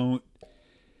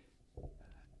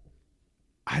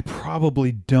I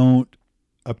probably don't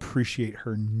appreciate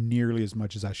her nearly as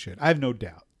much as I should. I have no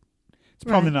doubt. It's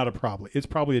probably not a probably. It's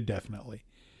probably a definitely.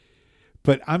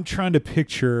 But I'm trying to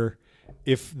picture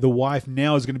if the wife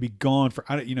now is going to be gone for,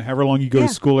 however long you go to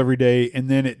school every day, and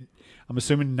then I'm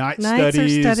assuming nights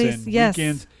studies and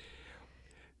weekends.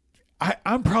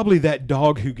 I'm probably that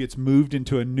dog who gets moved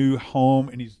into a new home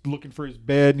and he's looking for his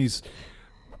bed and he's,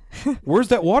 where's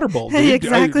that water bowl? Dude?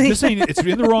 Exactly. It's in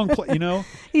the wrong place,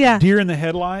 Yeah. Deer in the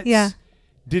headlights. Yeah.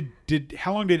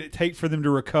 How long did it take for them to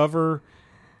recover?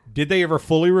 Did they ever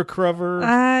fully recover?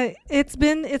 It's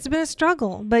been a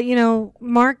struggle, but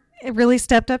Mark really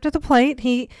stepped up to the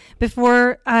plate.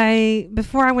 Before I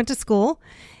went to school,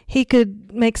 he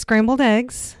could make scrambled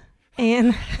eggs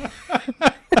and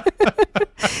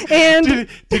and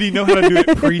did he know how to do it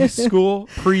preschool?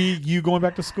 Pre you going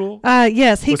back to school?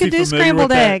 Yes, he could do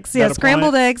scrambled eggs. Yeah,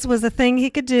 scrambled eggs was a thing he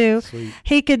could do. Sweet.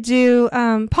 He could do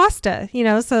pasta,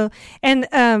 so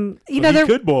and he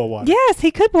could boil water. Yes,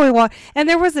 he could boil water. And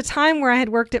there was a time where I had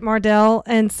worked at Mardell,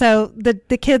 and so the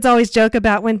kids always joke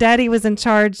about when Daddy was in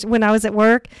charge when I was at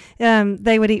work,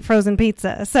 they would eat frozen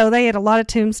pizza. So they had a lot of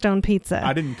Tombstone pizza.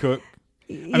 I didn't cook.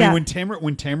 I mean, when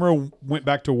Tamara went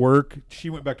back to work, she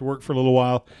went back to work for a little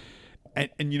while, and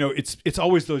it's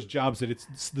always those jobs that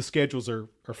the schedules are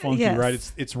funky,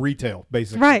 right? It's retail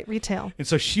basically, right? Retail. And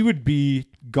so she would be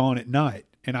gone at night,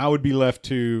 and I would be left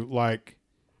to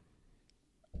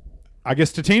I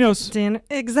guess Totino's. Dinner,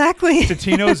 exactly.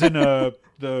 Totino's and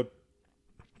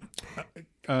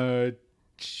the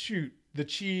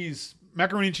cheese,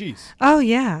 macaroni and cheese. Oh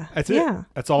yeah, that's it. Yeah,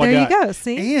 that's all I got. There you go.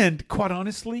 See, and quite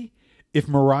honestly, if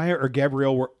Mariah or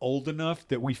Gabrielle were old enough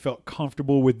that we felt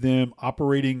comfortable with them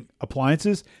operating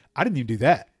appliances, I didn't even do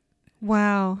that.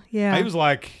 Wow. Yeah. I was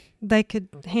like, they could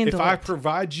handle it. If I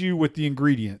provide you with the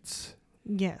ingredients,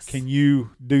 yes, can you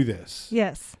do this?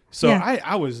 Yes. So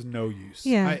I was no use.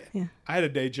 Yeah. I had a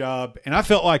day job, and I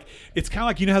felt like it's kind of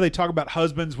like, how they talk about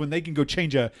husbands when they can go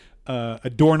change a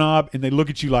doorknob and they look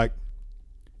at you like,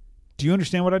 do you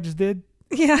understand what I just did?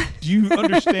 Yeah. Do you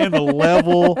understand the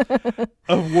level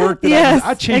of work that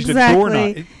I changed a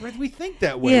doorknob? We think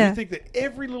that way. Yeah. We think that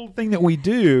every little thing that we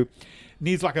do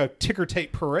needs like a ticker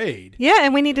tape parade. Yeah,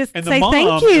 and we need to and say the mom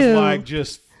thank you. Is like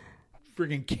just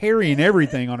freaking carrying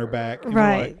everything on her back. And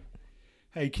right. Like,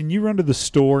 hey, can you run to the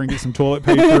store and get some toilet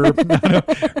paper?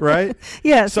 Right?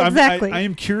 Yes, so exactly. I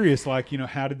am curious, how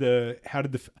did the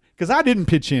because I didn't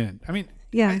pitch in. I mean,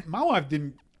 my wife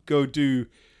didn't go do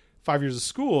 5 years of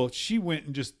school. She went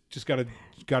and just got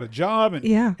a job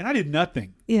and I did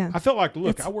nothing. Yeah. I felt like,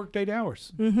 look, I worked 8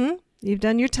 hours. Mm-hmm. You've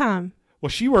done your time. Well,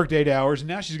 she worked 8 hours and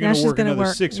now she's going to work another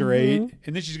 6 or 8,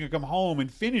 and then she's going to come home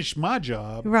and finish my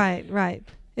job. Right.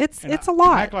 It's a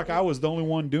lot. I act like I was the only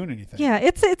one doing anything. Yeah,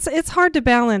 it's hard to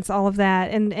balance all of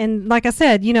that, and like I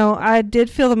said, I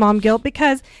did feel the mom guilt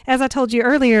because, as I told you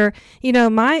earlier,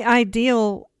 my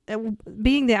ideal.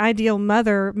 Being the ideal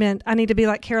mother meant I need to be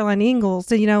like Caroline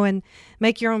Ingalls, and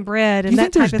make your own bread and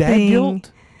that type of thing.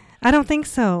 Guilt? I don't think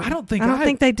so. I don't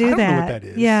think they do that. I don't know what that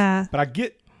is. Yeah, but I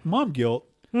get mom guilt.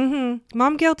 Mm-hmm.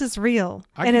 Mom guilt is real,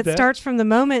 and it starts from the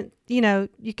moment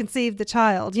you conceive the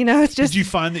child. It's just. Did you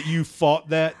find that you fought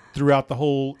that throughout the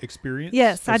whole experience?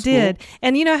 Yes, I did.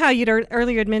 And you know how you'd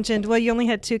earlier had mentioned, well, you only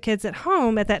had 2 kids at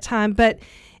home at that time, but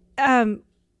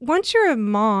once you're a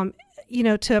mom,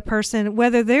 to a person,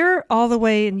 whether they're all the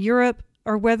way in Europe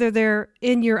or whether they're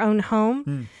in your own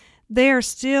home, they are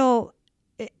still,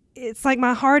 it's like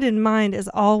my heart and mind is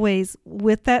always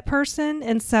with that person.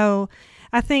 And so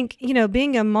I think,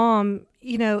 being a mom,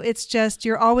 it's just,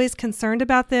 you're always concerned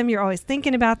about them. You're always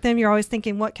thinking about them. You're always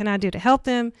thinking, what can I do to help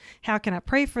them? How can I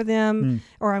pray for them?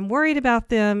 Or I'm worried about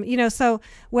them, so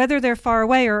whether they're far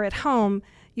away or at home,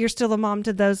 you're still a mom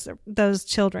to those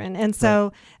children. And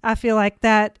so I feel like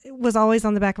that was always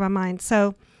on the back of my mind.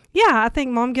 So yeah, I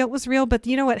think mom guilt was real, but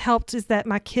what helped is that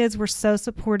my kids were so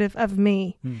supportive of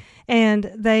me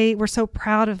and they were so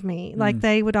proud of me. Like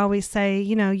they would always say,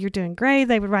 you're doing great.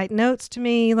 They would write notes to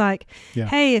me like,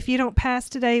 hey, if you don't pass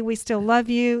today, we still love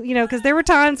you, because there were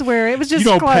times where it was just,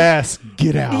 you don't pass,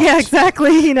 get out. Yeah,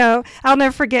 exactly. I'll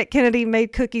never forget Kennedy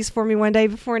made cookies for me one day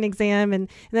before an exam. And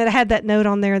then I had that note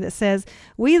on there that says,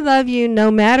 we love you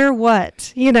no matter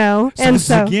what, So and this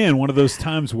is again, one of those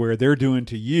times where they're doing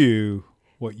to you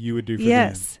what you would do for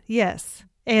them. Yes.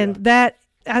 And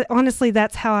honestly,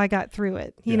 that's how I got through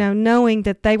it, you know, knowing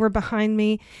that they were behind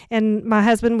me and my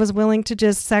husband was willing to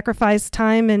just sacrifice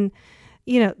time and,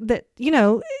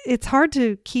 it's hard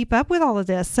to keep up with all of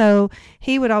this. So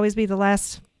he would always be the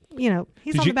last, he's on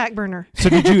the back burner. So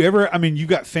did you ever, you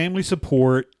got family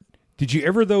support. Did you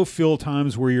ever though feel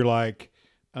times where you're like,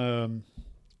 where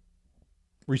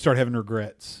you start having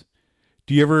regrets?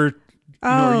 Do you ever,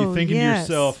 are you thinking to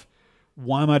yourself,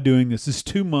 why am I doing this? This is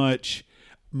too much.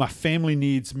 My family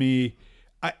needs me.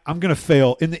 I'm going to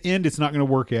fail. In the end, it's not going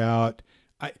to work out.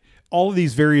 All of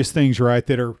these various things, right,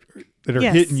 that are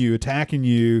hitting you, attacking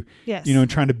you, and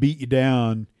trying to beat you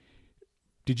down.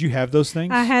 Did you have those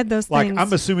things? I had those things.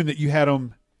 I'm assuming that you had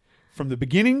them from the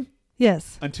beginning.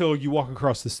 Yes. Until you walk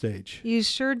across the stage. You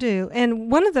sure do.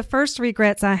 And one of the first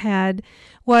regrets I had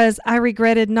was I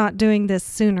regretted not doing this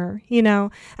sooner.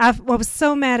 I was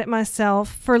so mad at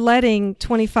myself for letting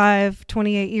 25,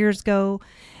 28 years go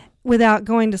without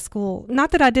going to school.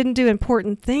 Not that I didn't do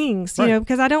important things,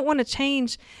 because I don't want to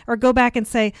change or go back and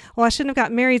say, well, I shouldn't have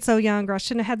got married so young or I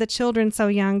shouldn't have had the children so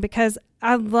young, because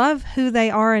I love who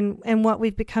they are and what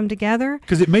we've become together.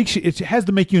 Because it has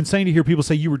to make you insane to hear people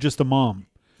say you were just a mom.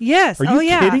 Yes. Are you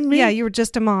kidding me? Yeah, you were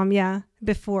just a mom. Yeah,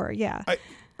 before. Yeah.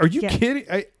 Are you kidding?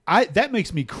 That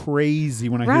makes me crazy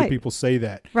when I hear people say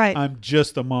that. Right. I'm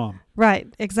just a mom.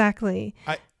 Right. Exactly.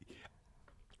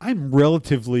 I'm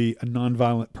relatively a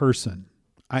nonviolent person.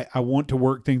 I want to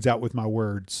work things out with my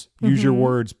words. Use your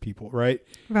words, people. Right.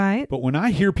 Right. But when I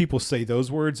hear people say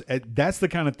those words, that's the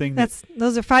kind of thing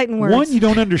those are fighting words. One, you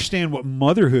don't understand what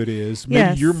motherhood is.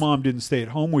 Maybe your mom didn't stay at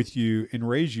home with you and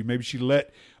raise you. Maybe she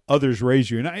let others raise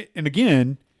you. And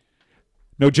again,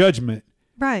 no judgment.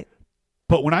 Right.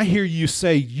 But when I hear you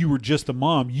say you were just a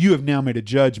mom, you have now made a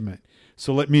judgment.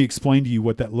 So let me explain to you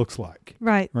what that looks like.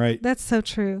 Right. Right. That's so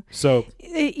true. So,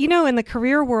 in the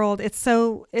career world, it's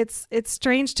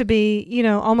strange to be,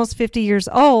 almost 50 years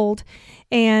old.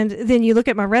 And then you look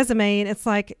at my resume and it's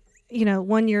like,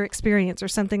 1 year experience or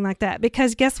something like that.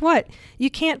 Because guess what? You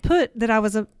can't put that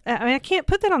I can't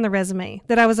put that on the resume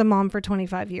that I was a mom for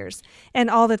 25 years and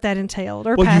all that entailed,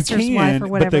 or pastor's wife or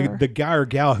whatever. But the guy or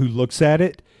gal who looks at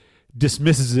it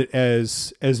dismisses it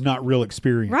as not real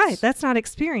experience. Right. That's not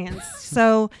experience.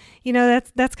 So,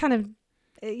 that's kind of,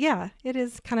 it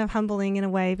is kind of humbling in a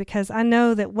way, because I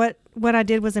know that what I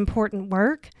did was important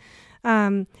work.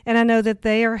 And I know that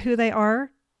they are who they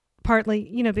are,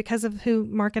 partly, because of who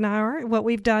Mark and I are, what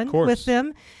we've done with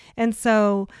them. And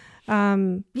so,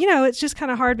 it's just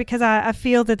kind of hard, because I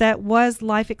feel that was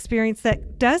life experience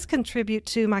that does contribute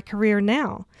to my career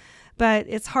now. But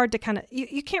it's hard to kind of,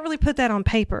 you can't really put that on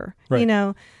paper,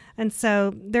 right. And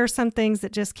so there are some things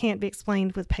that just can't be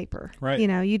explained with paper. Right.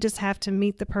 You just have to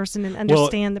meet the person and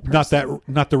understand the person.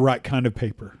 Not the right kind of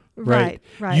paper. Right.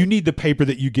 You need the paper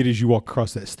that you get as you walk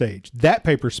across that stage. That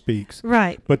paper speaks.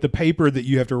 Right. But the paper that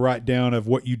you have to write down of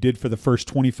what you did for the first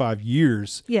 25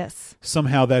 years. Yes.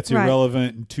 Somehow that's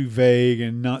irrelevant and too vague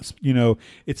and not,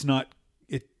 it's not,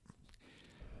 it's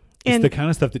the kind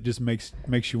of stuff that just makes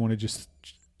you want to just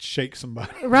shake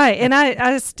somebody. Right. And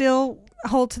I still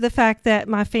hold to the fact that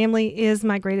my family is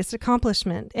my greatest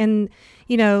accomplishment. And,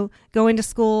 going to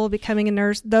school, becoming a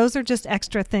nurse, those are just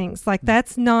extra things. Like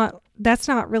that's not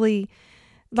really,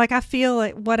 like, I feel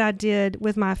like what I did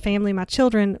with my family, my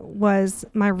children, was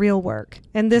my real work.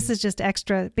 And this is just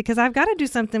extra because I've got to do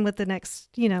something with the next,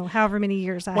 however many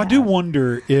years I have. I do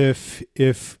wonder if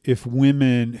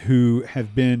women who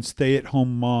have been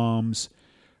stay-at-home moms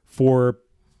for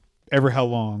ever how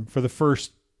long, for the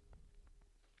first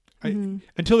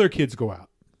until their kids go out,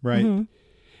 right? Mm-hmm.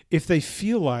 If they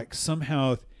feel like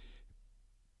somehow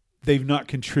they've not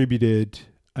contributed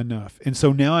enough, and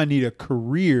so now I need a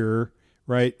career,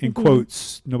 right? In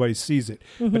quotes, nobody sees it,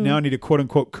 but now I need a quote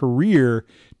unquote career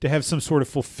to have some sort of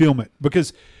fulfillment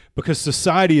because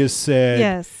society has said,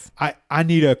 yes, I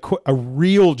need a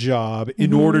real job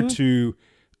in order to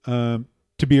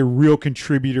be a real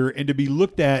contributor and to be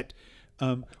looked at.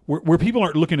 Where people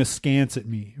aren't looking askance at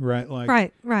me, right? Like,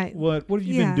 right. What have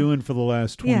you been doing for the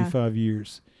last 25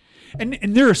 years? And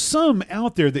there are some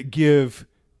out there that give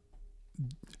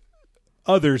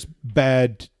others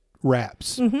bad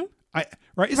raps. Mm-hmm.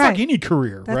 It's like any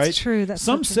career, That's right? That's true. That's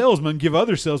some so true. salesmen give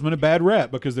other salesmen a bad rap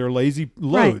because they're lazy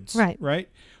loads, right?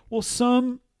 Well,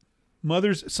 some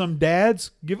mothers, some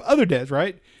dads give other dads,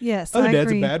 right? Yes, other I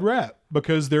dads agree. a bad rap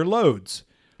because they're loads.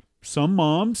 Some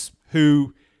moms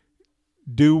who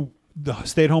do the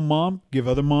stay-at-home mom give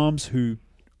other moms who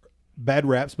bad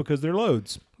raps because they're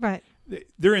loads. Right.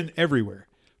 They're in everywhere.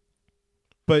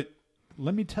 But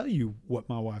let me tell you what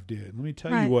my wife did. Let me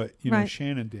tell you what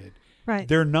Shannon did. Right.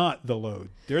 They're not the load.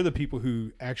 They're the people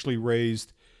who actually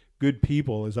raised good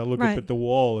people. As I look Right. up at the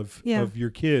wall of your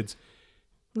kids.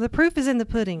 The proof is in the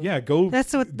pudding. Yeah, go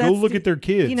That's look at their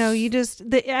kids. You know,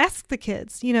 ask the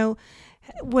kids,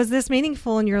 was this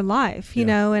meaningful in your life? You Yeah.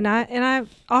 know, and I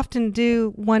often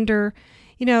do wonder,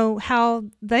 how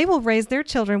they will raise their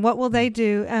children. What will they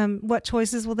do? What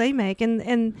choices will they make? And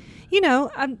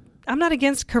I'm not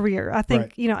against career. I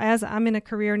think, Right. As I'm in a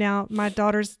career now, my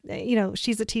daughter's,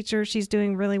 she's a teacher. She's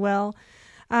doing really well.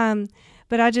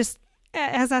 But I just,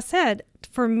 as I said,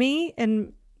 for me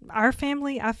and our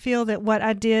family, I feel that what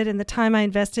I did and the time I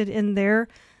invested in their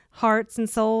hearts and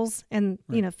souls and,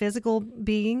 Right. Physical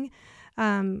being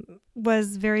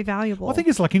was very valuable. Well, I think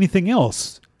it's like anything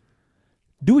else.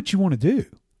 Do what you want to do.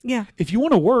 Yeah. If you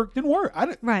want to work, then work.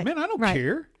 Right. Man, I don't Right.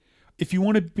 care. If you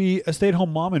want to be a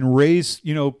stay-at-home mom and raise,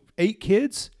 8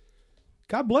 kids,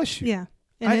 God bless you. Yeah.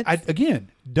 And I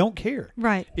again, don't care.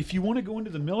 right. If you want to go into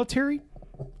the military,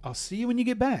 I'll see you when you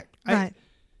get back. Right.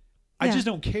 I Yeah. just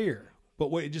don't care. But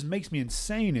what it just makes me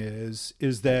insane is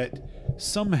that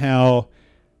somehow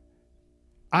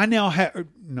I now have,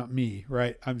 not me,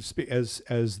 right? I'm as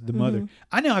the mother.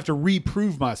 I now have to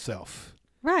reprove myself.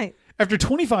 Right. After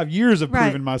 25 years of Right.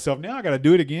 proving myself, now I got to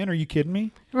do it again. Are you kidding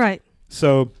me? Right.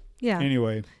 So Yeah.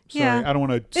 anyway, sorry, Yeah. I don't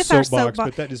want to It's our soapbox, soapbox.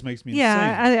 but that just makes me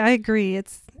Yeah. insane. I agree.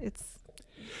 It's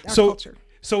our So- culture.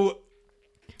 So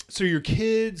your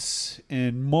kids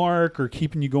and Mark are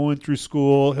keeping you going through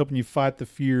school, helping you fight the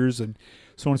fears and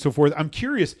so on and so forth. I'm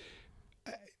curious,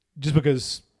 just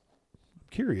because I'm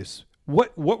curious,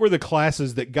 what were the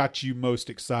classes that got you most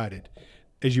excited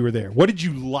as you were there? What did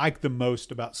you like the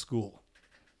most about school?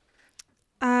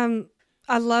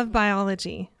 I love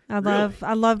biology. I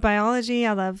love biology.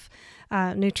 I love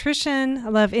nutrition. I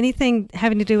love anything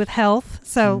having to do with health.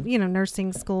 So,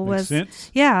 nursing school Makes was,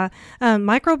 sense. yeah.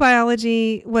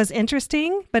 Microbiology was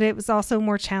interesting, but it was also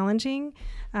more challenging.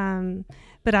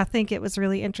 But I think it was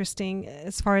really interesting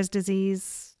as far as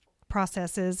disease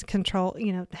processes, control,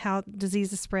 how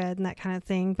disease is spread and that kind of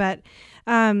thing. But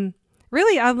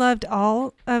really, I loved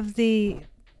all of the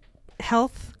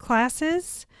health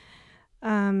classes.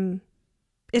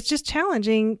 It's just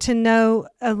challenging to know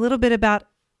a little bit about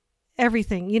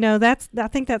everything. I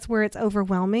think that's where it's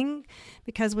overwhelming,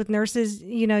 because with nurses,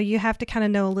 you have to kind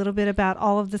of know a little bit about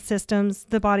all of the systems,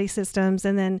 the body systems,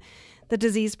 and then the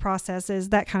disease processes,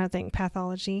 that kind of thing,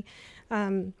 pathology.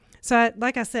 So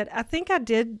like I said, I think I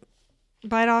did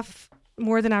bite off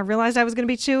more than I realized I was going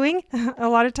to be chewing a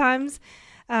lot of times.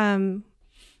 But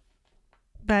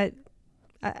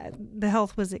the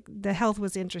health was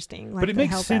interesting. Like But it the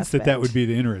makes health sense aspect. that would be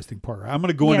the interesting part. I'm going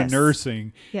to go into Yes.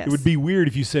 nursing. Yes. It would be weird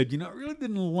if you said, I really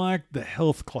didn't like the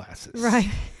health classes. Right.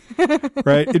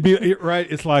 Right. It'd be right.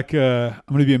 It's like I'm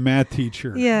going to be a math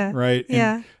teacher. Yeah. Right. And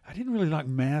Yeah. I didn't really like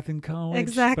math in college.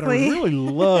 Exactly. But I really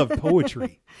loved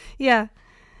poetry. Yeah.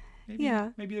 Maybe, Yeah.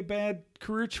 Maybe a bad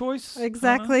career choice.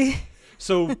 Exactly.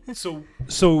 So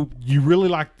you really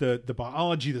like the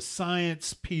biology, the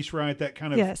science piece, right? That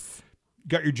kind of Yes.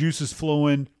 got your juices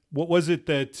flowing. What was it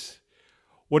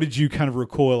what did you kind of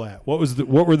recoil at? What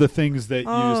were the things that you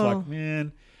just like,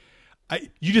 man, right?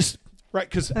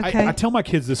 Because Okay. I tell my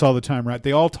kids this all the time, right?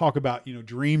 They all talk about,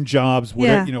 dream jobs,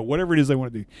 whatever, Yeah. whatever it is they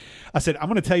want to do. I said, I'm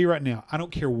going to tell you right now, I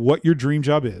don't care what your dream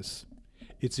job is.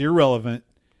 It's irrelevant.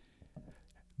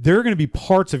 There are going to be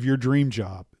parts of your dream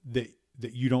job that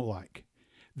you don't like.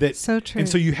 So true. And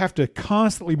so you have to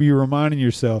constantly be reminding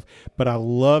yourself, but I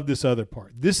love this other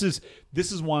part. This is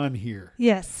why I'm here.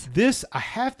 Yes. I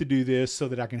have to do this so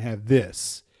that I can have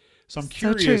this. So I'm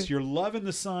So curious, true. you're loving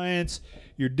the science,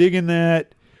 you're digging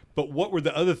that, but what were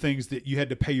the other things that you had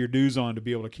to pay your dues on to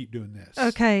be able to keep doing this?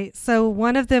 Okay. So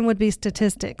one of them would be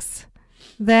statistics.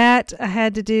 That I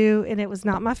had to do, and it was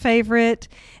not my favorite.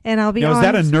 And I'll be Now, honest.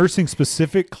 is that a nursing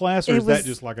specific class, or It is that was-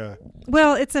 just like a...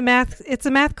 Well, it's a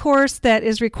math course that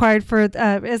is required for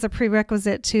as a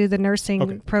prerequisite to the nursing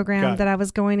Okay. Got program it. that I was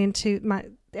going into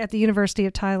at the University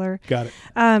of Tyler. Got it.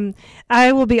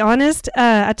 I will be honest.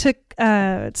 I took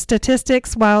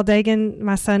statistics while Dagan,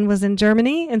 my son, was in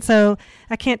Germany, and so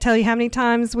I can't tell you how many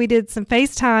times we did some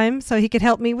FaceTime so he could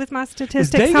help me with my Is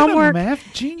statistics Dagan homework. a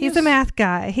math genius? He's a math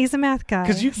guy.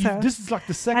 Because So. this is like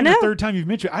the I second or know. third time you've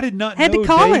mentioned it. I did not Had to know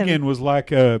call him. Dagan was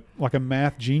like a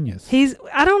math genius.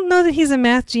 I don't know that he's a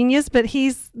math genius, but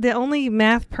he's the only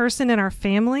math person in our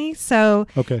family. So,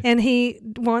 Okay. and he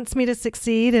wants me to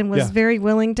succeed and was Yeah. very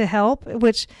willing willing to help,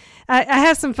 which I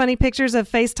have some funny pictures of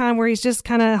FaceTime where he's just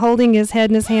kind of holding his head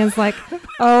in his hands like,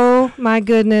 oh my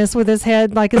goodness, with his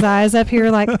head, like his eyes up here.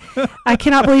 Like, I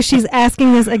cannot believe she's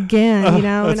asking this again, you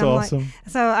know? That's and I'm awesome. like,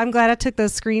 so I'm glad I took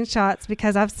those screenshots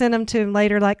because I've sent them to him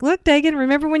later. Like, look, Dagan,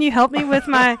 remember when you helped me with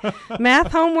my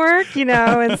math homework, you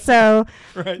know? And so,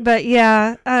 Right. but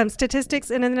yeah, statistics.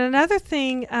 And then another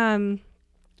thing,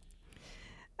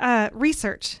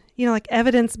 research, you know, like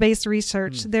evidence-based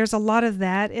research. There's a lot of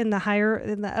that in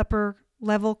the upper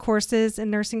level courses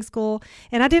in nursing school.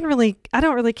 And I don't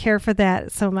really care for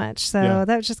that so much. So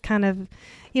that was just kind of,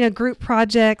 you know, group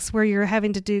projects where you're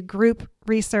having to do group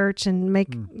research and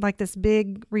make like this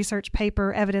big research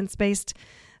paper, evidence-based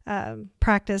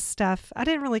practice stuff. I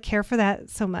didn't really care for that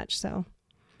so much. So.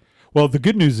 Well, the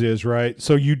good news is, right,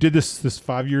 so you did this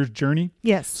 5-year journey.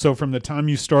 Yes. So from the time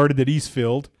you started at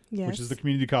Eastfield, Yes. which is the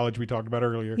community college we talked about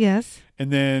earlier. Yes. And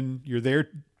then you're there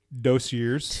 2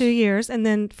 years. 2 years. And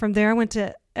then from there I went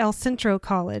to El Centro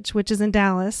College, which is in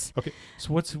Dallas. Okay.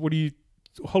 So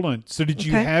hold on. So did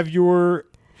you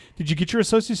get your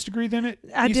associate's degree then at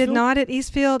I Eastfield? did not at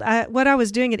Eastfield. What I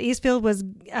was doing at Eastfield was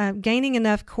gaining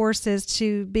enough courses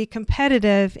to be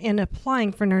competitive in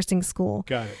applying for nursing school.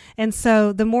 Got it. And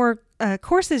so the more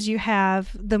courses you have,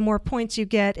 the more points you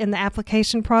get in the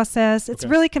application process. It's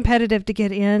really competitive to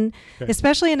get in,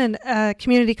 especially in a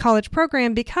community college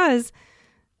program, because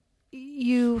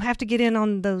you have to get in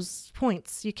on those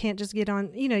points. You can't just get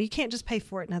on, you know, you can't just pay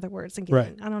for it, in other words, and get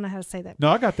in. I don't know how to say that.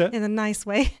 No, I got that. In a nice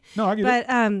way. No, I get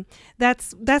it. But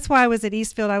that's why I was at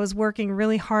Eastfield. I was working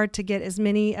really hard to get as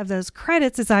many of those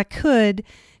credits as I could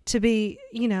to be,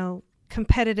 you know,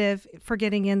 competitive for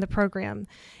getting in the program.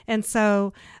 And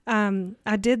so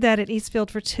I did that at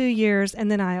Eastfield for 2 years, and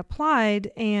then I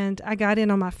applied, and I got in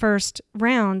on my first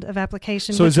round of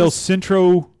application. So is El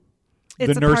Centro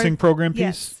the nursing program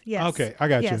piece? Yes. Okay, I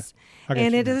got you.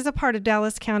 And it is a part of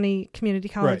Dallas County Community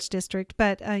College District,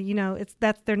 but you know,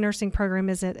 that's their nursing program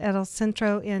is at El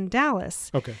Centro in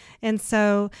Dallas. Okay. And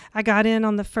so I got in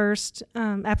on the first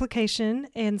application,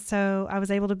 and so I was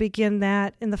able to begin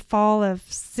that in the fall of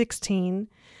 16.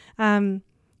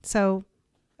 So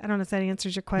I don't know if that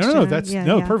answers your question. No, that's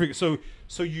perfect. So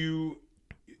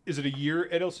is it a year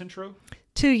at El Centro?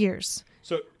 2 years.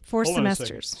 So 4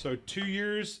 semesters. So 2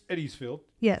 years at Eastfield.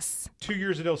 Yes. 2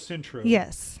 years at El Centro.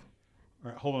 Yes. All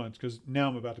right, hold on, because now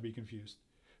I'm about to be confused.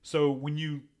 So when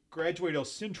you graduate El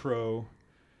Centro,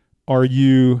 are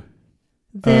you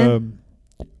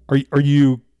are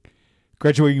you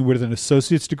graduating with an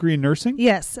associate's degree in nursing?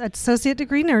 Yes, associate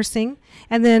degree nursing,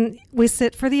 and then we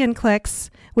sit for the NCLEX,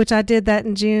 which I did that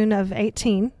in June of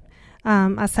 18.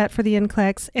 I sat for the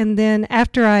NCLEX, and then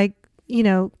after I, you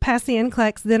know, passed the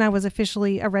NCLEX, then I was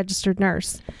officially a registered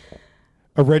nurse.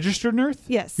 A registered nurse?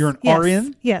 Yes. You're an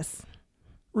RN? Yes.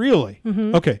 Really?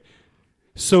 Mm-hmm. Okay.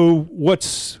 So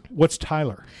what's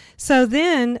Tyler? So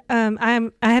then I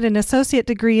had an associate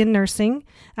degree in nursing.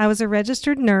 I was a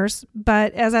registered nurse,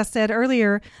 but as I said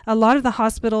earlier, a lot of the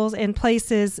hospitals and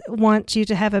places want you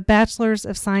to have a bachelor's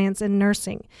of science in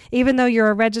nursing. Even though you're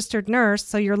a registered nurse,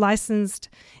 so you're licensed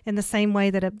in the same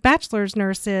way that a bachelor's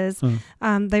nurse is,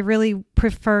 they really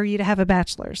prefer you to have a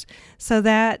bachelor's. So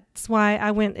that's why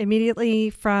I went immediately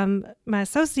from my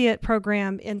associate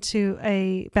program into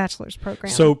a bachelor's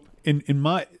program. So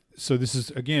So this is,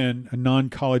 again, a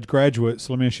non-college graduate.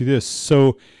 So let me ask you this.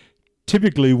 So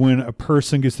typically when a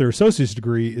person gets their associate's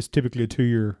degree, it's typically a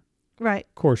 2-year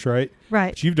course, right?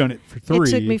 Right. But you've done it for 3.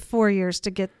 It took me 4 years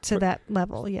to get to that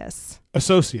level, yes.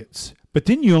 Associates. But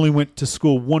then you only went to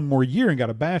school 1 more year and got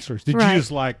a bachelor's. Did you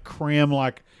just cram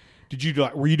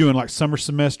were you doing summer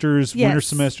semesters, winter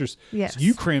semesters? Yes. So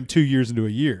you crammed 2 years into a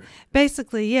year.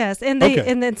 Basically, yes. And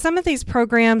and then some of these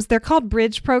programs, they're called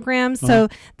bridge programs. So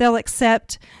they'll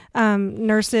accept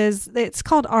nurses. It's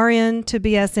called RN to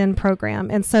BSN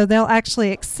program. And so they'll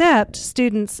actually accept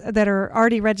students that are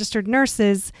already registered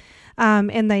nurses,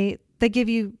 and they give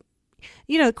you,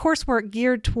 coursework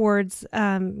geared towards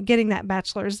getting that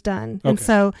bachelor's done. Okay. And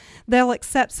so they'll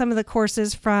accept some of the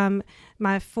courses from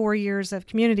my 4 years of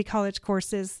community college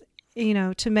courses,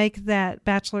 to make that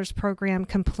bachelor's program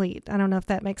complete. I don't know if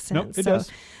that makes sense. Nope, it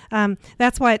does.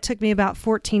 That's why it took me about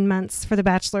 14 months for the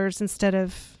bachelor's instead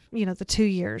of, the 2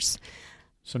 years.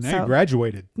 So now you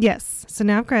graduated. Yes. So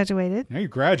now I've graduated. Now you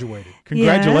graduated.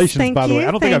 Congratulations, yes, by the way. I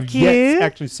don't think I've yet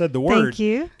actually said the word. Thank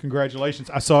you.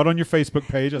 Congratulations. I saw it on your Facebook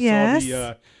page. I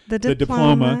saw the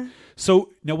diploma.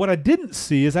 So now what I didn't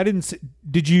see is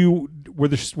were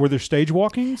there stage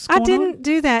walkings going I didn't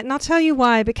do that, and I'll tell you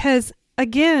why. Because,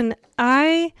 again,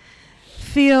 I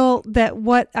feel that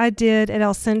what I did at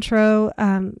El Centro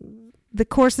the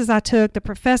courses I took, the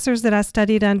professors that I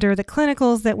studied under, the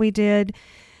clinicals that we did,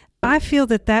 I feel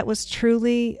that was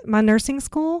truly my nursing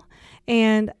school.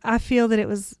 And I feel that it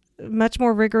was much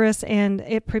more rigorous, and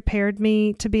it prepared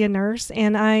me to be a nurse.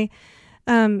 And I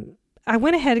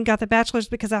went ahead and got the bachelor's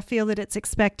because I feel that it's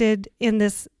expected in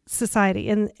this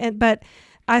society. But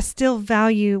I still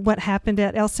value what happened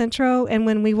at El Centro. And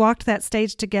when we walked that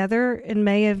stage together in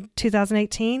May of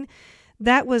 2018,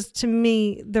 that was, to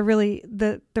me, the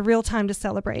real time to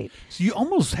celebrate. So you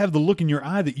almost have the look in your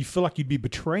eye that you feel like you'd be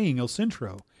betraying El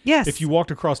Centro. Yes. If you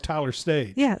walked across Tyler's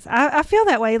stage. Yes. I feel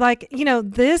that way. Like,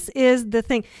 this is the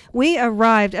thing. We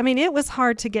arrived. I mean, it was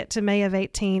hard to get to May of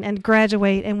 18 and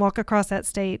graduate and walk across that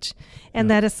stage.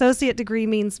 And that associate degree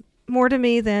means more to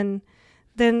me than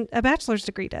a bachelor's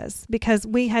degree does, because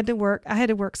I had to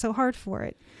work so hard for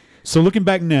it. So looking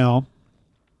back now,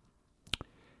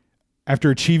 after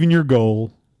achieving your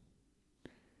goal,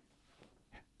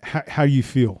 how do you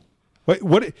feel?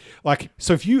 What like,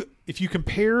 so if you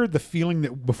compare the feeling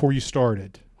that before you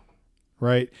started,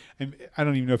 right? And I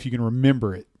don't even know if you can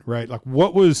remember it, right? Like,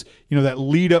 what was, that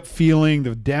lead up feeling,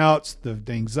 the doubts, the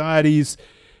anxieties,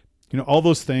 all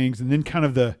those things, and then kind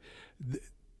of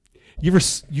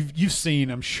you've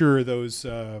seen, I'm sure, those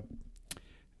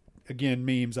again,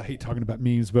 memes. I hate talking about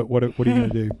memes, but what are you going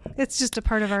to do? It's just a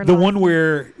part of our life. The one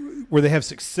where they have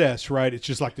success, right? It's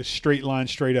just like this straight line,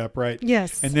 straight up, right?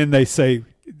 Yes. And then they say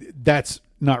that's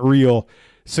not real.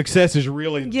 Success is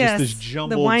really just this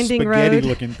jumbled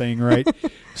spaghetti-looking thing, right?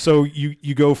 So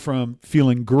you go from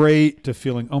feeling great to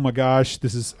feeling, oh my gosh,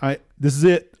 this is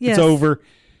it. Yes. It's over,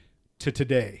 to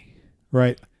today,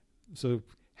 right? So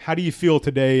how do you feel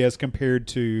today as compared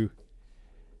to?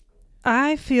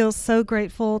 I feel so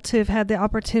grateful to have had the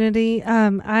opportunity.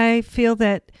 I feel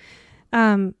that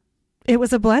it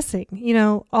was a blessing.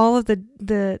 All of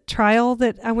the trial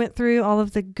that I went through, all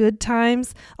of the good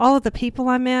times, all of the people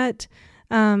I met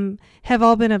have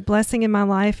all been a blessing in my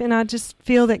life. And I just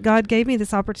feel that God gave me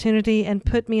this opportunity and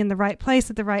put me in the right place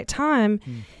at the right time.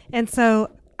 And so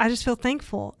I just feel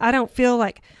thankful. I don't feel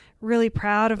like really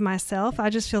proud of myself. I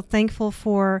just feel thankful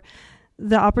for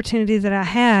the opportunity that I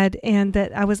had and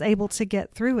that I was able to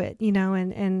get through it,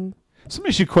 and So let me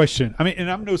ask you a question. I mean, and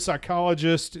I'm no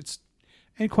psychologist.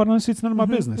 And quite honestly, it's none of my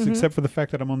business, except for the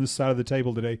fact that I'm on this side of the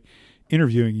table today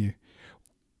interviewing you.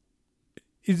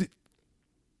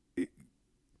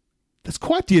 That's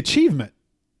quite the achievement.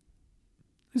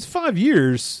 It's 5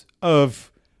 years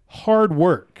of hard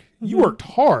work. You worked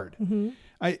hard.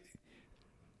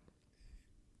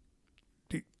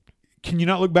 Can you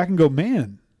not look back and go,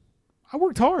 man, I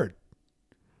worked hard.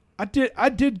 I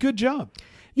did good job.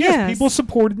 Yes, people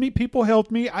supported me. People helped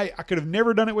me. I could have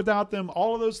never done it without them.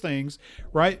 All of those things,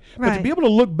 right? But to be able to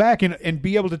look back and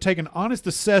be able to take an honest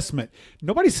assessment.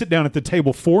 Nobody sit down at the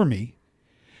table for me.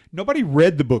 Nobody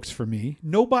read the books for me.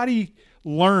 Nobody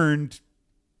learned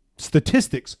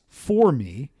statistics for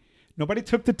me. Nobody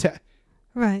took the test.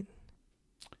 Right.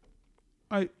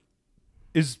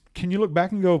 Can you look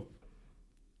back and go,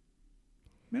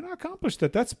 man, I accomplished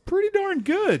that. That's pretty darn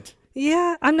good.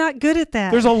 Yeah, I'm not good at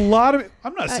that. There's a lot of.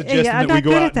 I'm not suggesting that we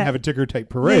go out and have a ticker tape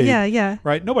parade. Yeah.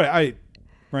 Right? Nobody.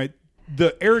 Right?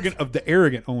 The arrogant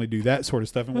only do that sort of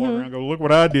stuff and walk around and go, look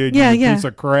what I did. You piece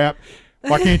of crap.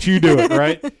 Why can't you do it?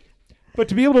 Right? But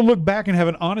to be able to look back and have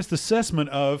an honest assessment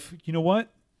of, you know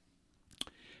what?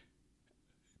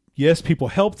 Yes, people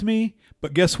helped me,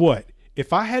 but guess what?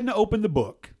 If I hadn't opened the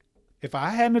book, if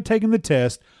I hadn't taken the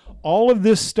test, all of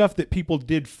this stuff that people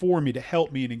did for me to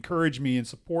help me and encourage me and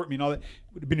support me and all that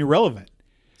would have been irrelevant.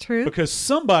 True. Because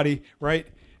somebody's got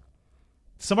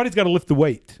to lift the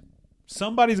weight.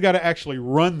 Somebody's got to actually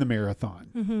run the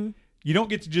marathon. You don't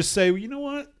get to just say, well, you know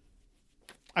what?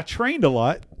 I trained a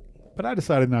lot, but I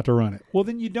decided not to run it. Well,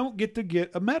 then you don't get to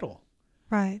get a medal.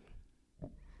 Right.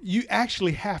 You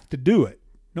actually have to do it,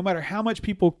 no matter how much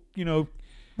people,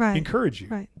 encourage you.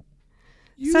 Right.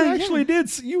 You actually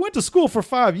did. You went to school for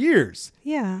 5 years.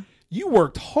 Yeah. You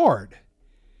worked hard.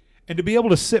 And to be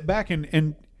able to sit back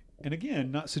and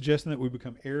again, not suggesting that we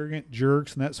become arrogant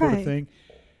jerks and that sort of thing,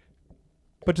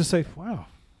 but to say, wow,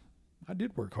 I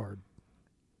did work hard.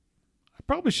 I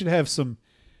probably should be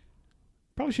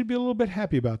a little bit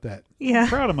happy about that. Yeah. I'm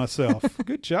proud of myself.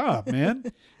 Good job,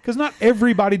 man. Because not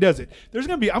everybody does it.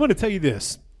 I'm going to tell you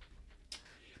this.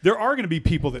 There are going to be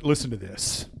people that listen to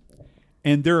this.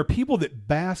 And there are people that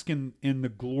bask in the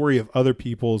glory of other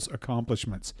people's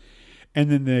accomplishments.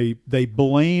 And then they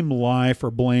blame life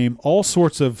or blame all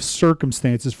sorts of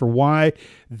circumstances for why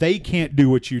they can't do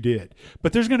what you did.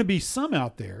 But there's going to be some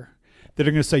out there that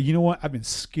are going to say, you know what? I've been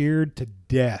scared to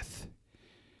death.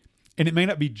 And it may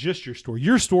not be just your story.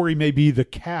 Your story may be the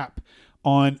cap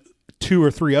on 2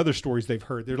 or 3 other stories they've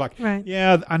heard. They're like, Right.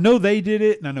 yeah, I know they did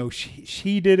it, and I know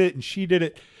she did it, and she did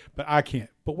it, but I can't.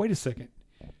 But wait a second.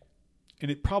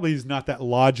 And it probably is not that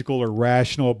logical or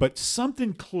rational, but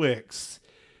something clicks.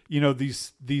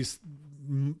 These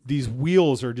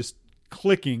wheels are just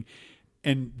clicking,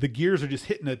 and the gears are just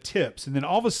hitting the tips, and then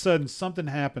all of a sudden something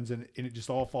happens, and it just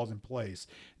all falls in place.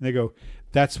 And they go,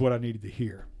 "That's what I needed to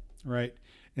hear," right?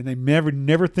 And they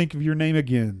never think of your name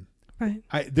again. Right.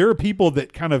 There are people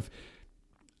that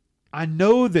I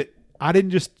know that I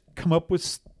didn't just come up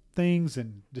with things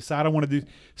and decide I want to do.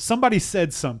 Somebody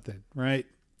said something, right?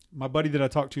 My buddy that I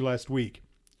talked to last week,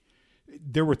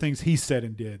 there were things he said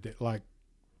and did that like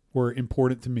were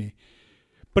important to me.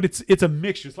 But it's a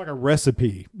mixture. It's like a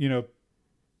recipe,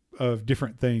 of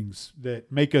different things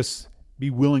that make us be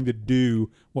willing to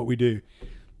do what we do.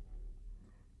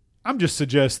 I'm just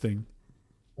suggesting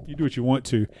you do what you want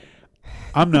to.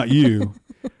 I'm not you,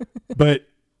 but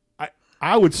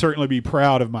I would certainly be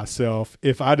proud of myself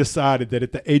if I decided that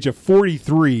at the age of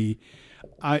 43,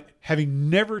 having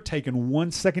never taken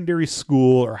one secondary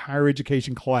school or higher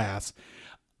education class,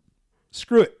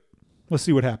 screw it. Let's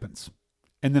see what happens.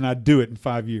 And then I'd do it in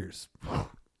 5 years. All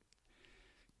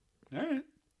right.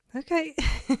 Okay.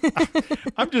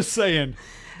 I'm just saying,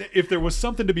 if there was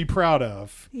something to be proud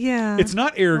of, Yeah. it's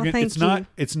not arrogant. Well,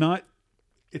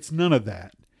 It's none of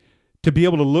that. To be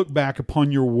able to look back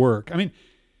upon your work. I mean,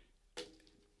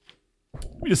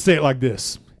 let me just say it like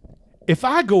this. If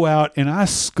I go out and I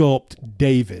sculpt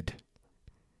David,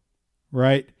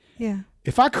 right? Yeah.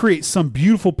 If I create some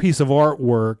beautiful piece of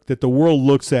artwork that the world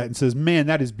looks at and says, man,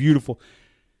 that is beautiful.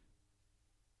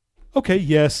 Okay,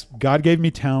 yes, God gave me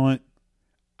talent.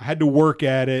 I had to work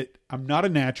at it. I'm not a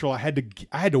natural. I had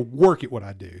to work at what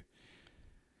I do.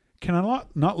 Can I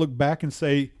not look back and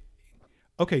say,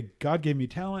 okay, God gave me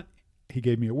talent. He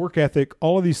gave me a work ethic,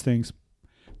 all of these things.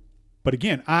 But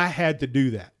again, I had to do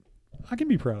that. I can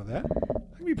be proud of that.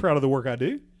 I can be proud of the work I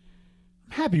do.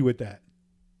 I'm happy with that.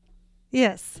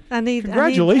 Yes.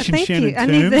 Congratulations, thank Shannon you. I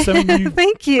need Toombs. that. You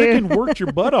Thank you. freaking worked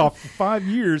your butt off for 5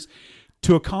 years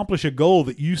to accomplish a goal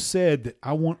that you said that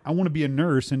I want to be a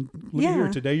nurse, and look at here,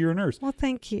 today you're a nurse. Well,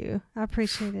 thank you. I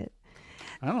appreciate it.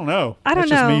 I don't know. I don't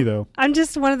That's know. Just me though. I'm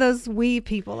just one of those we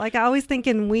people. Like I always think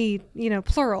in we,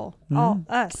 plural, all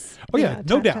us. Oh yeah,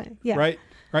 no doubt. Yeah. Right.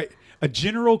 A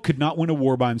general could not win a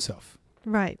war by himself.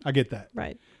 Right. I get that.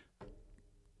 Right.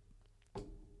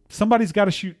 Somebody's got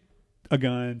to shoot a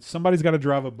gun. Somebody's got to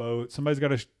drive a boat. Somebody's got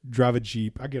to drive a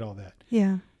Jeep. I get all that.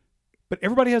 Yeah. But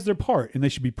everybody has their part, and they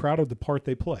should be proud of the part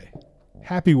they play.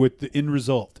 Happy with the end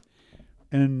result.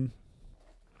 And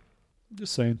I'm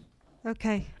just saying.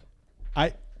 Okay.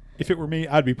 If it were me,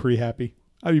 I'd be pretty happy.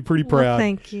 I'd be pretty proud. Well,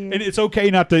 thank you. And it's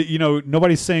okay not to,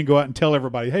 nobody's saying go out and tell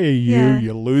everybody, hey,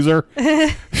 you loser.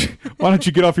 Why don't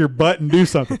you get off your butt and do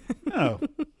something? No.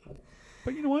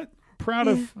 But you know what?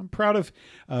 I'm proud of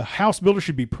a house builder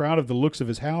should be proud of the looks of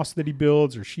his house that he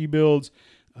builds or she builds.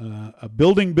 A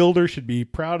building builder should be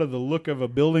proud of the look of a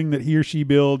building that he or she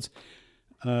builds.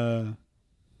 It's a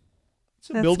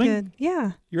That's building. Good.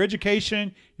 Yeah. Your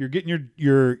education, you're getting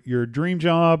your dream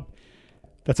job.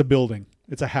 That's a building.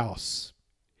 It's a house.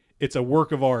 It's a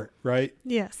work of art, right?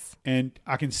 Yes. And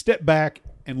I can step back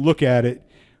and look at it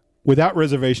without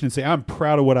reservation and say, I'm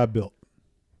proud of what I built.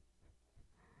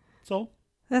 So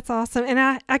That's awesome. And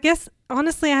I guess,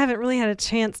 honestly, I haven't really had a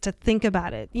chance to think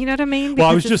about it. You know what I mean? Well,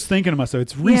 I Because was just thinking to myself,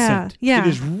 it's recent. Yeah. It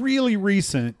is really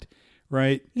recent,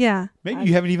 right? Yeah. Maybe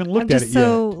you haven't even I'm looked at just it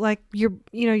so yet. like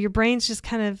your brain's just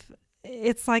kind of,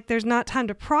 it's like there's not time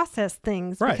to process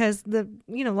things Right. because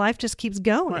life just keeps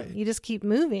going. Right. You just keep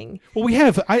moving. Well,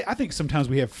 I think sometimes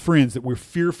we have friends that we're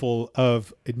fearful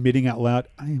of admitting out loud.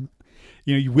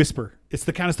 You whisper. It's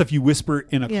the kind of stuff you whisper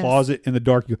in a Yes. closet in the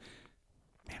dark. You go,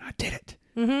 man, I did it.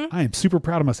 Mm-hmm. I am super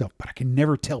proud of myself, but I can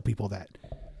never tell people that.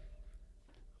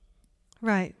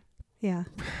 Right. Yeah.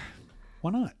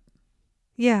 Why not?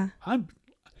 Yeah. I'm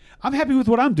happy with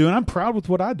what I'm doing. I'm proud with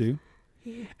what I do.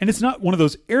 And it's not one of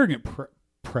those arrogant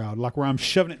proud, like where I'm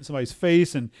shoving it in somebody's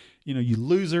face and, you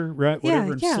loser, right?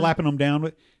 Whatever, and yeah. slapping them down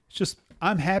with. It's just,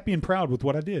 I'm happy and proud with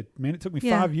what I did. Man, it took me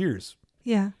 5 years.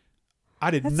 Yeah.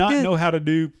 I did That's not good. know how to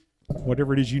do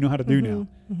whatever it is you know how to do now.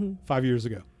 Mm-hmm. 5 years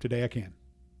ago. Today I can.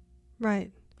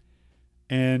 Right.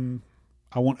 And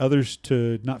I want others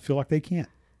to not feel like they can't.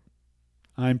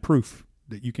 I'm proof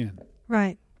that you can.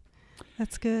 Right.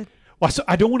 That's good. Well, so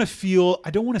I don't want to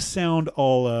sound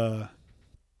all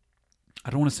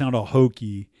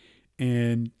hokey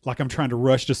and like I'm trying to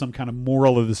rush to some kind of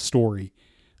moral of the story.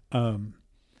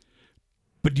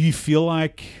 But do you feel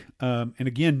like, and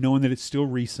again, knowing that it's still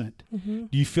recent, do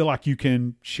you feel like you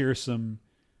can share some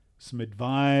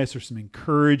advice or some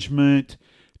encouragement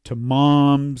to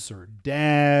moms or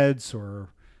dads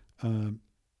or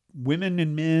women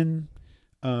and men,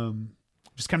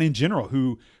 just kind of in general,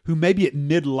 who may be at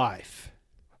midlife,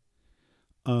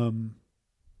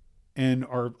 and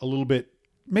are a little bit,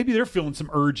 maybe they're feeling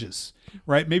some urges,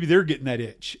 right? Maybe they're getting that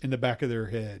itch in the back of their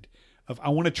head of, I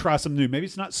want to try something new. Maybe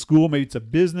it's not school, maybe it's a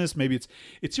business, maybe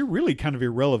it's really kind of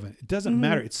irrelevant. It doesn't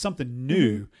matter. It's something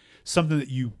new, something that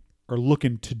you are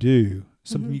looking to do,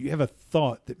 something you have a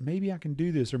thought that maybe I can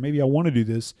do this, or maybe I want to do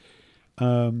this.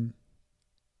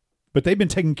 But they've been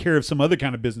taking care of some other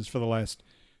kind of business for the last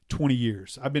 20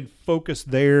 years. I've been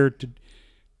focused there to.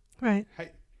 Right.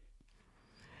 Hey,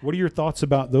 what are your thoughts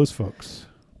about those folks?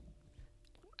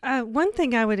 One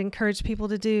thing I would encourage people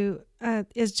to do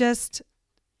is just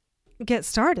get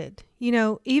started. You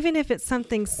know, even if it's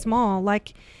something small,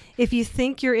 like if you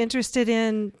think you're interested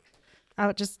in, I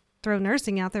would just throw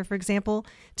nursing out there, for example,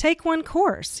 take one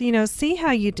course, you know, see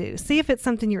how you do, see if it's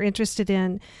something you're interested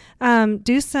in,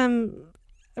 do some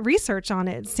research on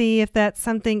it, see if that's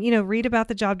something, you know, read about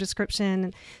the job description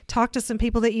and talk to some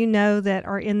people that you know that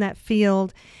are in that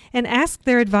field and ask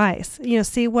their advice, you know,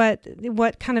 see what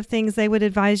kind of things they would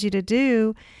advise you to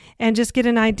do, and just get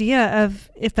an idea of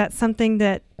if that's something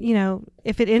that, you know,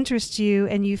 if it interests you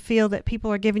and you feel that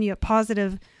people are giving you a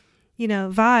positive, you know,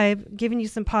 vibe, giving you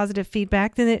some positive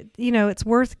feedback, then it, you know, it's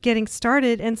worth getting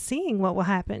started and seeing what will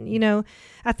happen. You know,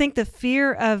 I think the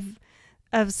fear of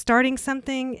starting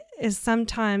something is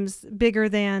sometimes bigger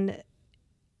than,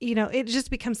 you know, it just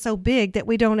becomes so big that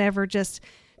we don't ever just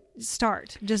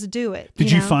start, just do it. Did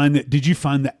you find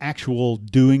the actual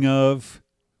doing of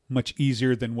much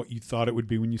easier than what you thought it would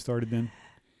be when you started then?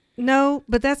 No,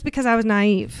 but that's because I was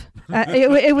naive.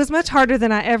 It was much harder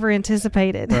than I ever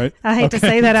anticipated. Right. I hate to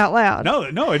say that out loud.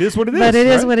 No, it is what it is. But it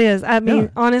right? is what it is. I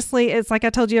mean, honestly, it's like I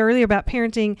told you earlier about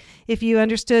parenting. If you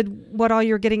understood what all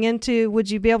you're getting into,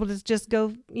 would you be able to just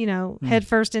go, you know, head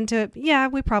first into it? Yeah,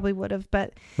 we probably would have.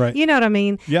 But you know what I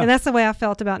mean? Yeah. And that's the way I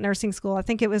felt about nursing school. I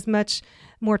think it was much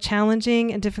more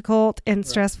challenging and difficult and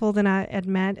stressful than I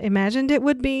imagined it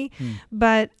would be.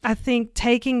 But I think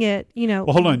taking it, you know.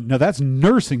 Well, hold on. Now that's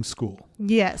nursing school.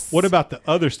 Yes. What about the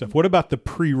other stuff? What about the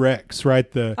prereqs, right?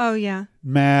 Oh, yeah.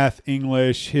 Math,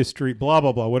 English, history, blah,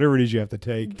 blah, blah, whatever it is you have to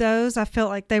take. Those, I felt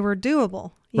like they were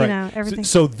doable. You know, everything.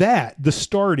 So the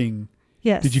starting.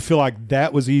 Yes. Did you feel like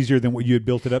that was easier than what you had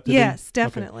built it up to Yes, be?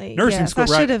 definitely. Okay. Nursing school,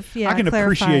 right? I can clarified.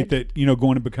 appreciate that, you know,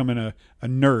 going and becoming a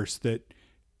nurse, that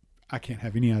I can't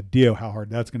have any idea how hard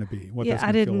that's going to be.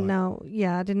 I didn't know.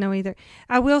 Yeah, I didn't know either.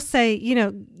 I will say, you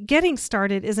know, getting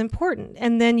started is important.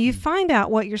 And then you find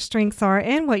out what your strengths are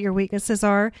and what your weaknesses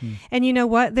are. And you know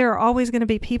what? There are always going to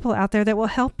be people out there that will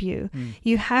help you.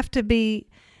 You have to be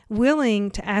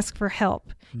willing to ask for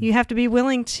help. You have to be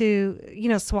willing to, you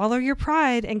know, swallow your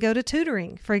pride and go to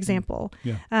tutoring, for example.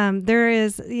 There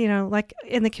is, you know, like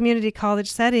in the community college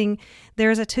setting,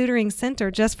 there's a tutoring center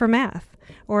just for math.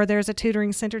 Or there's a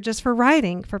tutoring center just for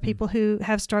writing, for people who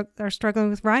are struggling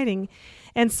with writing.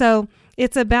 And so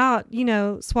it's about, you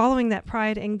know, swallowing that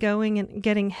pride and going and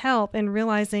getting help and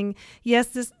realizing,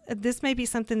 yes, this may be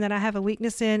something that I have a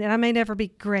weakness in, and I may never be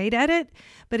great at it,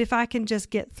 but if I can just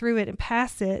get through it and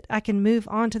pass it, I can move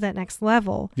on to that next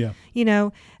level. Yeah. You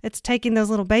know, it's taking those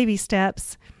little baby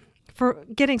steps for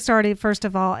getting started, first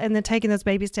of all, and then taking those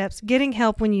baby steps, getting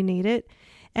help when you need it,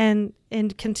 and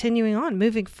continuing on,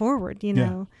 moving forward, you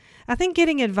know. I think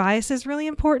getting advice is really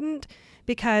important,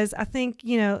 because I think,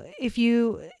 you know, if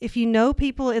you know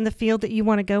people in the field that you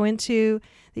want to go into,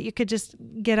 that you could just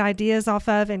get ideas off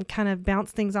of and kind of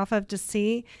bounce things off of to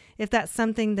see if that's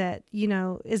something that, you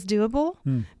know, is doable.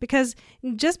 Because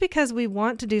just because we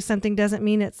want to do something doesn't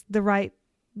mean it's the right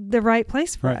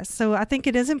place for us. So I think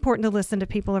it is important to listen to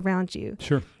people around you.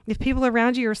 Sure. If people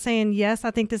around you are saying, yes,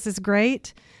 I think this is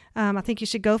great, I think you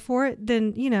should go for it,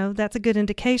 then, you know, that's a good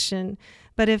indication.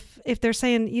 But if they're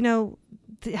saying, you know,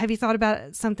 have you thought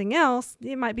about something else?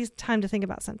 It might be time to think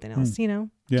about something else, you know,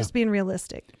 just being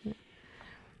realistic.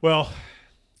 Well,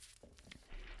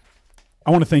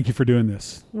 I want to thank you for doing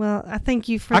this. Well, I thank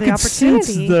you for the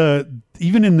opportunity. I could sense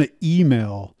even in the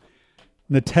email,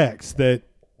 the text, that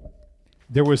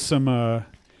there was some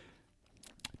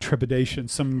trepidation,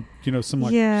 some like,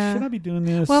 should I be doing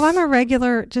this? Well, I'm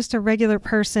just a regular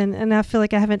person, and I feel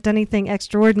like I haven't done anything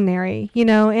extraordinary, you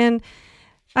know, and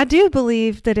I do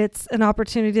believe that it's an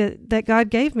opportunity that God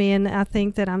gave me, and I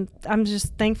think that I'm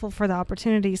just thankful for the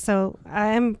opportunity. So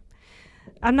I'm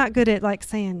not good at like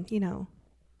saying, you know,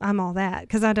 I'm all that,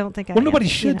 because I don't think I am. Nobody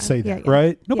should say that,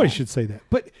 right? Nobody should say that.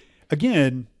 But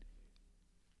again,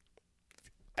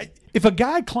 if a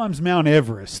guy climbs Mount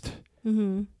Everest,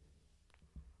 Mm-hmm.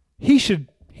 he should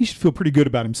feel pretty good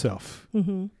about himself.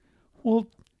 Mm-hmm. Well,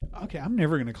 okay, I'm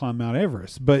never going to climb Mount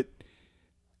Everest, but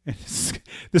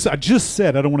this I just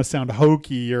said, I don't want to sound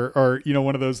hokey or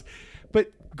one of those,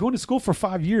 but going to school for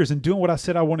 5 years and doing what I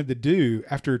said I wanted to do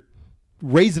after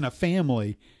raising a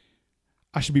family,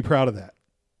 I should be proud of that.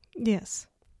 Yes.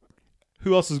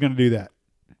 Who else is going to do that?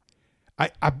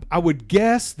 I would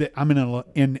guess that I'm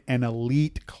in an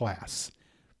elite class.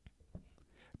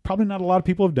 Probably not a lot of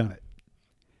people have done it.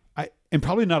 And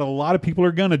probably not a lot of people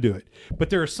are going to do it. But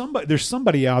there's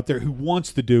somebody out there who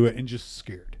wants to do it and just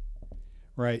scared.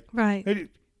 Right? Right.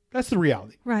 That's the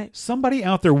reality. Right. Somebody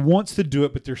out there wants to do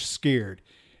it, but they're scared.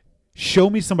 Show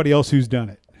me somebody else who's done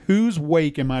it. Whose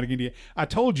wake am I going to get? I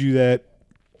told you that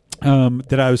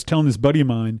I was telling this buddy of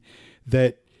mine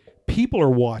that people are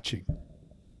watching.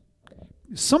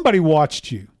 Somebody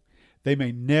watched you. They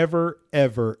may never,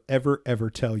 ever, ever, ever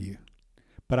tell you.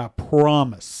 But I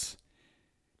promise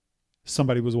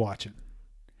somebody was watching.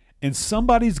 And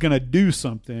somebody's going to do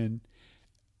something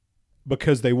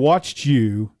because they watched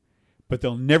you, but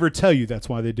they'll never tell you that's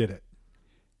why they did it.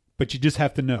 But you just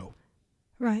have to know.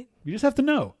 Right. You just have to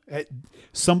know.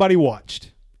 Somebody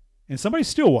watched. And somebody's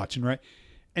still watching, right?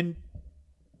 And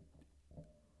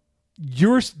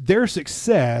their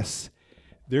success,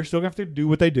 they're still going to have to do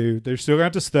what they do. They're still going to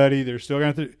have to study. They're still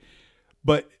going to have to.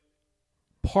 But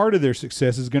part of their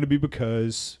success is going to be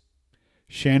because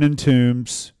Shannon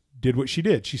Toombs did what she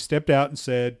did. She stepped out and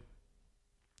said,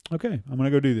 okay, I'm going to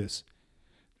go do this.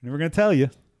 Never going to tell you.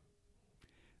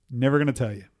 Never going to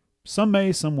tell you. Some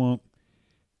may, some won't.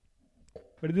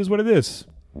 But it is what it is.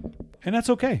 And that's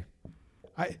okay.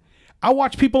 I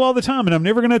watch people all the time, and I'm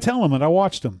never going to tell them that I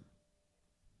watched them.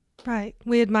 Right.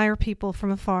 We admire people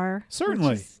from afar. Certainly.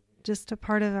 Which is just a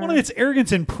part of our... Well, it's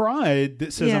arrogance and pride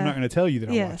that says I'm not going to tell you that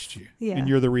I watched you. Yeah. And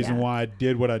you're the reason why I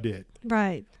did what I did.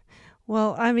 Right.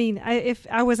 Well, I mean, if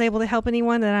I was able to help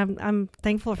anyone, then I'm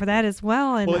thankful for that as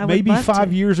well. And it may be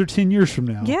 5 years or 10 years from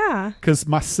now. Yeah. Because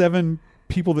my 7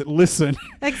 people that listen.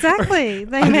 Exactly.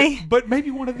 They may. But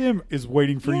maybe one of them is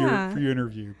waiting for your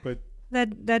interview. But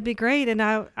that'd be great. And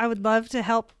I would love to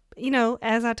help.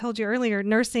 As I told you earlier,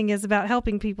 nursing is about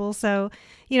helping people. So,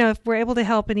 if we're able to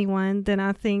help anyone, then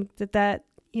I think that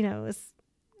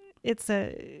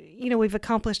we've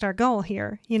accomplished our goal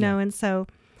here, and so,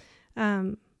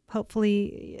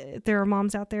 hopefully there are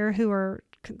moms out there who are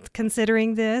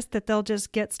considering this, that they'll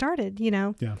just get started,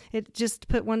 it just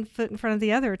put one foot in front of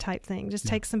the other type thing, just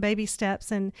take some baby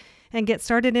steps and get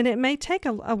started. And it may take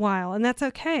a while, and that's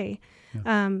okay.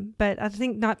 Yeah. But I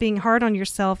think not being hard on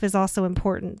yourself is also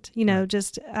important,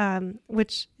 right.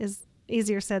 Which is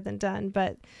easier said than done,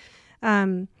 but,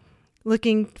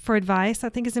 looking for advice, I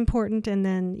think, is important. And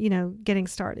then, getting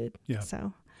started. Yeah.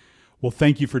 So. Well,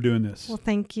 thank you for doing this. Well,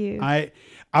 thank you.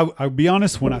 I'll be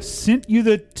honest, when I sent you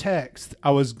the text,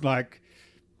 I was like,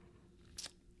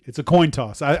 it's a coin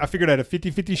toss. I figured I had a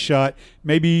 50-50 shot,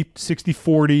 maybe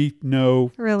 60-40,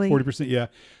 no. Really? 40%, yeah.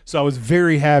 So I was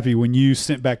very happy when you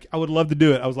sent back, I would love to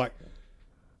do it. I was like,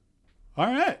 all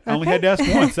right. I only had to ask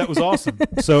once. That was awesome.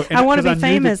 So I want to be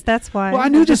famous. That's why. Well, I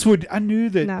knew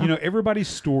that, everybody's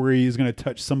story is going to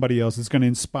touch somebody else. It's going to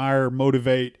inspire,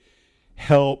 motivate,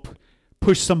 help,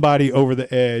 push somebody over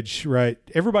the edge, right?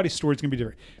 Everybody's story is going to be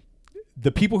different.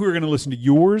 The people who are going to listen to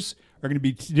yours are going to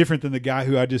be different than the guy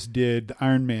who I just did, the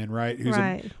Ironman, right? Who's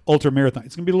an ultra marathon.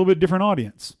 It's going to be a little bit different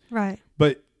audience. Right.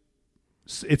 But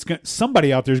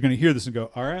somebody out there is going to hear this and go,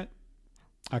 all right,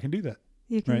 I can do that.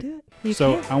 You can do it.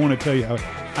 I want to tell you,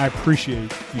 I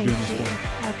appreciate you doing this for me.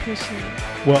 I appreciate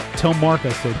it. Well, tell Mark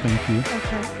I said thank you.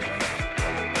 Okay.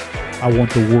 I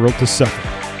want the world to suffer.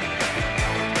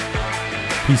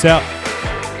 Peace out.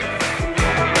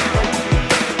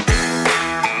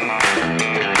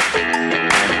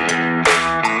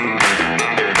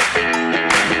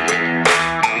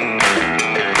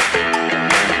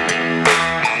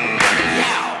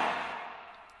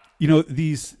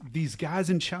 These guys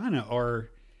in China are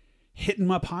hitting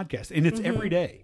my podcast, and it's every day.